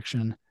 Yale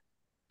connection,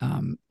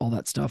 all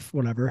that stuff,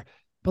 whatever.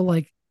 But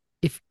like,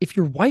 if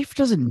your wife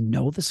doesn't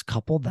know this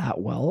couple that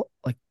well,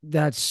 like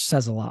that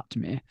says a lot to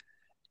me.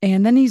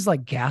 And then he's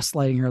like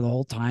gaslighting her the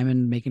whole time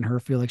and making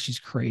her feel like she's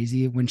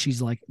crazy when she's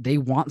like, they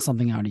want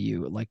something out of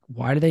you. Like,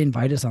 why do they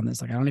invite us on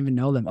this? Like, I don't even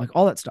know them, like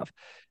all that stuff.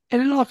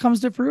 And it all comes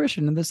to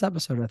fruition in this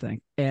episode, I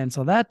think. And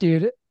so that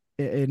dude,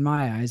 in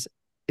my eyes,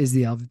 is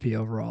the LVP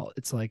overall.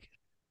 It's like,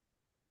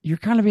 you're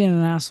kind of being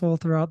an asshole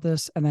throughout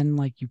this. And then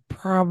like, you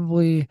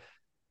probably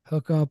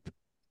hook up,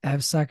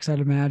 have sex, I'd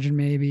imagine,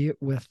 maybe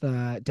with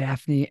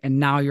Daphne. And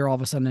now you're all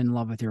of a sudden in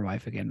love with your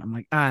wife again. I'm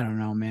like, I don't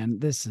know, man.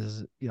 This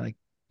is like,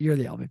 you're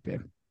the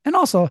LVP. And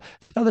also,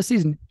 the other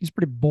season, he's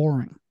pretty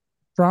boring.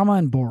 Drama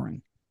and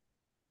boring.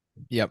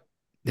 Yep.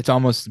 It's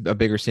almost a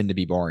bigger sin to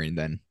be boring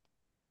than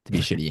to be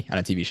shitty on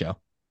a TV show.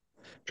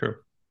 True.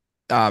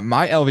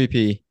 My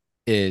LVP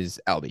is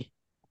Albie.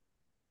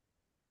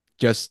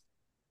 Just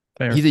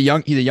fair. He's a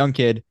young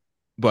kid,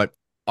 but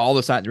all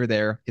the signs were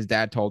there. His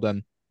dad told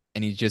him,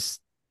 and he's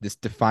just this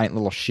defiant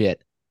little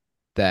shit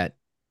that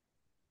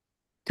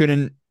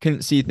couldn't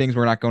see things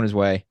were not going his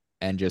way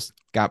and just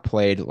got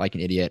played like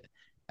an idiot.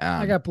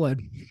 I got played.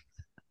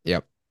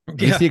 Yep. At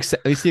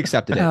least he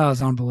accepted it. That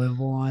was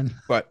unbelievable line.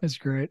 But it's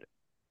great.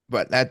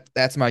 But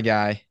that's my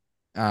guy.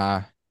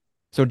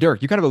 So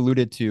Dirk, you kind of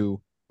alluded to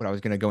what I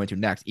was going to go into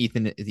next.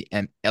 Ethan is the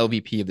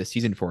LVP of the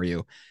season for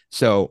you.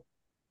 So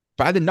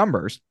by the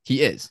numbers,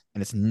 he is,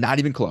 and it's not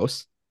even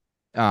close.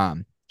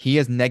 He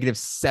has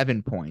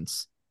 -7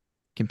 points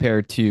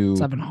compared to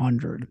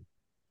 700.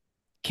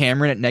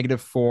 Cameron at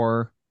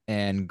 -4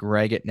 and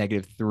Greg at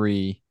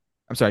 -3.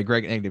 I'm sorry,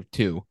 Greg at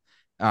 -2.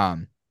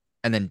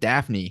 And then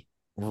Daphne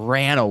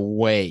ran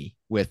away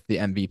with the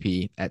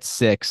MVP at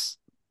 6.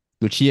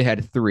 Lucia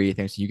had 3,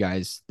 thanks to you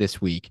guys this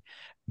week.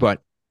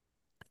 But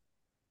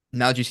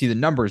now that you see the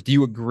numbers, do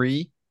you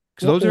agree?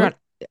 Because those are not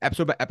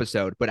episode by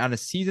episode, but on a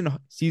season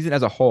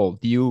as a whole,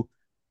 who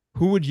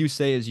would you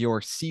say is your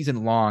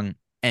season-long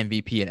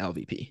MVP and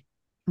LVP?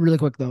 Really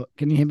quick, though,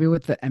 can you hit me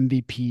with the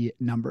MVP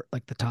number,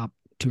 like the top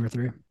 2 or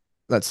 3?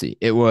 Let's see.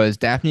 It was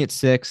Daphne at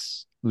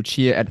 6,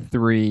 Lucia at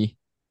 3,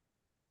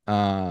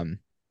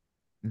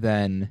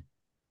 then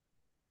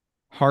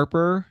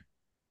Harper,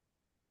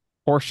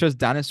 Portia's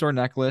dinosaur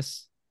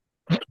necklace,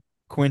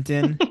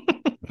 Quentin,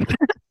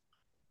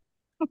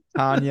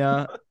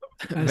 Tanya,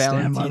 I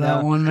stand by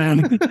that Valentina, one,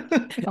 man.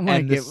 I'm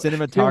like, and the get one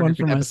cinematography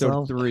for in episode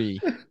myself. 3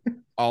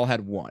 all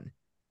had one.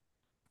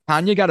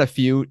 Tanya got a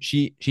few.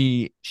 She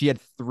had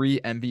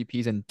 3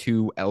 MVPs and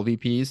 2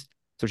 LVPs,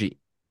 so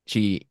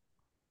she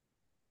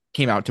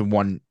came out to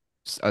one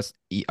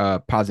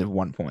positive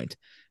 1 point,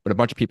 but a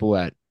bunch of people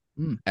at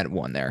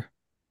 1 there.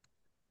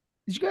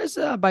 Did you guys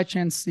by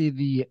chance see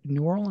the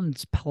New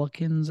Orleans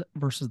Pelicans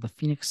versus the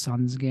Phoenix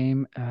Suns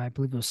game? I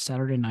believe it was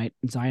Saturday night.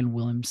 Zion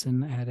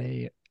Williamson had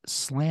a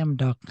slam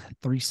dunk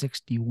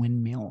 360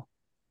 windmill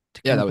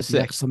to Yeah, kind that of was put the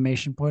sick.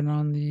 exclamation point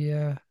on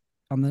the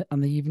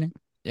evening.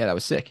 Yeah, that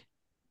was sick.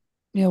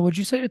 Yeah, would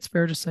you say it's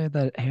fair to say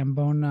that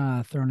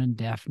Hambone throwing in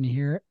Daphne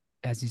here,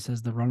 as he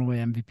says, the runaway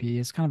MVP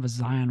is kind of a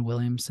Zion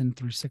Williamson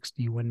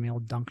 360 windmill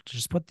dunk to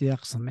just put the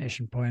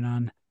exclamation point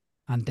on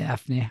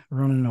Daphne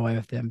running away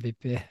with the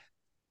MVP.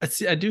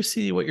 I do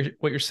see what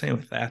you're saying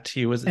with that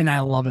too. And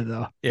I love it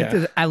though.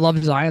 Yeah. I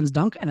love Zion's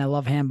dunk and I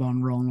love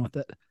Hambone rolling with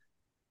it.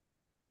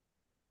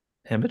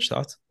 Hambitch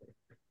thoughts?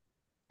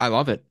 I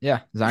love it.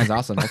 Yeah, Zion's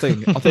awesome. I'll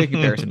take a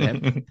comparison to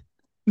him.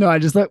 No, I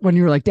just thought when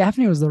you were like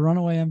Daphne was the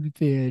runaway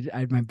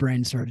MVP, my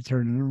brain started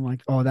turning. I'm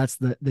like, oh, that's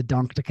the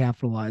dunk to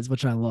capitalize,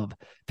 which I love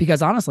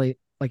because honestly,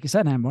 like you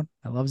said, Hambone,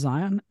 I love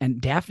Zion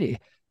and Daphne.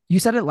 You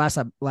said it last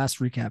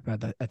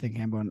recap. I think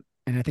Hambone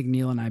and I think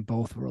Neil and I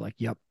both were like,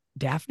 yep,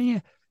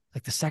 Daphne.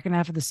 Like the second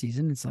half of the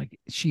season, it's like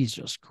she's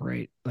just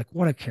great. Like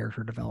what a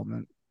character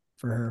development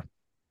for her.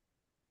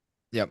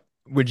 Yep.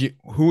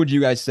 Who would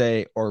you guys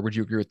say, or would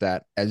you agree with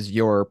that as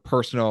your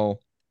personal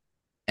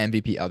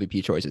MVP,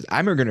 LVP choices?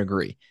 I'm going to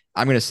agree.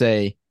 I'm going to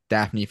say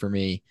Daphne for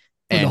me.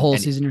 For the whole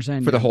season, you're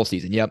saying? For the whole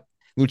season. Yep.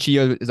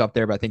 Lucia is up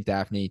there, but I think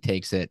Daphne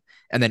takes it.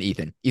 And then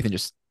Ethan.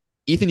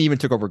 Ethan even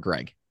took over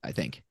Greg, I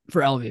think.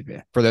 For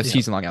LVP. For the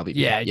season-long LVP.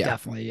 Yeah,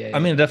 definitely. Yeah. I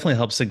mean, it definitely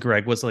helps that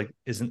Greg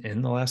isn't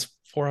in the last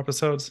 4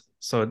 episodes,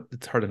 so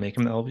it's hard to make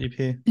him the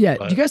LVP. Yeah.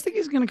 Do you guys think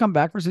he's going to come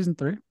back for season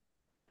 3?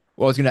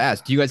 Well, I was going to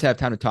ask, do you guys have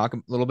time to talk a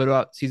little bit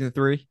about season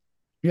 3?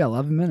 Yeah,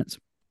 11 minutes.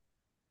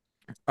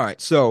 All right.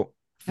 So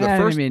the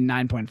first, I mean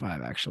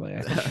 9.5 actually.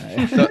 I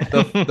think.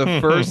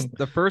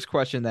 the first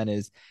question then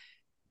is,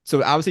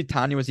 so obviously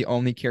Tanya was the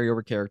only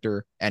carryover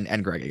character,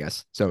 and Greg, I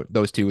guess. So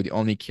those two were the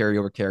only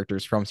carryover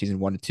characters from season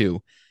 1 to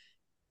 2.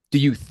 Do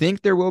you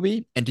think there will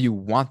be, and do you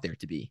want there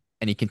to be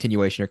any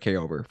continuation or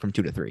carryover from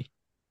 2 to 3?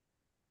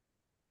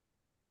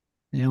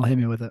 Yeah, hit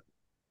me with it.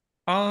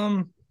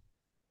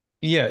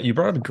 Yeah, you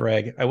brought up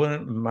Greg. I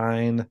wouldn't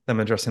mind them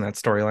addressing that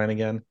storyline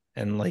again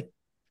and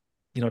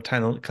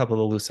tying a couple of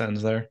the loose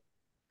ends there.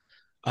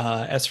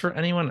 As for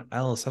anyone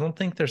else, I don't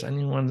think there's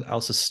anyone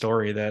else's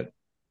story that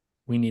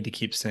we need to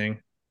keep seeing.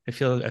 I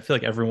feel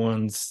like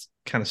everyone's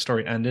kind of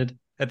story ended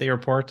at the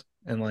airport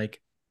and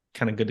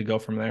kind of good to go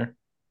from there.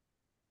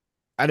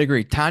 I'd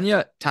agree.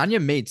 Tanya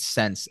made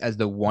sense as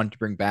the one to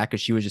bring back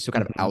because she was just so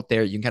kind of out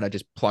there. You can kind of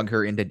just plug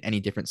her into any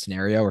different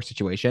scenario or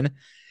situation.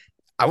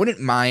 I wouldn't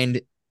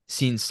mind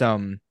seeing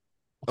some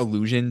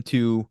allusion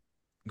to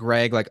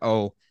Greg, like,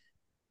 oh,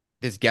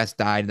 this guest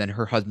died and then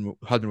her husband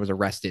was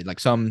arrested.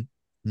 Like some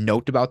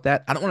note about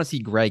that. I don't want to see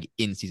Greg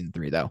in season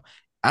 3 though.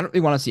 I don't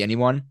really want to see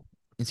anyone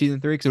in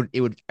season 3 because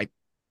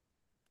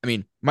I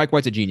mean, Mike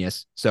White's a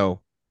genius, so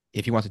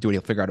if he wants to do it,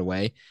 he'll figure out a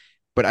way.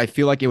 But I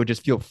feel like it would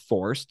just feel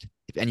forced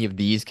if any of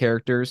these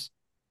characters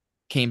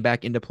came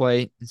back into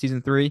play in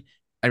season 3.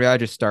 I'd rather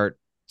just start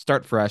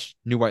fresh,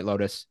 new White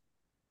Lotus,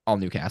 all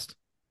new cast.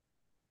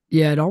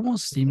 Yeah, it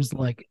almost seems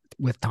like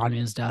with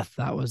Tanya's death,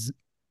 that was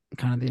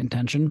kind of the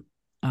intention,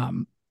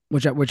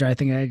 which I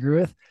think I agree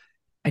with.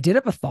 I did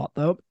have a thought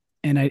though,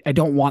 and I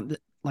don't want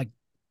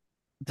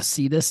to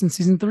see this in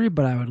season 3,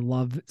 but I would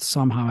love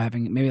somehow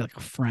having maybe like a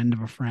friend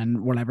of a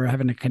friend, whatever,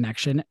 having a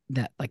connection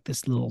that like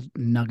this little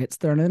nuggets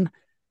thrown in.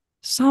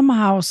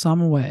 Somehow,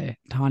 some way,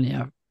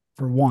 Tanya,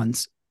 for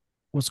once,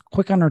 was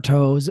quick on her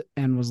toes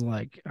and was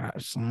like, I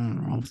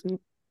don't know,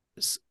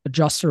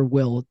 adjust her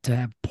will to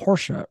have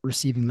Portia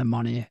receiving the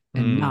money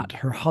and not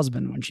her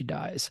husband when she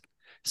dies.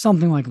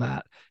 Something like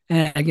that.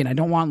 And again, I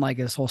don't want like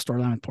this whole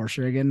storyline with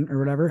Portia again or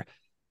whatever,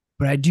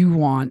 but I do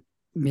want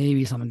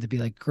maybe something to be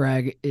like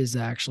Greg is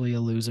actually a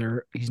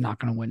loser. He's not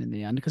going to win in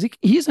the end because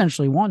he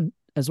essentially won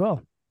as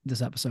well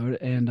this episode.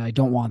 And I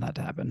don't want that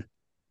to happen.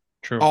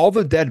 True. All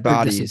the dead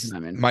bodies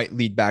might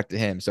lead back to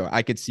him. So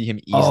I could see him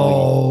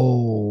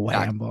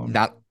easily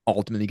not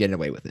ultimately getting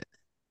away with it.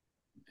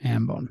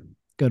 Hambone.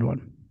 Good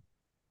one.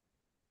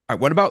 All right.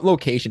 What about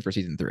location for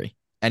season 3?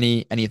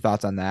 Any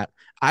thoughts on that?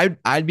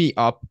 I'd be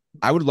up.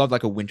 I would love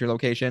like a winter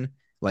location,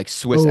 like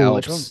Swiss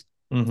Alps,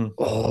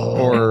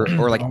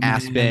 or like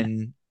Aspen,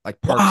 man. Like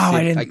Park City.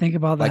 I didn't think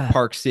about that. Like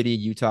Park City,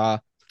 Utah,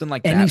 something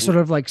like that. Any sort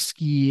of like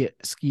ski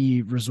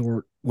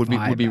resort would be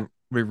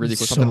really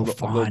cool. Something a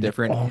little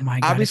different. Oh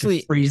my god!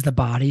 Obviously, freeze the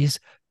bodies.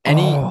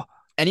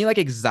 Any like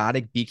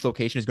exotic beach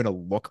location is going to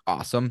look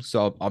awesome.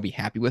 So I'll be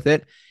happy with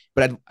it.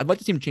 But I'd like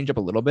to see them change up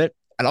a little bit.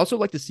 I'd also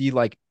like to see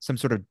like some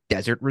sort of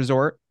desert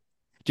resort.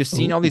 Just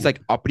seeing all these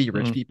like uppity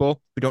rich Mm.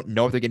 people who don't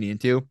know what they're getting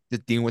into,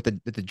 just dealing with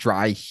the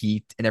dry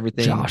heat and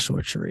everything.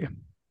 Joshua Tree.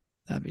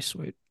 That'd be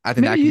sweet. I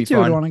think Maybe that could you be two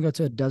would fun. want to go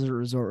to a desert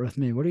resort with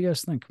me. What do you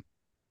guys think?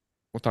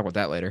 We'll talk about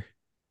that later.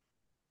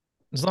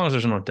 As long as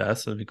there's no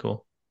deaths, that'd be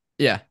cool.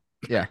 Yeah,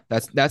 yeah.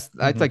 That's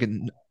like a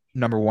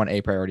number one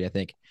A priority, I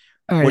think.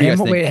 All right, What do you guys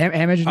think? wait,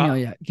 Ham Uh,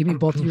 yeah. Give me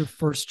both of your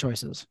first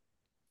choices.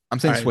 I'm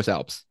saying All right. Swiss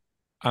Alps.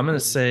 I'm gonna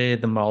say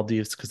the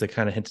Maldives because they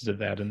kind of hinted at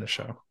that in the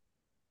show.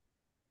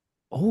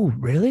 Oh,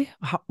 really?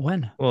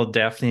 When? Well,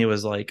 Daphne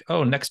was like,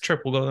 "Oh, next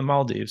trip we'll go to the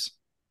Maldives."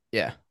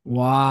 Yeah.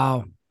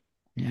 Wow.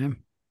 Yeah.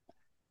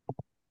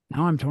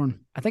 Now I'm torn.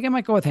 I think I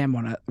might go with Ham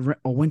one.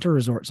 A winter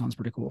resort sounds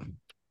pretty cool.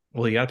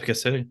 Well, you gotta pick a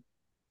city.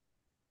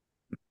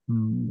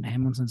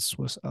 Hamlin's in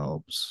Swiss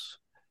Alps.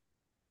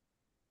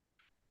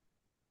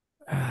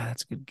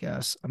 That's a good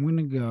guess. I'm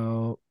gonna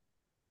go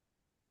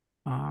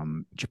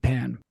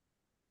Japan.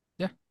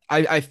 Yeah.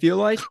 I feel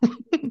like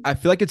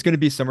it's gonna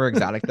be somewhere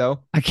exotic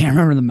though. I can't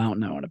remember the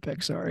mountain I want to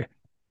pick, sorry.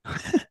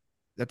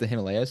 That the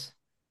Himalayas?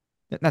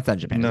 That's not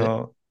Japan,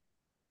 No,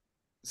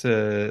 it's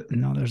a.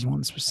 No, there's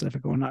one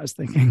specific one I was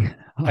thinking.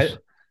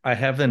 I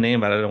have the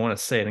name, but I don't want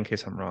to say it in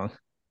case I'm wrong.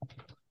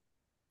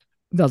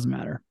 Doesn't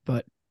matter,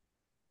 but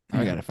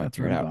I gotta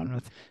figure it out. Going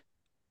with.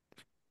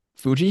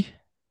 Fuji?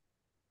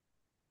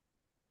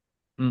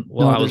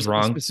 Well, No, I was there's a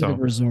wrong. specific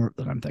So resort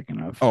that I'm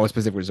thinking of. Oh, a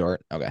specific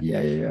resort. Okay.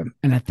 Yeah.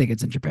 And I think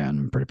it's in Japan.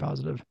 I'm pretty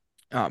positive.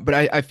 But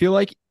I feel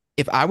like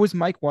if I was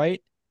Mike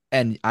White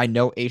and I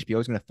know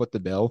HBO is going to foot the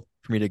bill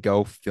for me to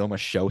go film a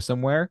show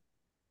somewhere,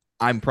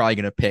 I'm probably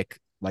going to pick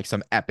like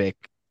some epic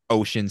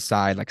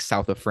oceanside, like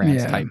south of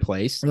France type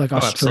place. Or like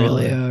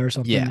Australia absolutely. or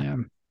something. Yeah.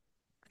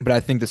 But I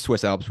think the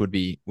Swiss Alps would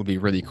be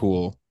really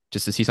cool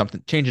just to see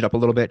something, change it up a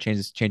little bit,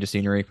 change the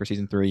scenery for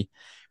season 3.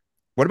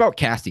 What about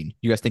casting?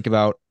 You guys think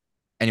about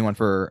anyone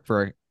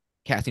for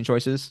casting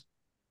choices?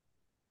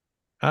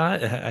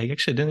 I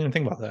actually didn't even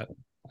think about that.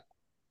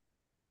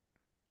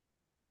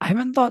 I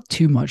haven't thought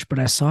too much, but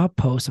I saw a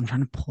post. I'm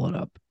trying to pull it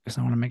up because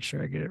I want to make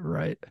sure I get it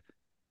right.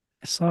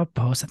 I saw a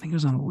post, I think it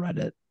was on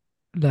Reddit,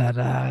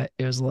 that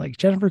it was like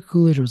Jennifer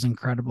Coolidge was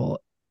incredible.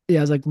 Yeah,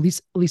 I was like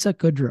Lisa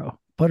Kudrow,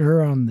 put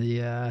her on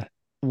the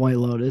White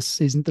Lotus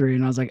season 3,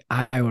 and I was like,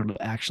 I would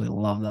actually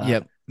love that.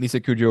 Yep, Lisa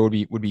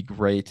Kudrow would be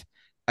great.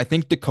 I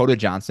think Dakota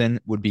Johnson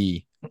would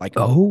be like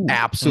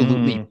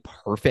absolutely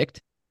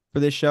perfect for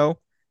this show.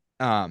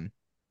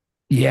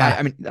 Yeah,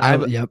 I mean, I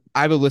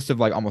have a list of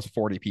like almost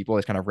 40 people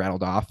that's kind of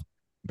rattled off,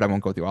 but I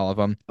won't go through all of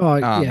them. Oh,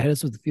 yeah, hit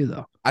us with a few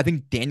though. I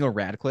think Daniel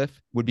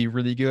Radcliffe would be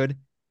really good.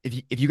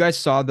 If you guys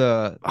saw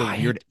the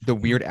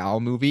Weird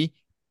Al movie,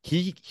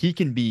 he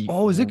can be.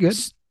 Oh, is it good?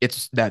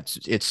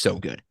 It's so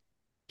good.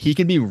 He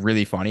can be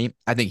really funny.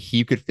 I think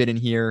he could fit in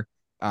here.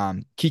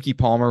 Keke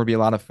Palmer would be a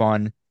lot of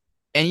fun.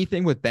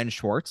 Anything with Ben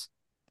Schwartz,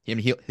 he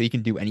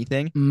can do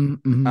anything.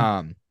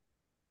 Mm-hmm.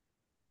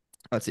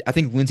 Let's see. I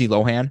think Lindsay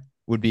Lohan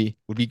would be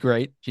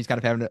great. She's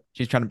kind of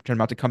she's trying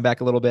to come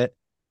back a little bit.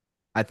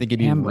 I think it'd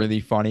be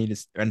really funny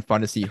and fun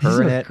to see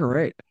her in it.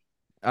 Great.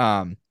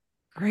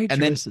 Great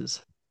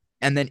choices.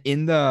 And then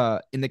in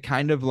the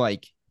kind of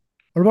like,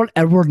 what about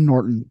Edward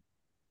Norton?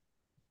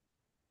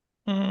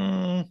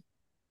 I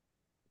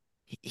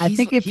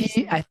think if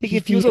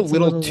he was a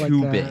little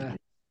too big.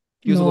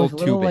 He was a little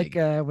too big.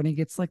 Like when he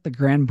gets like the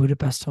Grand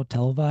Budapest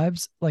Hotel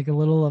vibes, like a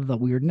little of the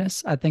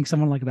weirdness. I think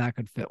someone like that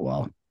could fit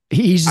well.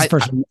 He's just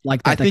person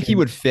like that. I think he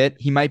would fit.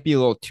 He might be a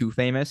little too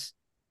famous.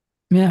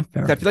 Yeah,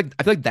 fair. I feel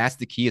like that's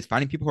the key is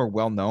finding people who are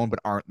well known but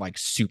aren't like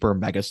super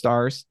mega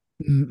stars.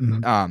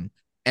 And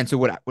so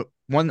what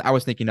one I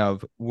was thinking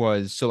of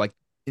was, so like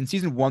in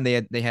season 1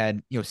 they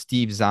had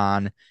Steve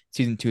Zahn.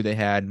 Season 2 they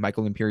had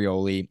Michael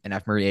Imperioli and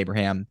F. Murray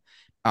Abraham,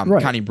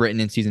 Connie Britton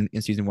in season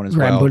 1 as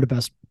Grand well.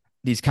 Budapest.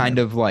 These kind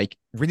of like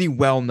really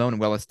well known and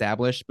well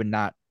established, but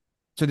not.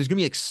 So there's gonna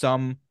be like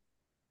some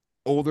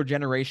older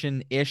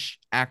generation ish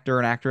actor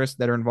and actress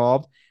that are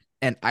involved,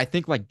 and I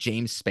think like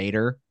James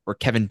Spader or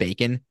Kevin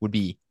Bacon would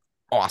be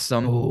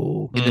awesome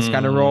in this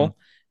kind of role.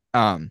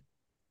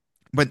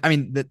 But I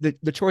mean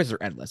the choices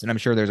are endless, and I'm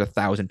sure there's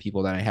 1,000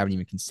 people that I haven't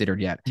even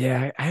considered yet.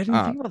 Yeah, I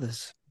didn't think about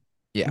this.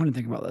 Yeah, I didn't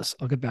think about this.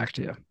 I'll get back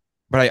to you.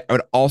 But I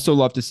would also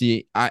love to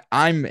see.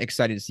 I'm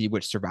excited to see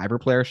which Survivor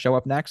players show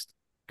up next,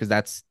 because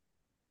that's,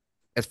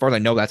 as far as I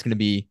know, that's going to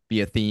be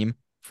a theme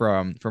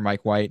for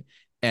Mike White.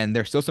 And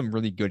there's still some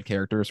really good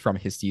characters from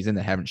his season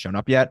that haven't shown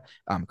up yet.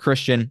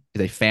 Christian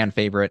is a fan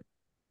favorite,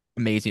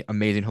 amazing,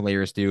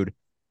 hilarious dude.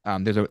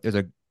 There's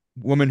a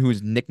woman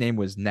whose nickname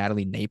was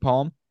Natalie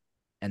Napalm,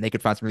 and they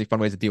could find some really fun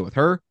ways to deal with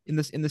her in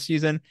this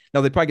season.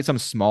 Now they probably get some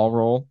small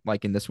role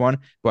like in this one,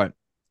 but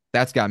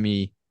that's got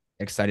me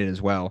excited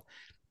as well.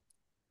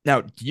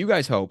 Now, do you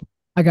guys hope?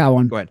 I got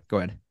one. Go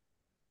ahead.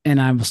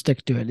 And I will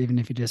stick to it, even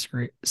if you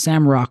disagree.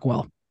 Sam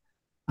Rockwell.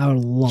 I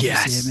would love to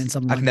see him in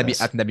something like this.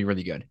 I think that'd be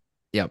really good.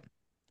 Yep.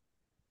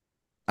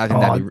 I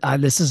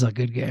think this is a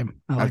good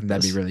game. I think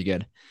that'd be really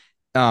good.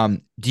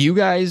 Do you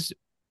guys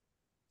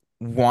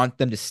want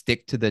them to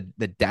stick to the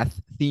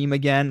death theme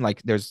again?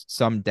 Like there's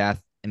some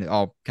death and it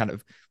all kind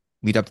of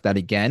lead up to that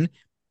again?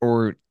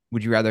 Or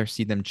would you rather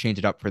see them change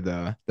it up for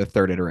the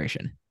third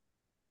iteration?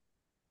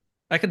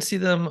 I could see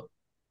them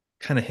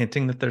kind of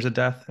hinting that there's a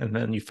death, and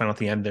then you find out at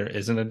the end there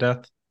isn't a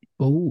death.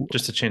 Oh,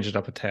 just to change it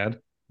up a tad.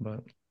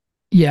 But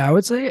yeah, I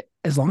would say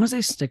as long as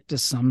they stick to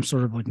some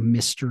sort of like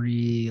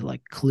mystery,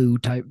 like Clue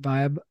type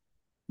vibe,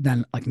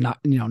 then like not,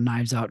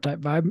 Knives Out type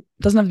vibe. It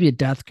doesn't have to be a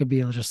death, could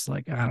be just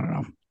like, I don't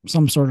know,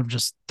 some sort of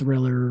just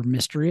thriller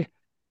mystery.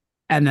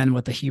 And then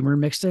with the humor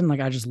mixed in,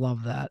 like I just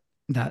love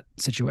that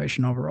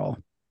situation overall.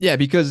 Yeah,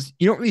 because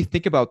you don't really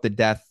think about the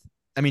death.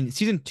 I mean,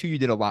 season 2 you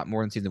did a lot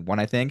more than season 1,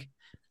 I think.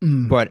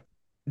 But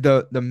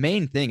the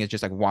main thing is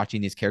just like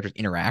watching these characters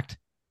interact.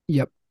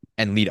 Yep.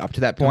 And lead up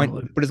to that point.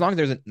 Totally. But as long as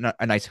there's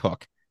a nice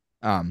hook.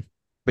 But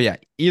yeah,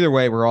 either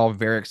way, we're all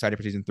very excited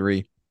for season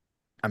 3.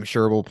 I'm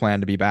sure we'll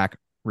plan to be back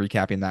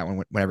recapping that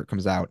one whenever it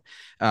comes out.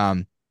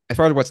 As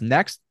far as what's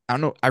next, I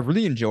don't know. I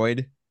really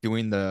enjoyed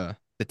doing the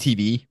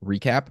TV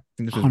recap. I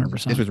think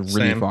this was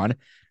really fun.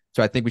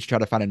 So I think we should try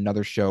to find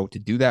another show to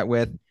do that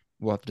with.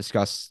 We'll have to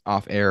discuss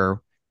off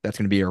air. That's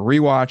going to be a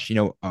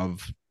rewatch,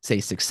 of say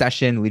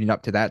Succession leading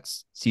up to that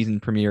season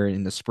premiere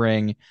in the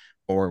spring,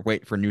 or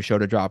wait for a new show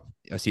to drop,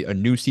 a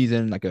new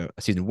season, like a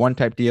season 1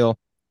 type deal.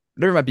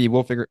 Whatever it might be,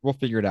 we'll figure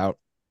it out.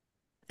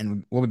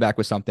 And we'll be back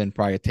with something,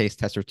 probably a taste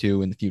test or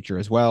 2 in the future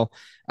as well,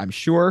 I'm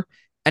sure.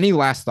 Any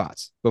last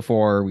thoughts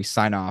before we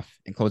sign off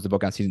and close the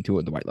book on season 2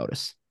 of The White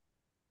Lotus?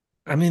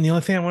 I mean, the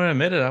only thing I want to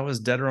admit it, I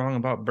was dead wrong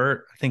about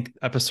Bert. I think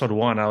episode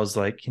 1, I was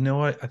like, you know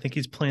what? I think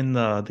he's playing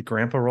the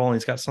grandpa role and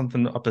he's got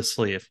something up his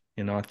sleeve.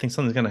 I think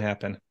something's going to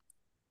happen.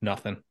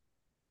 Nothing.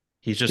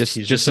 He's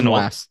just an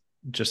old,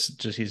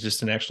 he's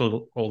just an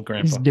actual old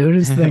grandpa. He's doing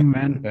his thing,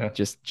 man. Yeah.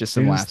 Just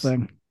some laughs.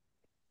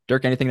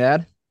 Dirk, anything to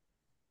add?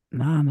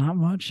 No, not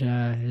much.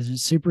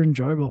 It's super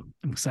enjoyable.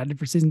 I'm excited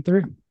for season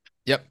 3.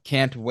 Yep.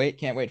 Can't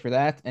wait for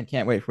that, and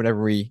can't wait for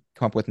whatever we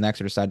come up with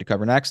next or decide to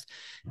cover next.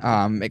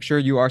 Make sure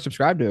you are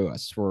subscribed to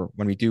us for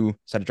when we do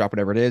decide to drop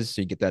whatever it is,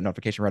 so you get that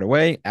notification right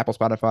away. Apple,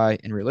 Spotify,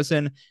 and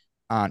re-listen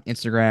on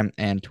Instagram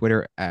and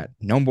Twitter at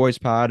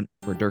GnomeBoysPod.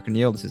 For Dirk and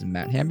Neil, this is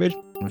Matt Hambidge.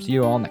 We'll see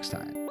you all next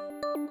time.